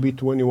gets to be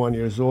 21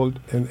 years old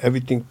and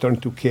everything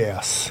turned to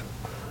chaos.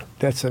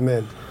 That's a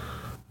man.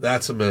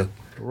 That's a man.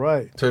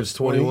 Right. Turns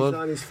When 21.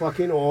 he's on his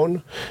fucking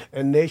own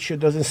and nature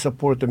doesn't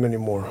support him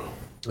anymore.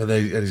 And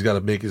he's got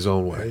to make his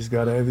own way. He's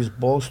got to have his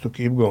balls to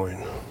keep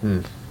going.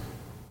 And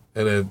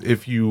then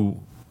if you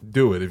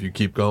do it, if you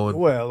keep going,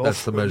 Well,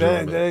 that's the measure of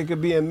it. there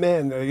could be a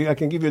man. I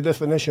can give you a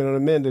definition of a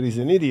man that is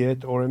an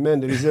idiot, or a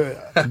man that is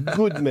a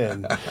good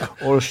man,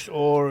 or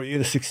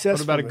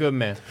successful. What about a man. good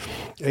man?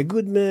 A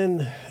good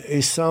man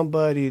is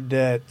somebody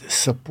that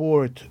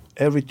support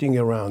everything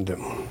around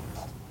them,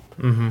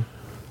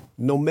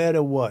 no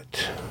matter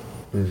what.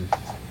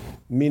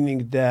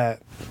 Meaning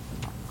that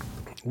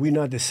we're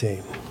not the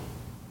same.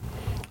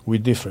 We're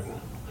different.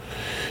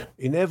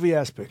 In every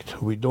aspect,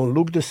 we don't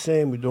look the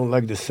same. We don't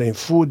like the same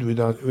food. We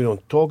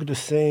don't talk the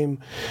same.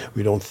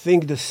 We don't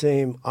think the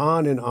same.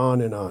 On and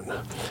on and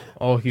on.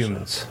 All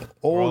humans.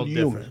 We're All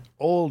human. different.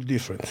 All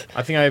different.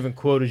 I think I even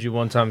quoted you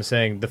one time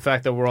saying the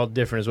fact that we're all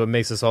different is what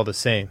makes us all the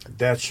same.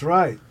 That's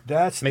right.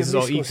 That's Makes us the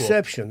all equal.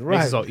 misconception. Right.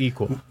 Makes us all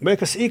equal.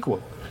 Make us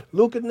equal.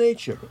 Look at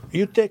nature.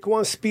 You take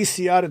one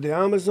species out of the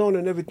Amazon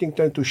and everything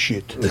turns to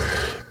shit.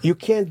 You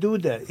can't do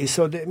that.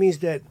 So that means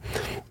that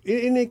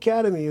in the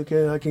academy,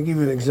 I can give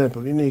you an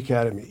example. In the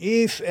academy,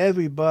 if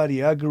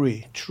everybody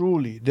agree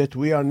truly that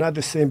we are not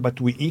the same but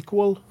we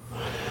equal,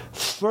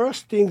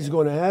 first thing's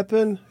going to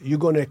happen, you're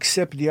going to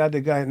accept the other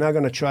guy and not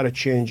going to try to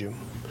change him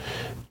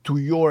to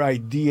your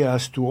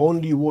ideas, to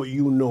only what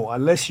you know.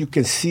 Unless you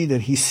can see that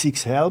he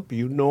seeks help,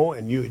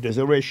 and there's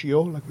a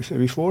ratio, like we said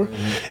before,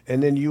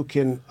 and then you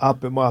can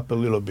up him up a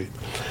little bit.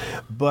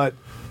 But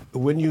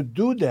when you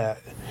do that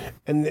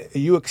and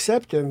you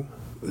accept him,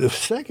 the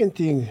second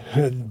thing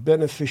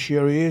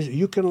beneficiary is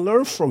you can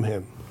learn from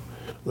him.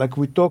 like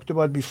we talked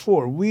about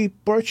before. We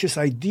purchase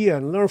idea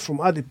and learn from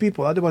other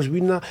people. Otherwise,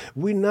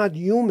 we're not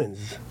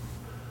humans.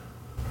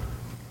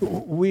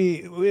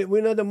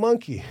 We're not a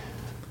monkey.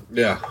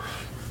 Yeah.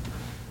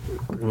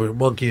 We're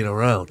monkeying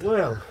around.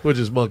 Well, We're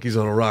just monkeys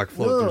on a rock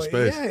floating through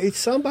space. yeah, it's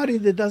somebody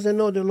that doesn't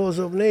know the laws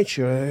of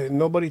nature.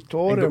 Nobody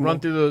taught And him. run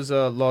through those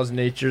laws of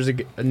nature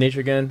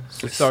again.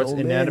 So it starts So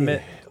many.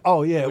 inanimate.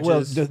 Oh yeah, which well,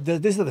 is-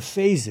 these are the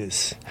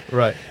phases,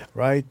 Right.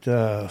 right?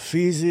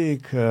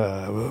 Physic,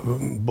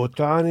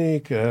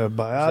 botanic, It's like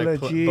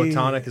biology.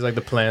 botanic is like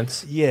the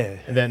plants. Yeah.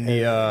 And then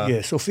the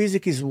Yeah, so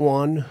physics is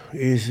one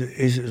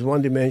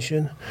one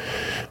dimension.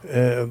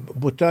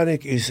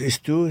 Botanic is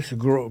two. It's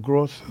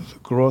growth.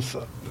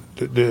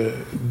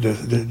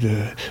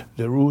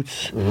 The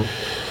roots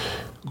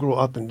grow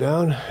up and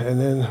down, and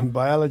then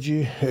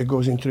biology it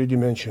goes in three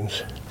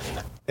dimensions.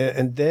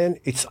 And then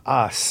it's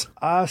us.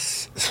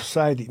 Us,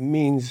 society,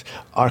 means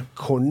our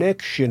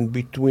connection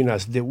between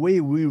us, the way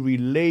we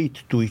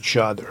relate to each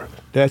other.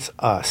 That's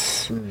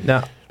us.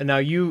 Now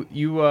you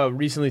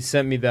recently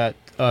sent me that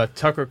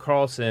Tucker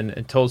Carlson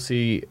and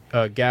Tulsi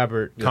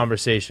Gabbard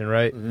conversation,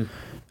 right?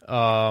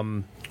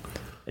 And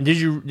did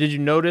you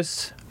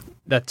notice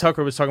that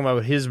Tucker was talking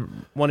about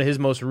one of his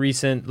most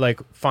recent like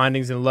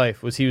findings in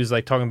life was he was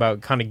like talking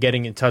about kind of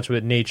getting in touch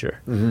with nature.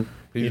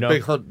 He's You a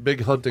know?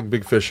 big hunting,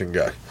 big fishing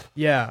guy.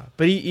 Yeah,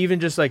 but he even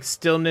just like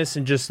stillness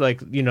and just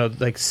like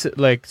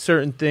like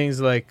certain things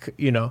like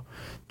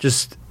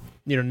just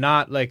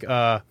not like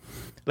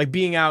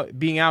being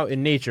out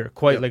in nature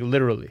quite like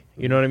literally,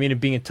 you know what I mean,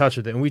 and being in touch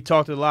with it. And we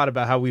talked a lot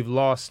about how we've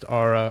lost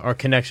our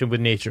connection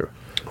with nature.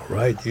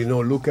 Right.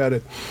 Look at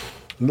it.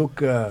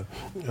 Look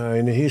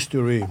in the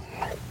history.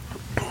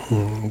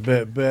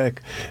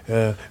 Back,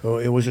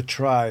 it was a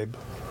tribe,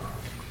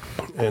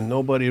 and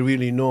nobody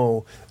really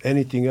know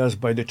anything else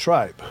by the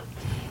tribe.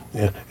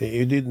 Yeah,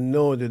 you didn't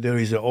know that there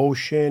is an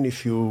ocean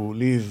if you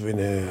live in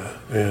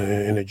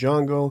a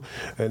jungle,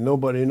 and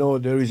nobody know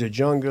there is a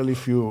jungle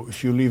if you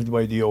lived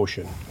by the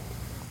ocean.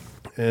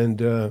 And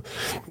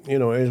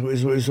it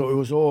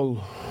was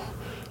all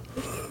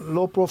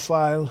low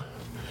profile.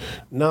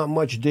 Not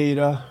much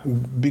data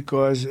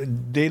because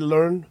they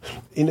learned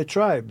in a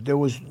tribe. There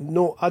was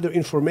no other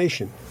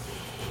information.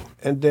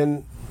 And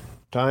then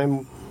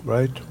time,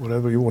 right,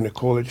 whatever you want to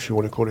call it, if you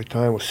want to call it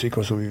time or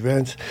sequence of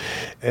events.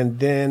 And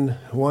then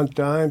one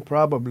time,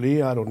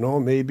 probably, I don't know,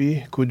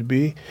 maybe, could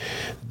be,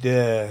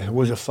 there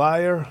was a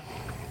fire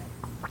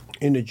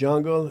in the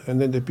jungle,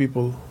 and then the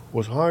people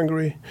was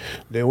hungry.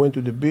 They went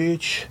to the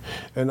beach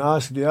and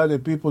asked the other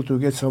people to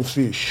get some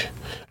fish.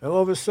 And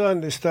all of a sudden,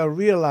 they start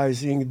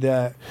realizing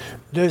that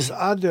there's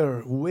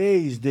other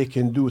ways they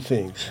can do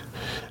things.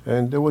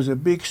 And there was a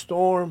big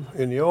storm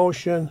in the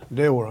ocean.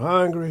 They were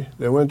hungry.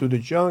 They went to the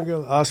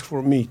jungle, asked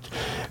for meat.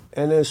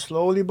 And then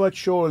slowly but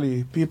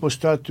surely, people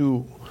start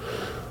to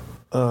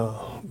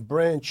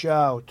branch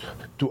out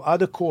to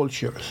other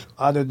cultures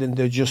other than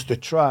they're just a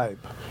tribe,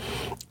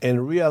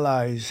 and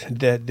realize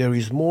that there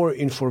is more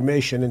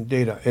information and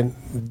data. And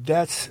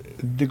that's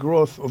the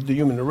growth of the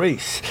human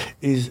race,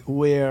 is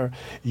where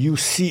you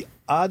see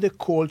other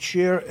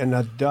culture and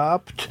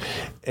adopt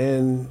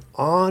and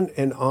on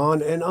and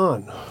on and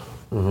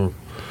on.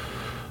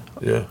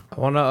 Yeah.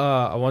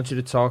 I want you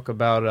to talk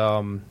about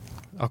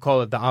I'll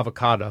call it the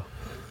avocado.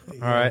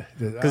 All right,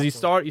 because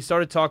you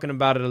started talking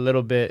about it a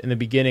little bit in the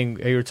beginning.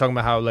 You were talking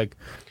about how like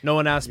no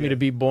one asked me to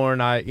be born.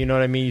 You know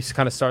what I mean. You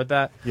kind of start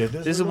that. Yeah,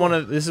 this is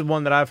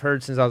one that I've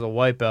heard since I was a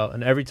white belt,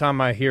 and every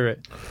time I hear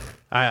it,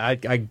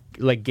 I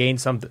like gain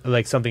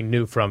something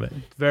new from it.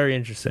 It's very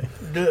interesting.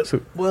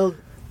 Well,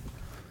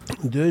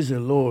 there is a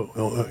law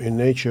in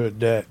nature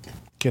that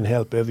can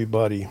help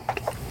everybody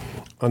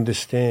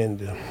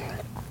understand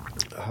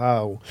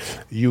how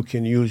you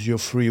can use your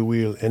free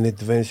will and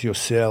advance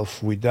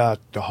yourself without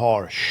the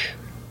harsh.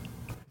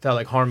 Without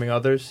like harming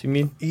others, you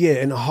mean? Yeah,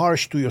 and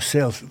harsh to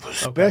yourself,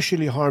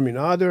 especially harming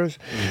others.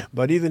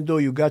 But even though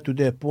you got to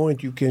that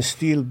point, you can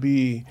still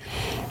be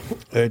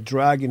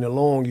dragging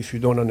along if you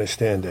don't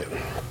understand it,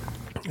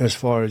 as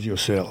far as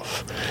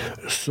yourself.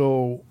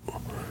 So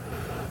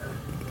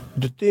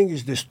the thing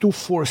is, there's two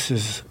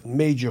forces,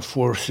 major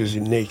forces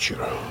in nature: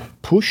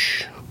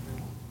 push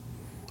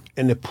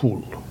and a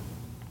pull.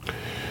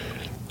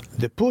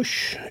 The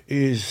push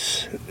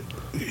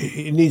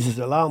it needs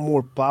a lot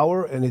more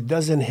power, and it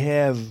doesn't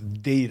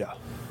have data.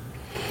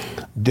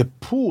 The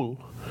pull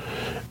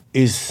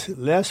is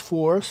less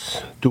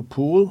force to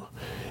pull,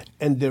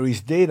 and there is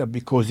data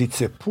because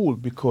it's a pull,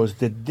 because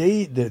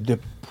the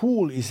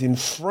pull is in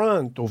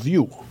front of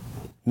you,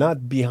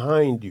 not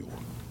behind you.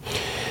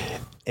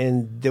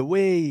 And the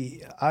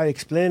way I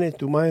explain it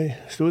to my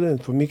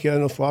students, for Mickey, I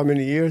don't know for how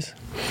many years,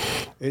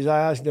 is I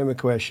ask them a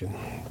question.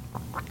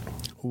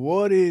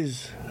 What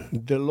is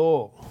the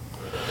law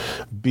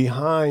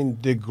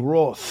behind the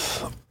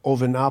growth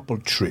of an apple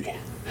tree?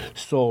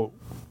 So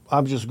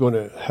I'm just going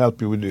to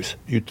help you with this.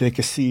 You take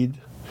a seed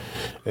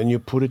and you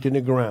put it in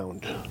the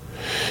ground,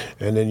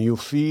 and then you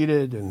feed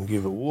it and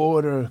give it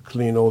water,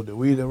 clean all the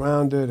weed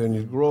around it, and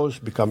it grows,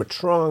 become a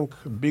trunk,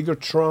 a bigger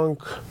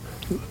trunk,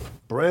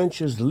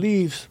 branches,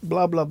 leaves,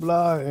 blah, blah,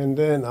 blah, and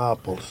then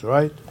apples,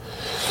 right?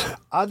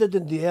 Other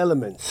than the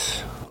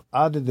elements,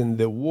 other than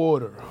the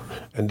water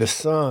and the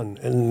sun,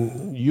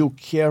 and you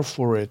care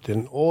for it,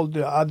 and all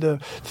the other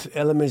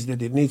elements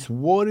that it needs,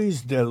 what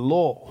is the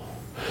law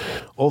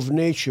of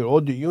nature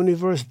or the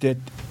universe that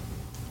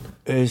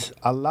is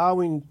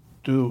allowing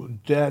to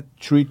that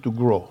tree to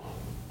grow?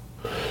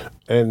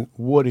 And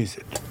what is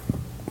it?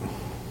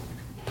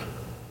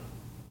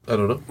 I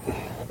don't know.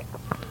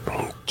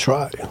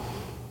 Try.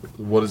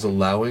 What is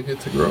allowing it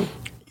to grow?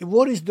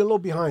 What is the law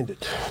behind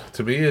it?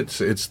 To me, it's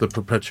the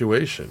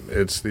perpetuation.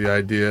 It's the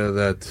idea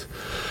that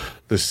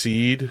the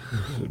seed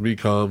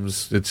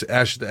becomes, it's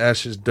ash to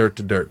ashes, dirt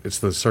to dirt. It's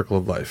the circle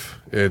of life.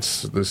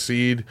 It's the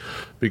seed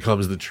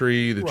becomes the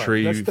tree, the Right,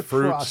 tree that's the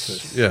fruits.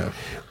 process. Yeah.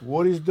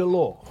 What is the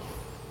law?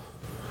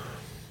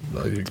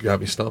 No, you got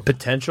me stumped.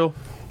 Potential.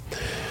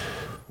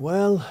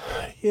 Well,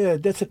 yeah,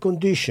 that's a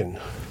condition.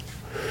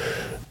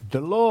 The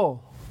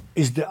law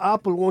is the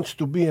apple wants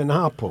to be an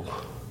apple.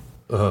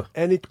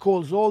 And it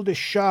calls all the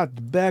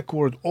shot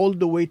backward all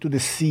the way to the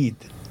seed.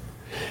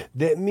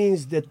 That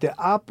means that the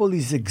apple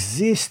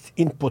exists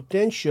in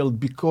potential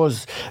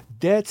because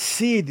that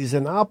seed is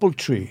an apple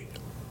tree.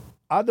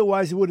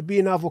 Otherwise, it would be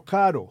an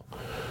avocado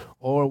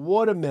or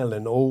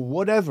watermelon or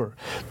whatever.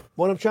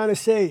 What I'm trying to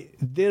say,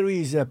 there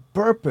is a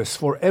purpose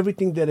for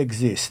everything that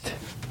exists.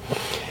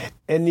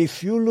 And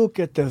if you look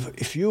at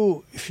if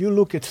you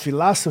look at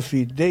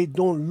philosophy, they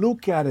don't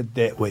look at it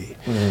that way.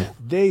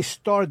 They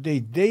start their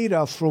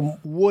data from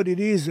what it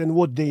is and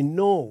what they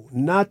know,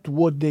 not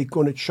what they're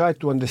going to try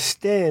to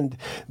understand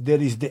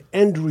that is the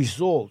end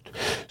result.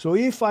 So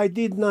if I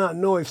did not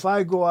know, if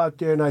I go out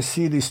there and I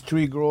see this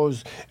tree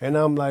grows and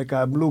I'm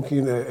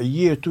looking a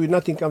year, two,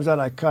 nothing comes out,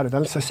 I cut it.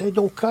 Unless I say,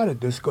 don't cut it,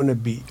 there's going to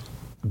be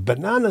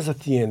bananas at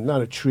the end, not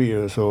a tree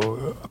or so,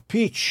 a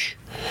peach.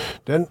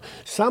 Then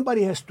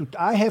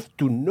I have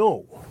to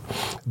know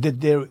that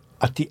there,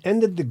 at the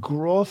end of the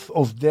growth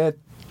of that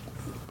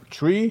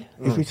tree,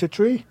 if it's a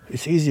tree,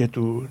 it's easier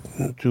to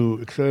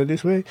explain it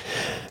this way,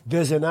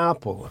 there's an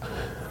apple.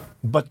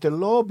 But the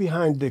law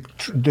behind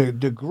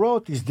the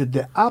growth is that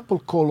the apple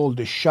call all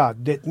the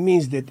shot. That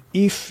means that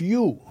if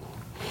you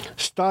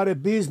start a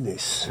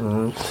business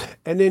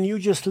and then you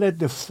just let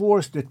the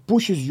force that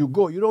pushes you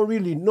go, you don't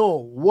really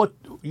know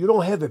you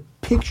don't have a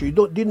picture,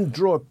 didn't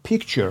draw a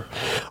picture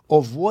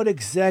of what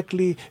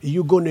exactly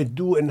you're going to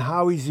do and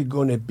how is it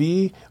going to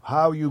be,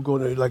 how you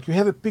going to, you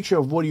have a picture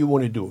of what you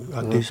want to do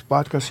at this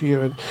podcast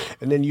here,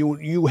 and then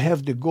you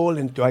have the goal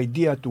and the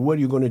idea to what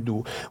you're going to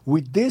do.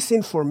 With this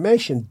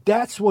information,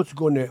 that's what's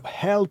going to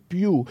help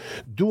you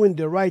doing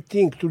the right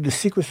thing through the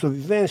sequence of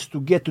events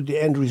to get to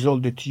the end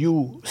result that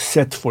you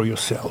set for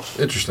yourself.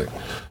 Interesting.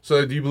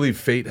 So do you believe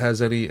fate has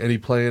any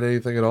play in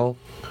anything at all?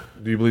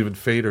 Do you believe in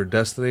fate or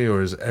destiny,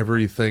 or is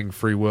everything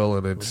free will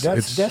and it's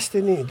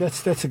destiny?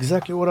 That's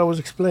exactly what I was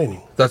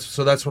explaining. That's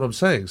what I'm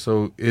saying.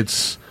 So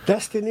it's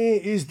destiny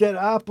is that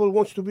apple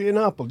wants to be an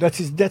apple. That's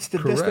the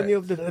correct. Destiny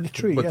of the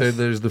tree. But then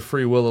there's the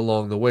free will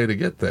along the way to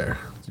get there,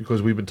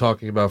 because we've been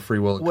talking about free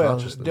will and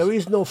consciousness. There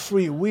is no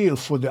free will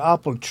for the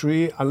apple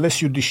tree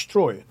unless you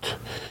destroy it.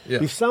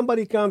 Yeah. If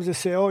somebody comes and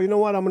say, "Oh, you know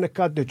what? I'm going to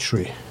cut the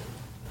tree."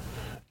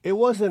 It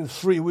wasn't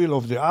free will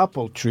of the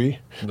apple tree.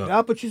 No. The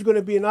apple tree is going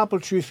to be an apple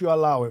tree if you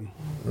allow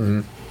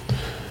him.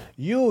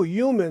 You,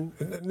 human,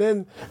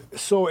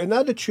 so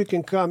another tree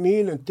can come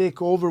in and take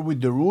over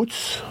with the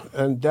roots,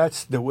 and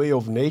that's the way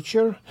of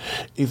nature.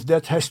 If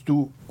that has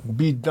to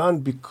be done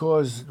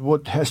because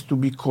what has to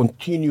be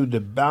continued,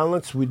 the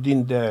balance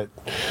within that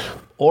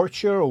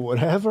orchard or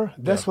whatever,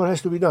 that's what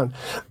has to be done.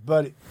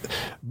 But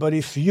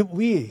if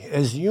we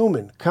as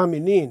human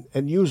coming in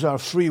and use our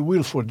free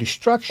will for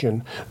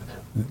destruction,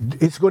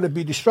 it's going to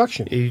be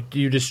destruction.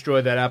 You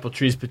destroy that apple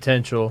tree's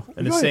potential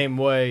in the same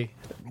way.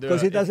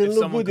 Because it doesn't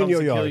look good in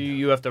your yard.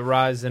 You have to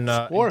rise and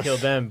kill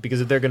them, because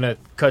if they're going to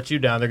cut you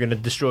down, they're going to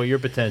destroy your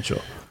potential.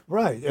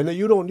 Right, and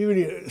you don't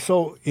really.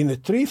 So in the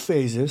three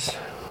phases,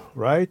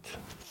 right?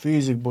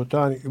 Physics,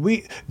 botany.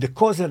 The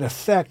cause and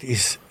effect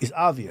is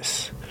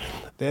obvious.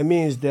 That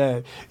means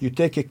that you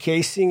take a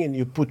casing and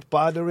you put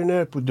powder in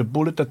it, put the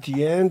bullet at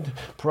the end,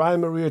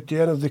 primary at the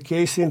end of the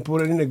casing,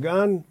 put it in a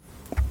gun,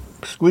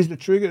 squeeze the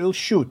trigger, it'll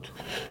shoot.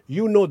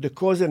 You know the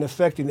cause and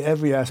effect in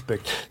every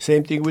aspect.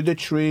 Same thing with the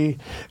tree,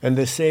 and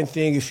the same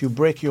thing if you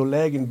break your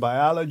leg in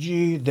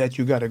biology, that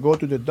you got to go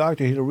to the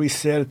doctor, he'll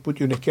reset it, put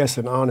you in a cast,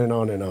 and on and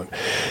on and on.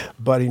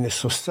 But in a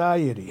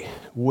society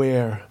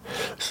where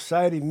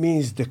society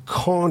means the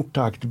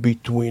contact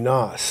between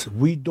us,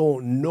 we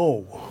don't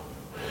know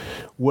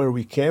where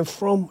we came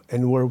from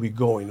and where we're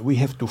going. We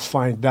have to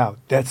find out.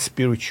 That's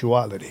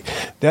spirituality.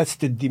 That's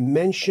the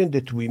dimension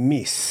that we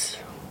miss.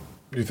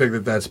 You think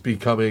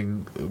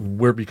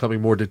we're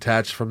becoming more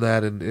detached from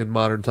that in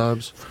modern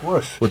times? Of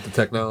course. With the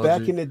technology?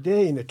 Back in the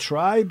day, in a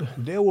tribe,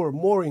 they were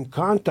more in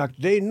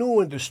contact. They knew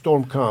when the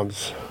storm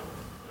comes.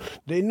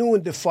 They knew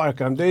when the fire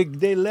comes.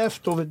 They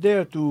left over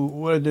there to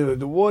where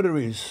the water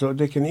is so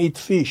they can eat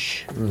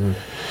fish.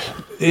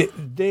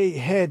 They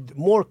had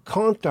more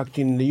contact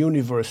in the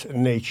universe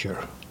and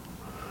nature.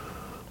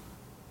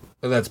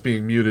 And that's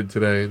being muted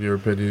today, in your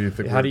opinion. You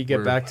think? How do you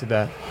get back to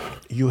that?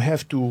 You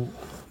have to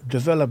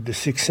develop the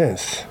sixth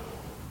sense.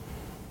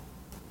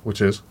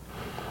 Which is?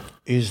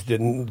 Is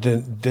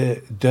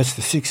that's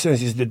the sixth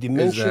sense, is the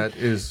dimension.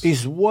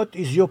 Is what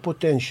is your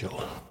potential?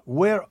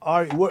 Where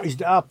is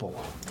the apple?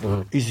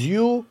 Is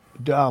you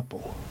the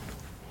apple?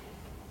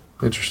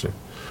 Interesting.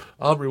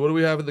 Aubrey, what do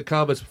we have in the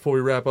comments before we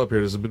wrap up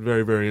here? This has been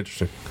very, very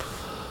interesting.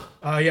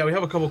 Yeah, we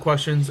have a couple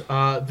questions.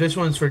 This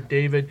one's for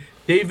David.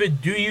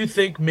 David, do you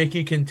think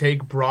Mickey can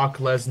take Brock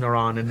Lesnar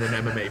on in an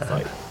MMA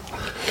fight?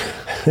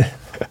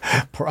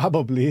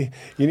 Probably.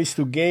 He needs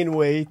to gain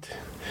weight.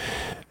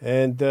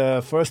 And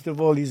first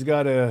of all, he's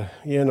got to,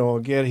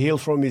 get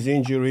healed from his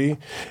injury.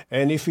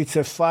 And if it's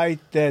a fight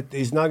that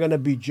is not going to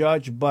be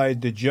judged by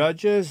the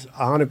judges,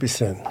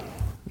 100%.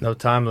 No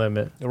time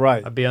limit.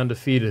 Right. I'd be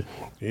undefeated.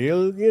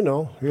 He'll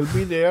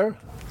be there.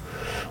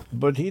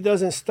 But he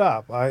doesn't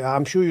stop.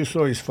 I'm sure you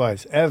saw his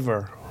fights,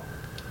 ever.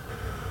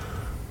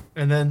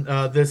 And then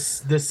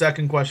this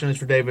second question is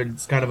for David.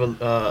 It's kind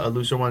of a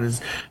looser one. Is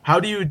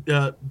how do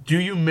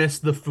you miss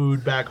the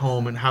food back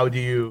home, and how do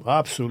you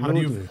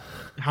Absolutely.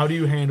 how do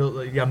you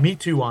handle? Yeah, me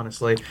too,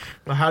 honestly.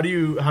 But how do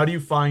you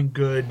find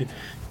good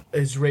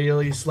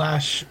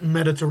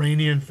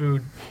Israeli/Mediterranean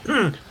food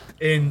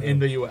in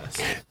the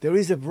U.S.? There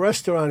is a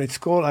restaurant. It's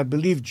called, I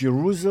believe,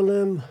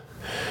 Jerusalem.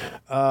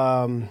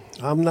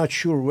 I'm not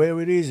sure where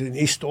it is, in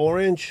East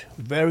Orange.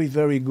 Very,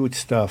 very good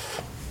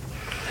stuff.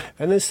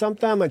 And then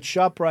sometime at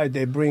ShopRite,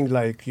 they bring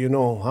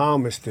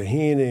hummus,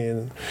 tahini,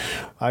 and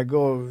I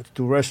go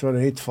to restaurant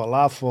and eat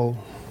falafel.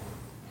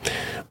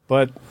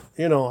 But,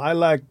 I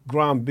like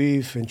ground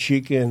beef and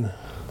chicken.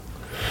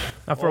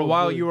 Now, for a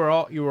while, good. you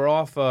were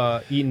off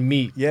eating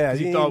meat. Yeah,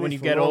 'cause you thought when you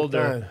get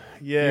older,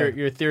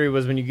 your theory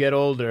was when you get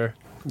older,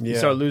 you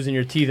start losing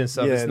your teeth and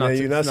stuff. Yeah, it's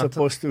you're not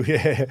supposed to.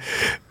 Yeah,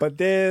 but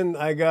then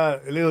I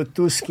got a little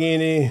too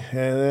skinny,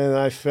 and then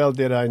I felt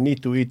that I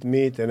need to eat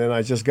meat, and then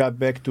I just got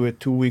back to it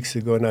 2 weeks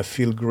ago, and I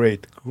feel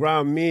great.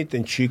 Ground meat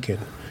and chicken,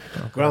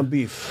 ground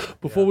beef.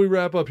 Before we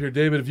wrap up here,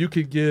 David, if you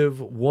could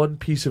give one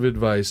piece of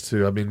advice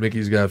to,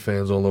 Mickey's got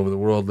fans all over the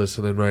world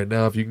listening right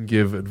now. If you can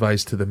give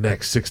advice to the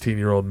next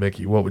 16-year-old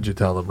Mickey, what would you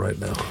tell him right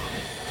now?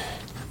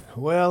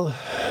 Well,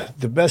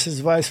 the best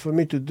advice for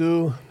me to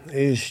do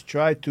is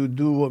try to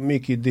do what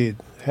Mickey did.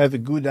 Have a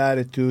good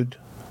attitude,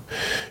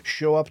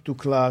 show up to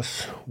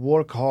class,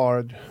 work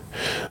hard,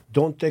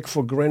 don't take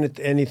for granted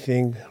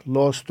anything,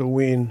 lost or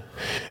win,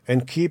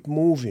 and keep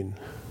moving.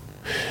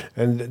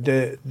 And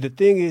the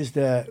thing is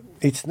that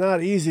it's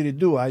not easy to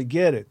do, I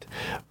get it,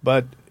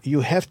 but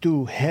you have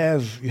to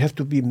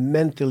be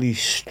mentally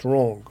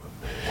strong.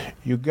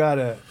 You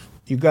gotta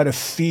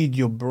feed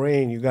your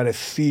brain. You gotta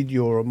feed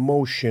your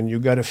emotion. You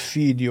gotta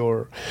feed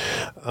your,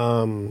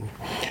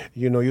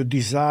 your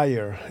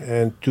desire.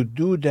 And to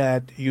do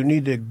that, you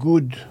need a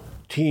good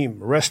team,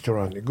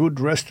 restaurant. A good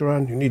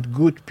restaurant. You need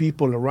good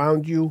people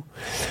around you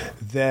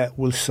that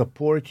will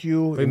support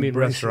you. What do you mean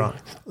restaurant?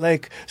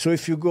 So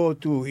if you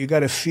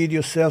gotta feed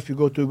yourself. You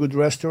go to a good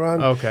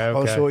restaurant. Okay.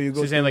 Also, you go.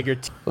 So you're saying Right,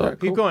 keep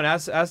cool. going.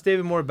 Ask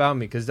David more about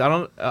me, because I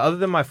don't. Other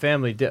than my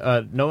family,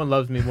 no one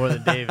loves me more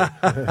than David.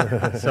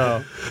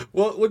 So,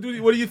 Well, what do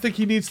you think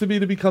he needs to be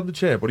to become the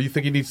champ? What do you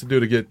think he needs to do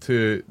to get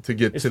to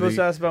you're supposed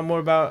to ask more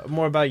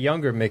about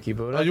younger Mickey,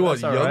 but you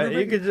want that's all younger right.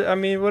 Mickey? You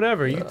could,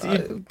 whatever. You ask you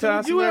him ask him.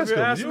 ask You him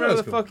whatever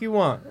ask the him. fuck you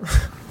want.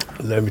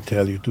 Let me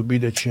tell you, to be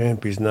the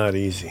champ is not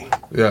easy.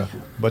 Yeah.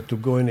 But to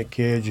go in a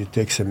cage, it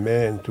takes a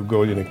man to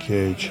go in a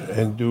cage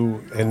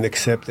and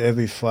accept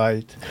every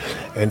fight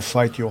and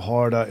fight your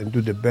heart out and do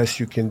the best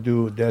you can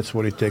do. That's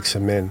what it takes a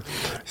man.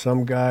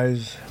 Some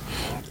guys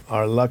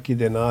are lucky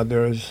than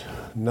others,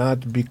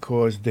 not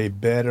because they're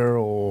better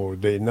or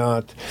they're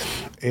not.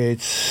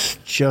 It's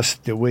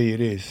just the way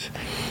it is.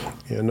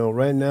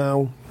 Right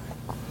now,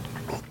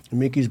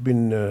 Mickey's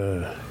been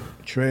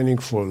training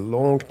for a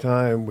long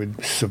time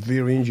with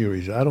severe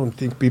injuries. I don't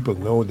think people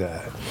know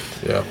that.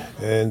 Yeah.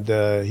 And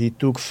he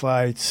took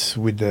fights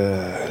with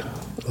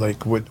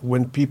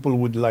when people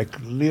would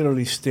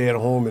literally stay at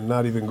home and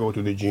not even go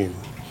to the gym.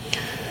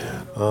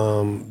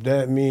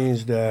 That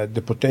means that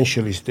the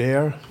potential is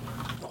there.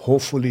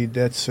 Hopefully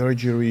that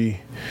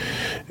surgery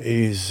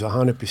is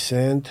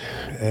 100%,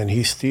 and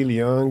he's still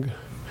young.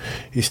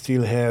 He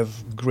still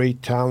have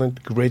great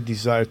talent, great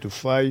desire to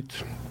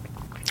fight.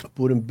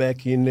 Put him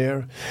back in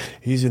there.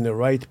 He's in the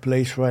right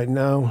place right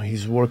now.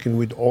 He's working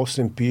with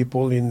awesome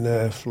people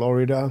in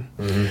Florida.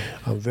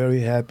 Mm-hmm. I'm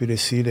very happy to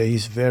see that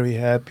he's very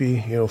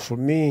happy. For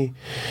me,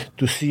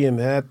 to see him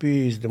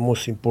happy is the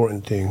most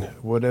important thing.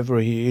 Whatever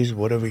he is,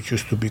 whatever he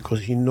chooses to be,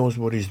 because he knows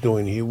what he's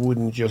doing. He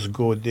wouldn't just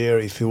go there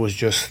if he was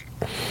just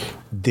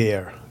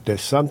there.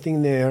 There's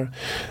something there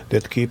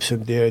that keeps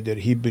him there, that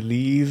he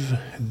believes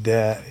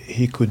that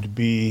he could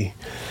be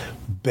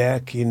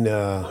back in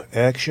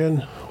action,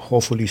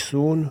 hopefully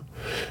soon.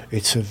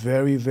 It's a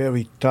very,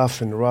 very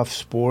tough and rough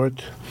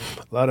sport.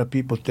 A lot of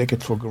people take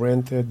it for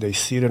granted. They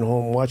sit at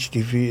home, watch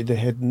TV. They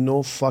had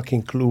no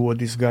fucking clue what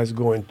this guy's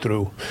going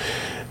through.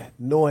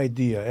 No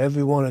idea.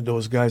 Every one of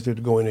those guys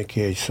that go in a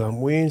cage,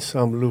 some win,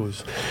 some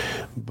lose.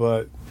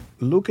 But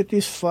look at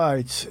his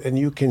fights, and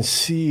you can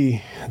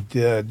see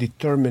the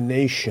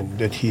determination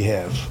that he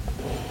has.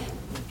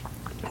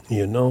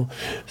 You know,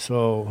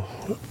 so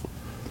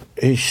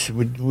it's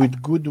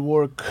with good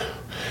work,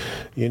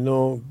 you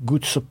know,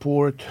 good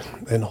support,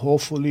 and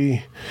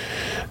hopefully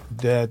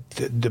that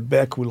the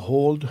back will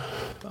hold.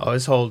 Oh,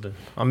 it's holding.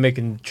 I'm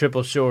making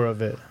triple sure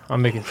of it.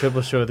 I'm making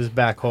triple sure this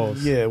back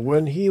holds. Yeah,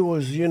 when he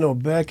was, you know,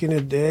 back in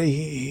the day,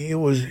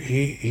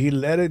 he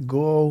let it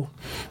go,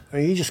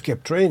 and he just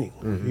kept training.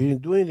 He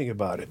didn't do anything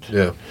about it.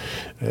 Yeah.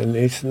 And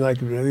it's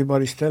like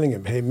everybody's telling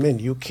him, "Hey, man,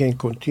 you can't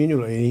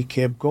continue." And he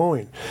kept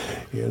going.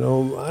 You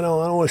know, I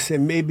don't want to say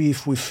maybe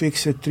if we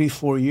fix it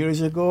 3-4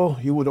 years ago,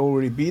 he would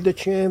already be the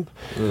champ.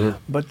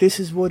 But this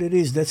is what it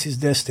is. That's his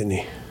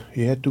destiny.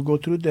 He had to go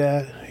through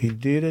that. He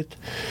did it.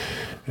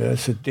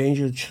 It's a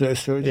dangerous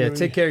surgery. Yeah,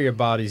 take care of your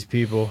bodies,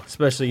 people,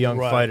 especially young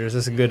fighters.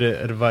 That's a good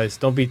advice.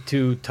 Don't be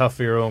too tough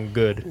for your own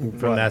good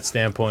from that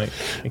standpoint.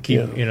 And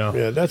keep, you know.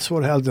 Yeah, that's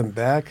what held him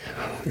back,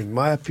 in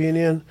my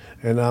opinion.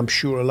 And I'm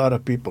sure a lot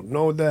of people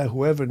know that.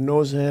 Whoever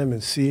knows him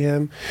and see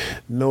him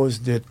knows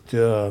that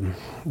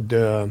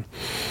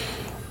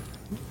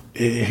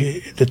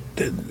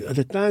at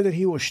the time that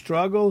he was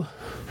struggle,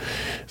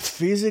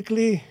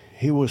 physically,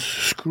 he was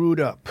screwed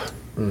up.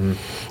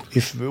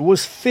 If it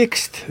was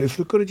fixed, if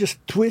we could have just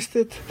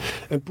twisted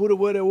and put it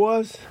where it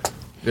was,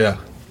 Yeah.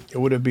 it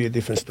would have been a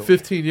different story.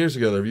 15 years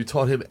ago, have you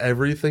taught him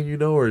everything you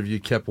know, or have you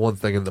kept one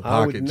thing in the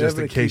I would pocket just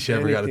in never case keep you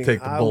ever got to anything.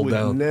 take the bull I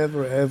down? would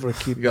never ever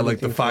keep. You got like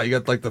the anything five. You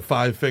got like the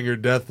 5-finger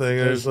death thing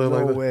or There's something no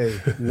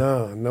like that.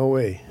 way. No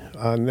way.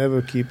 I'll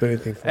never keep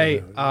anything from Hey,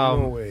 him.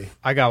 No way.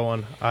 I got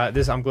one.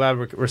 I'm glad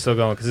we're still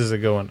going because this is a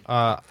good one.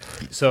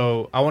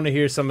 So I want to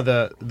hear some of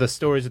the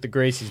stories with the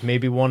Gracies.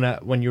 Maybe one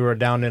when you were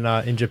down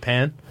in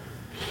Japan.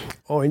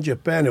 Oh, in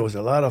Japan, there was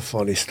a lot of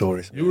funny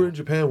stories. You were in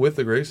Japan with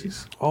the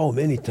Gracies? Oh,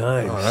 many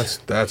times. Oh,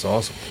 that's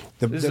awesome.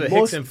 This is the a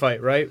most, Hickson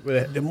fight, right?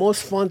 the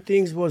most fun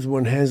things was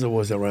when Hansel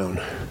was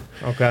around.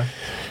 Okay.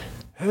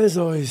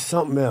 Hansel is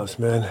something else,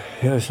 man.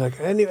 Yeah, it's like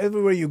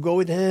everywhere you go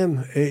with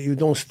him, you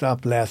don't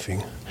stop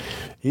laughing.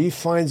 He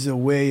finds a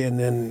way, and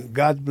then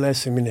God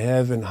bless him in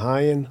heaven.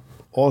 Hyan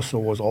also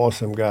was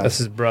awesome guy. That's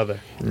his brother.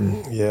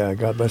 Yeah,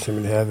 God bless him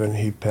in heaven.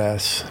 He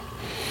passed.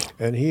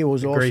 And he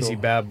was also... Gracie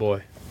bad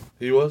boy.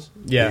 He was?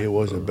 Yeah. He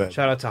was a bad.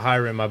 Shout out to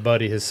Hiram, my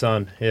buddy, his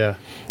son. Yeah.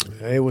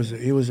 He was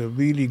a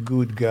really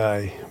good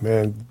guy,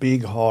 man.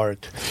 Big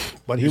heart.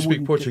 But You he speak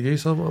wouldn't-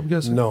 Portuguese, I'm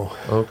guessing? No.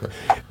 Okay.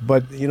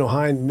 But, you know,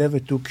 Hein never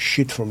took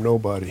shit from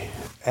nobody.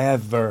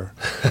 Ever.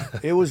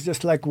 It was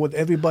just like what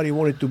everybody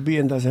wanted to be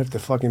and doesn't have the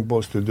fucking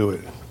balls to do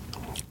it.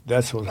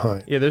 That's what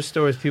Hein. Yeah, there's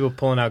stories people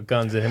pulling out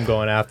guns and him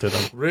going after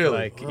them. Really?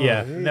 Like,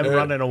 yeah, never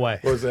running away.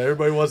 What was that?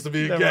 Everybody wants to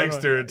be a Never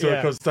gangster run- until yeah.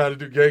 it comes time to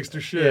do gangster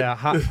shit. Yeah,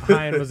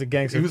 Hyan was a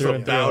gangster He was through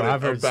and through. about it,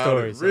 I've heard about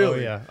it, stories. really?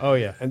 Oh, yeah. Oh,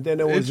 yeah. And then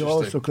there was Interesting.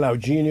 also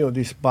Claudinho,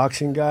 this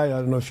boxing guy. I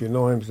don't know if you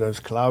know him. His name's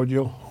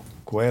Claudio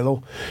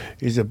Coelho.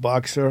 He's a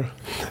boxer.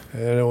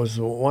 And there was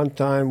one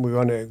time we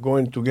were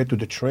going to get to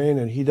the train,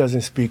 and he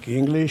doesn't speak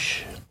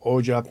English or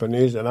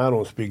Japanese, and I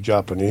don't speak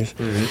Japanese.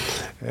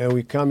 And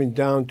we coming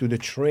down to the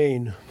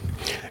train,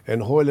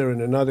 and Hoyler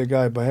and another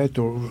guy had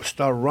to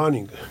start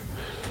running.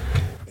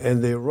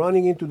 And they're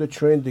running into the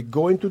train. They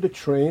go into the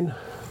train,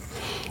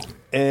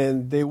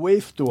 and they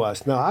wave to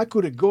us. Now, I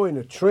couldn't go in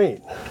a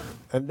train.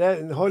 And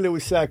then Hoyler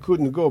would say I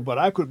couldn't go, but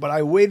I could. But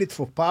I waited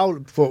for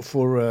Claudio.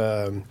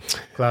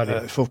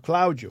 For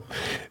Claudio,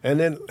 and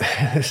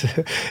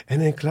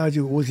then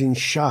Claudio was in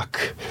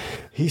shock.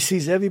 He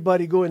sees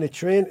everybody go in a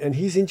train, and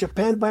he's in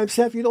Japan by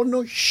himself. You don't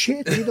know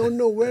shit. You don't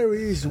know where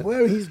he is,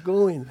 where he's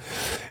going.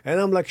 And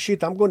I'm like,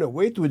 shit, I'm going to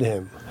wait with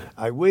him.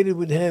 I waited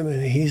with him,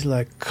 and he's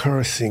like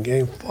cursing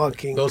and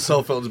fucking. No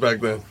cell phones back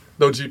then.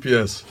 No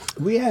GPS.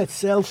 We had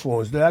cell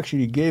phones. They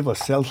actually gave us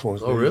cell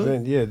phones. Oh, really?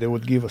 Yeah, they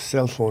would give us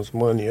cell phones,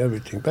 money,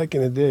 everything. Back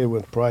in the day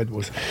when Pride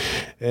was.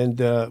 And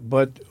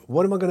but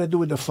what am I going to do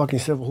with the fucking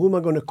cell phone? Who am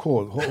I going to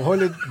call?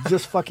 Hoyle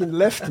just fucking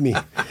left me.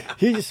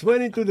 He just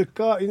went into the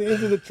car,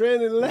 into the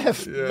train and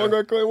left. Yeah.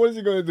 What is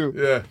he going to do?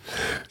 Yeah.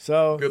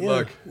 So Good yeah,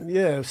 luck.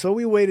 Yeah, so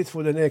we waited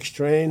for the next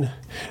train,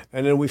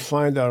 and then we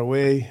find our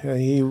way.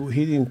 And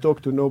he didn't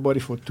talk to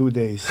nobody for 2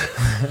 days.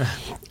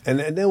 And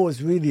that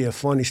was really a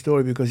funny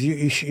story because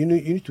you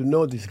need to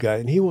know this guy.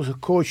 And he was a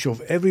coach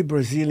of every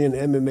Brazilian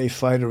MMA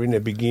fighter in the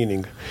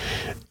beginning.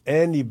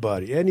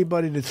 Anybody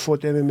that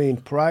fought MMA in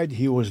Pride,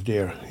 he was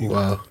there.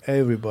 Wow.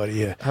 Everybody,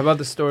 yeah. How about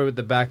the story with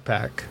the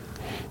backpack?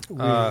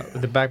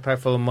 With the backpack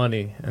full of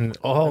money and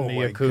Oh, and the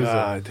my Yakuza.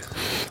 God.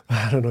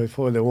 I don't know if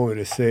Hoyler want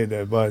me to say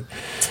that, but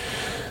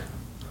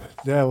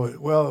that was,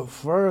 well,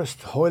 first,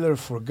 Hoyler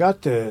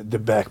forgot the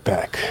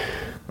backpack.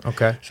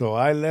 Okay. So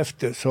I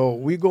left it. So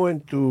we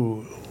going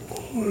to,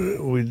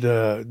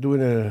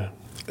 doing a,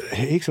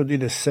 Hickson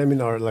did a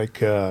seminar,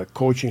 like a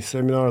coaching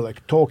seminar,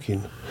 like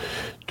talking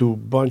to a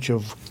bunch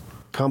of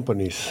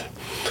companies.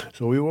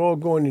 So we were all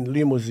going in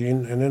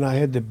limousine, and then I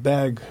had the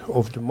bag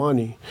of the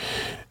money,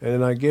 and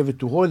then I gave it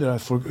to Hoyler.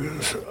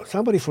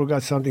 Somebody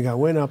forgot something. I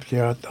went up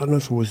there. I don't know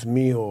if it was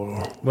me or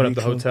Went up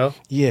the Rickson. hotel?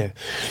 Yeah,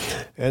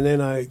 and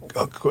then I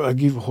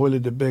give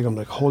Hoyler the bag. I'm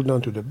like, hold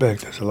on to the bag.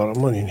 There's a lot of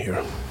money in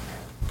here.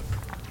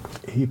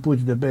 He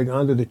puts the bag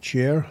under the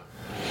chair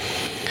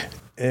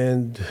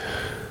and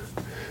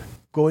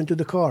go into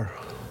the car.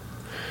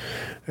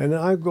 And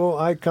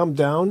I come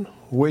down,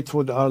 wait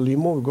for our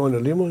limo, we go in the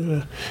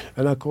limo,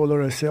 and I call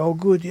her and say, oh,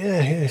 good,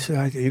 yeah. He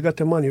said, you got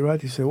the money,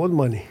 right? He said, what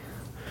money?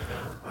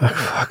 Like,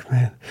 fuck,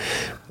 man,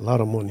 a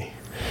lot of money.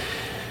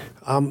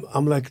 I'm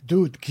like,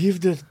 dude,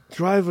 give the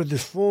driver the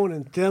phone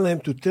and tell him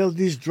to tell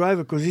this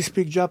driver, because he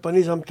speaks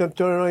Japanese. I'm telling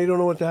him, you don't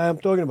know what I'm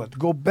talking about.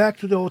 Go back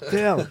to the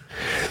hotel.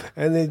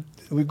 And then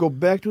we go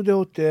back to the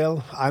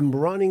hotel. I'm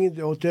running in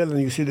the hotel, and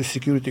you see the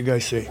security guy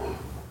say,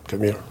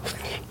 come here.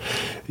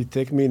 He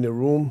take me in the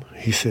room.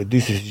 He said,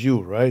 this is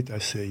you, right? I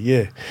said,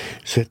 yeah.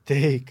 He said,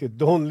 take it.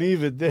 Don't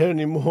leave it there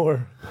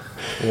anymore.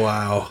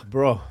 Wow.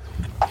 Bro.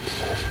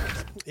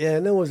 Yeah,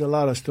 and there was a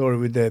lot of story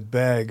with that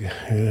bag.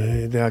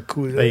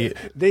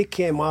 They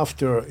came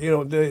after,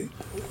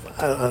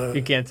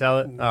 You can't tell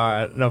it? All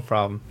right, no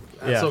problem.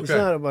 That's Yeah. okay. It's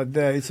not about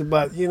that. It's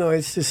about,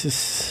 it's just,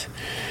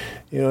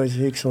 it's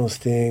Hickson's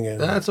thing. And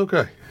That's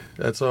okay.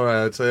 That's all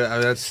right.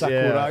 That's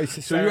Sakura. Yeah.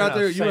 It's So you're out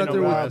there. Say You're out no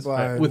there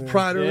words. with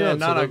pride or Yeah,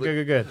 not? no,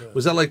 So good.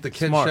 Was that like the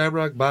Ken Smart.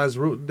 Shamrock, Baz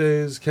Rutten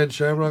days? Ken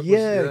Shamrock?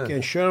 Yeah,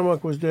 Ken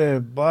Shamrock was there.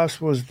 Boss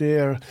was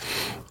there.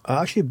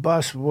 Actually,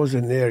 Boss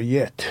wasn't there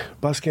yet.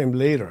 Boss came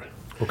later.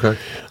 Okay.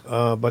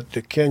 But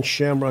the Ken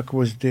Shamrock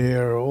was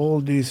there. All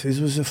these. It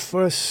was the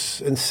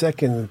first and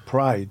second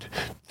Pride,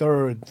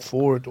 third,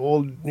 fourth.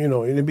 All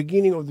in the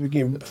beginning of the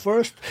game.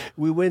 First,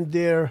 we went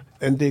there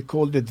and they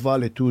called it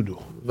Vale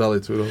Tudo, Vale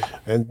Tudo.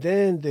 and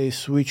then they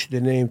switched the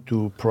name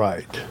to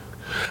Pride.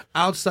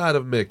 Outside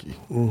of Mickey,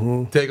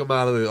 take him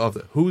out of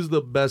the. Who's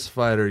the best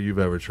fighter you've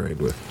ever trained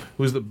with?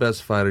 Who's the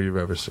best fighter you've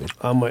ever seen?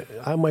 On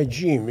my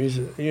gym is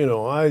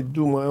I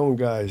do my own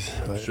guys.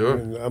 Sure.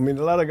 I mean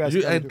a lot of guys.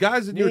 And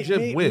guys in your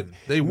gym win.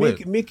 They win.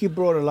 Mickey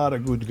brought a lot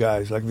of good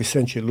guys like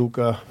Vicente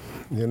Luca,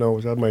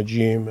 was at my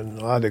gym,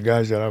 and other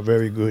guys that are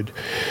very good.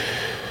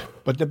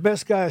 But the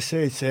best guy I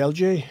say it's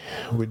LJ,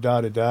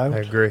 without a doubt.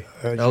 I agree.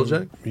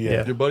 LJ?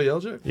 Yeah. Your buddy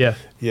LJ? Yeah.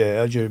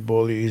 Yeah, LJ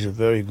Boley is a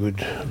very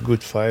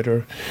good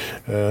fighter,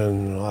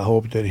 and I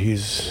hope that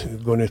he's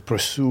going to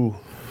pursue.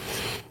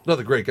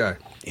 Another great guy.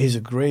 He's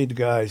a great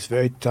guy. He's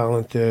very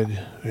talented.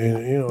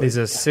 He's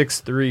a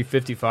 6'3",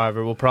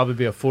 55er. Will probably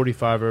be a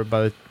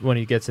 45er when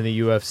he gets in the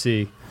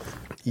UFC.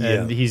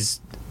 And he's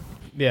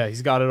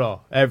got it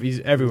all. He's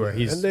everywhere.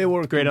 He's and they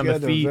work great on the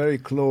together, feet. very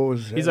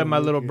close. He's like my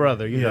little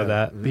brother. You know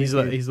that. He's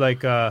like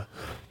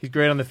he's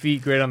great on the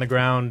feet, great on the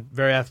ground,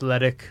 very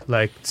athletic,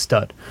 like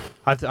stud.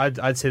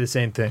 I'd say the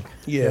same thing.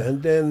 Yeah,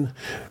 and then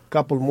a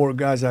couple more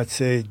guys. I'd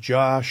say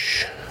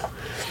Josh.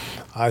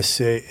 I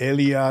say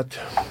Elliot.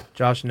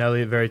 Josh and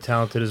Elliott, very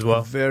talented as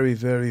well. Very,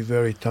 very,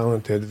 very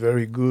talented.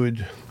 Very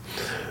good.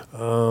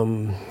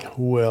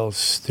 Who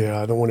else there?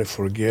 I don't want to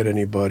forget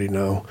anybody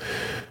now.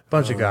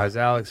 Bunch of guys,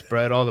 Alex,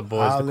 Brett, all the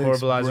boys. The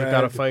Corbalizer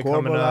got a fight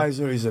coming up.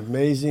 Corbalizer is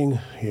amazing.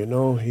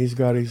 He's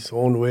got his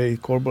own way.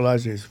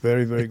 Corbalizer is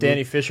very, very If good.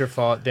 Danny Fisher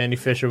fought, Danny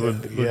Fisher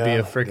would be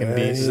a freaking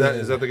Danny- beast.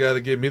 Is that the guy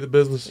that gave me the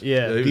business?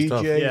 Yeah. he was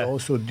tough. DJ, Yeah.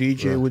 also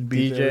DJ would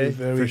be very, DJ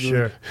very for good.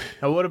 sure.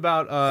 Now, what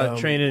about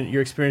training?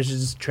 Your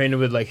experiences training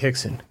with like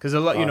Hickson? Because a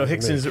lot,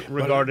 Hickson's Man.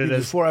 regarded But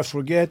as Before I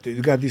forget,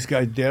 you got this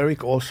guy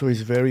Derek. Also,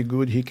 is very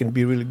good. He can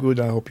be really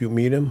good. I hope you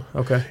meet him.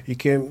 okay. He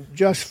came.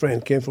 Josh's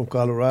friend came from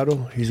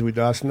Colorado. He's with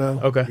us now.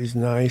 Okay. He's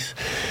nice.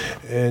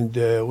 And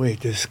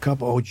there's a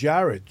couple. Oh,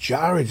 Jared.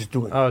 Jared's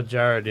doing. Oh,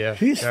 Jared, yeah.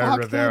 He's Jared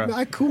fucked Rivera. up.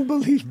 I couldn't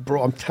believe,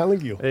 bro. I'm telling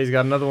you. He's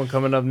got another one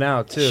coming up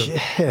now too.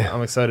 Yeah.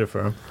 I'm excited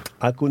for him.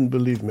 I couldn't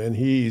believe, man.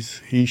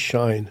 He's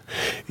shine.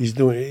 He's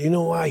doing it. You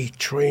know why? He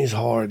trains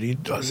hard. He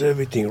does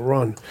everything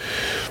run.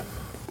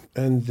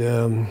 And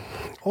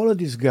all of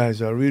these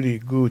guys are really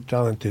good,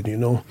 talented.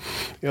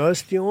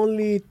 It's the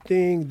only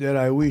thing that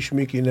I wish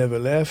Mickey never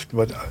left.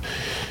 But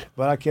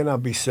I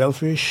cannot be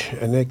selfish,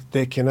 and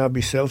they cannot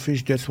be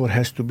selfish. That's what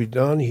has to be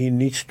done. He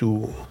needs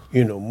to,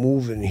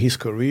 move in his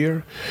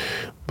career.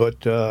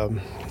 But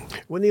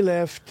when he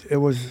left, it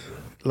was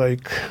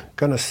like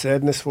kind of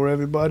sadness for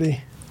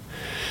everybody.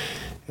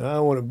 I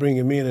don't want to bring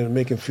him in and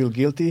make him feel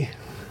guilty,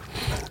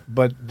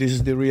 but this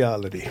is the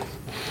reality.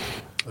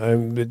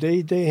 But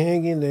they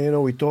hang in there.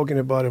 We're talking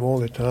about him all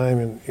the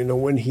time,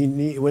 and when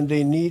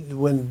they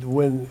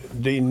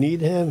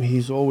need him,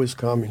 he's always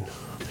coming.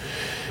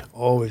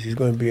 Always, he's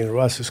going to be in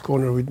Russ's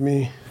corner with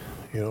me.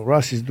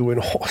 Russ is doing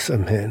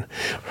awesome, man.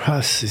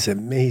 Russ is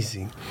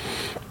amazing.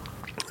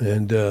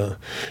 And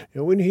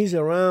when he's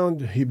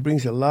around, he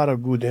brings a lot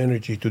of good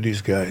energy to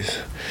these guys.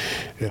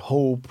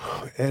 Hope,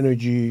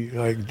 energy,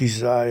 like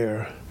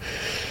desire.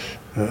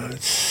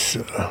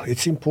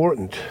 It's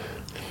important.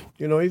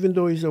 Even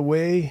though he's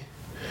away.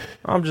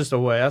 I'm just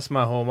away. That's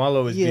my home.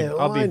 I'll be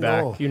I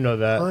back. know. You know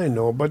that. I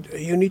know, but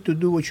you need to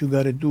do what you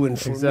got to do. And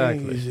for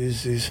Exactly.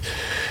 me,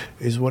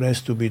 is what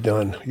has to be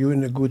done. You're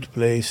in a good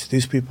place.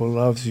 These people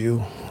loves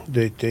you.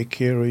 They take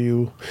care of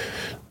you.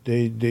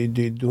 They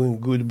doing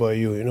good by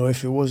you. You know,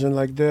 if it wasn't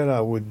like that,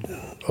 I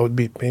would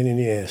be a pain in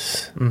the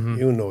ass.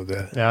 You know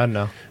that. Yeah, I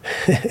know.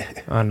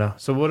 I know.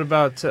 So what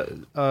about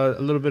a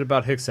little bit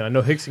about Hickson? I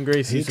know Hickson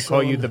Gracie used to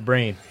call you the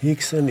brain.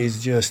 Hickson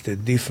is just a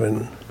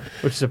different.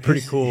 Which is a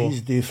pretty cool.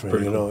 He's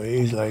different, you know.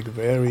 He's like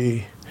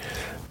very.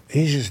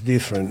 He's just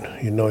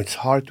different. You know, it's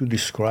hard to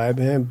describe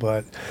him,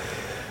 but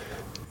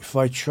if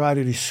I try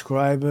to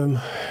describe him,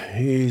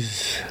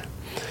 he's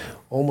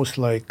almost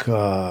like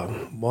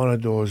one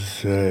of those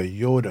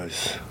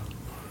Yodas.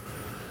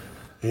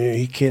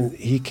 He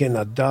can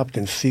adapt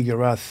and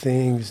figure out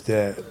things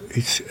that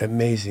it's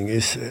amazing.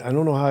 I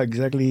don't know how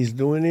exactly he's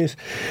doing this,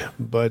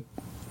 but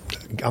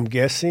I'm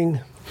guessing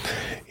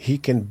he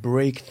can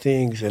break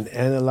things and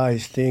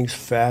analyze things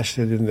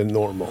faster than the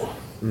normal.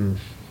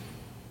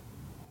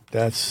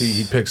 That's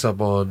He picks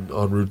up on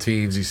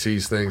routines. He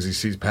sees things. He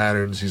sees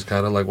patterns. He's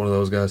kind of like one of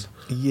those guys.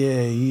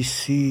 yeah.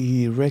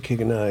 He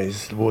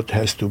recognizes what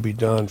has to be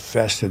done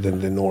faster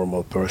than the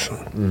normal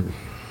person,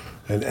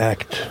 and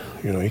act.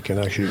 You know, he can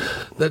actually.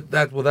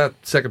 That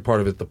second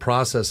part of it, the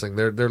processing,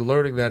 they're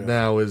learning that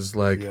now is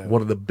like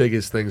one of the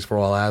biggest things for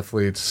all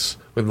athletes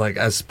when like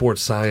as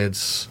sports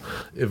science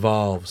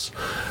evolves.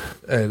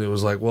 And it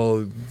was like,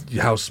 well,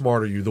 how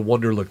smart are you? The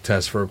Wonderlic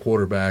test for a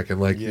quarterback,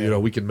 and like you know,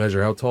 we can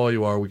measure how tall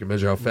you are, we can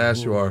measure how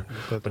fast you are.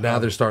 But now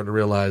they're starting to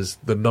realize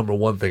the number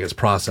one thing is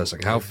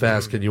processing. How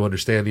fast can you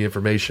understand the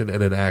information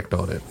and then act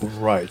on it?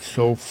 Right.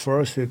 So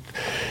first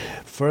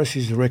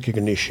is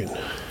recognition.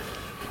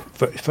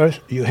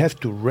 First, you have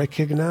to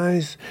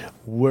recognize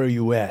where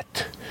you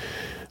at,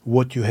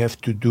 what you have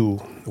to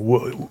do.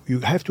 You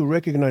have to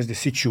recognize the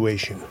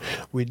situation.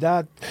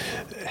 Without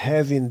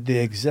having the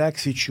exact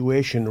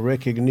situation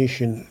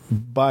recognition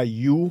by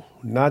you,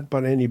 not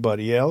by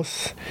anybody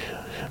else,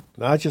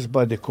 not just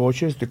by the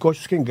coaches. The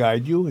coaches can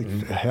guide you,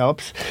 it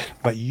helps,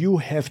 but you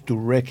have to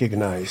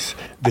recognize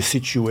the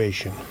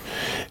situation.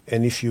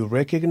 And if you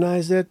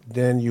recognize it,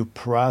 then you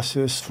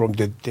process from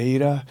the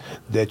data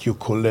that you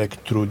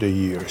collect through the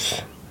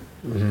years.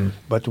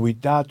 But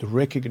without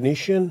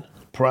recognition,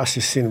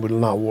 processing will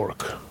not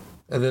work.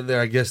 And then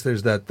I guess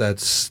there's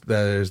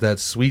that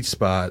sweet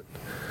spot,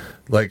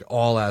 like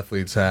all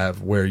athletes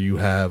have, where you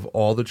have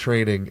all the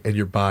training and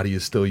your body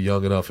is still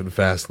young enough and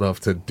fast enough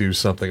to do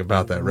something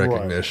about that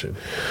recognition.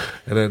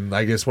 And then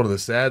I guess one of the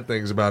sad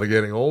things about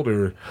getting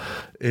older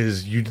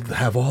is you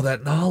have all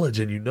that knowledge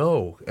and you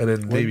know, and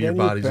then maybe your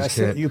body just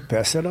can't. You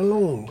pass it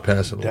along.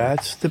 Pass it along.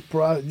 That's the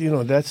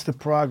that's the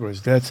progress.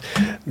 That's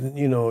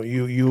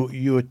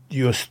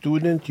you're a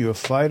student, you're a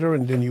fighter,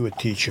 and then you're a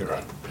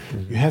teacher.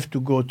 You have to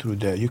go through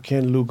that. You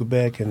can't look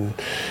back and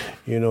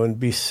and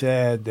be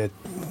sad that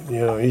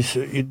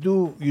you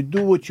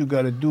do what you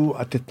got to do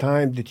at the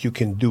time that you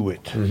can do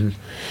it.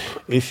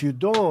 If you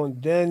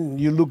don't, then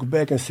you look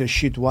back and say,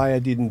 shit, why I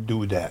didn't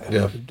do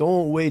that.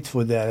 Don't wait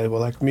for that.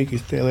 Well, like Mickey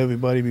tell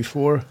everybody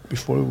before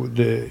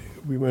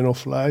we went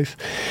off live,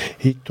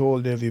 he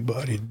told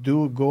everybody,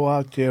 go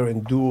out there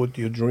and do what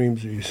your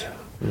dreams is.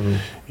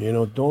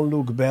 Don't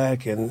look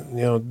back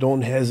and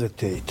don't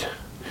hesitate.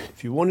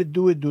 If you want to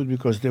do it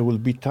because there will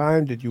be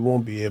time that you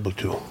won't be able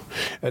to.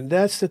 And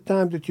that's the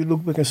time that you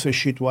look back and say,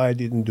 shit, why I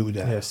didn't do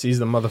that. Yeah, seize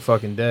the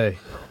motherfucking day.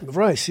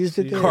 Right, seize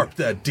the day. Carp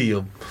that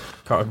deal.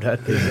 Carve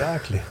that day.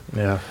 Exactly.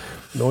 Yeah.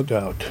 No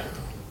doubt.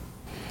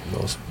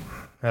 Awesome.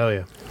 Hell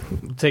yeah.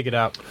 Take it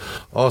out.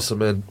 Awesome,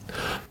 man.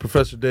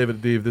 Professor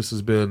David Adiv, this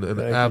has been an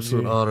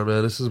absolute honor,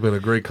 man. This has been a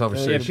great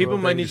conversation. Yeah, people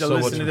might need to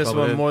listen to this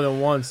one more than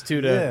once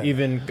too to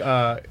even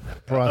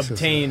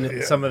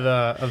obtain some of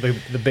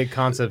the big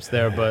concepts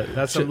there. But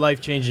that's some life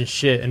changing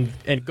shit.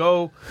 And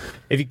go,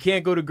 if you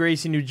can't go to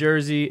Gracie, New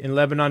Jersey, in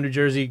Lebanon, New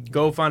Jersey,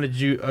 go find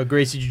a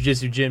Gracie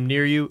Jiu-Jitsu gym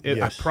near you.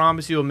 I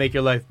promise you, it'll make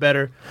your life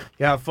better.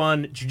 You have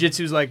fun.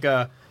 Jiu-Jitsu is like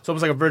it's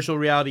almost like a virtual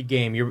reality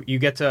game. You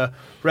get to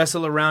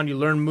wrestle around, you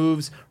learn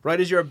moves. Right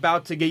as you're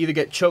about to either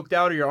get choked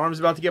out or your arm's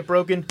about to get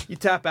broken, you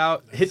tap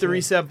out, hit the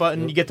reset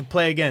button, you get to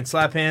play again.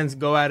 Slap hands,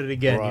 go at it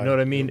again. Right. You know what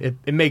I mean?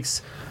 It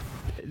makes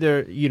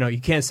you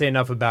can't say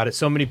enough about it.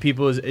 So many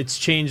people, it's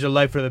changed their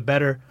life for the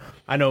better.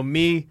 I know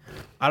me,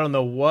 I don't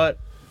know what.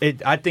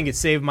 I think it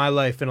saved my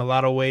life in a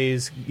lot of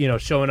ways,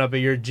 showing up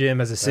at your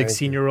gym as a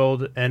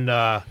 16-year-old. And,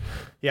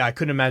 I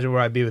couldn't imagine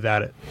where I'd be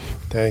without it.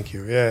 Thank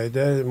you. Yeah,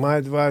 that's my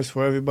advice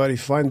for everybody.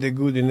 Find the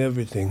good in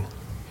everything.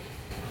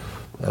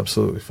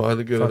 Absolutely. Find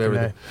the good in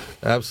everything.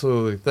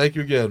 Absolutely. Thank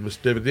you again,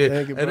 Mr. David D.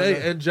 Thank you, and brother.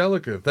 hey,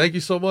 Angelica. Thank you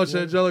so much,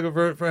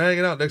 Angelica, for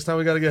hanging out. Next time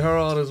we got to get her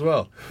on as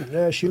well.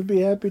 Yeah, she'll be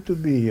happy to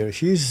be here.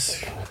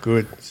 She's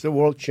good. She's a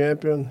world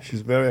champion.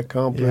 She's very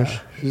accomplished.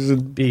 Yeah. She's a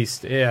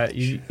beast. Yeah.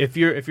 If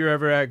you're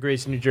ever at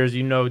Gracie, New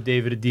Jersey,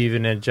 David Adiv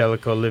and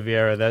Angelica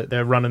Oliveira. That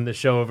they're running the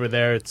show over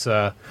there. It's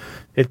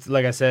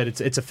like I said,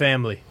 it's a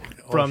family.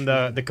 From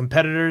the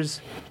competitors,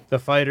 the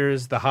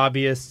fighters, the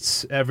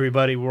hobbyists,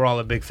 everybody, we're all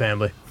a big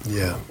family.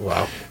 Yeah.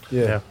 Wow.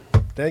 Yeah.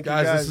 Thank you,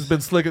 guys. This has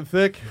been Slick and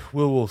Thick.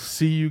 We'll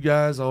see you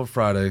guys on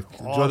Friday.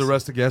 Enjoy the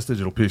rest of Gas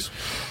Digital. Peace.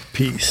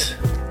 Peace.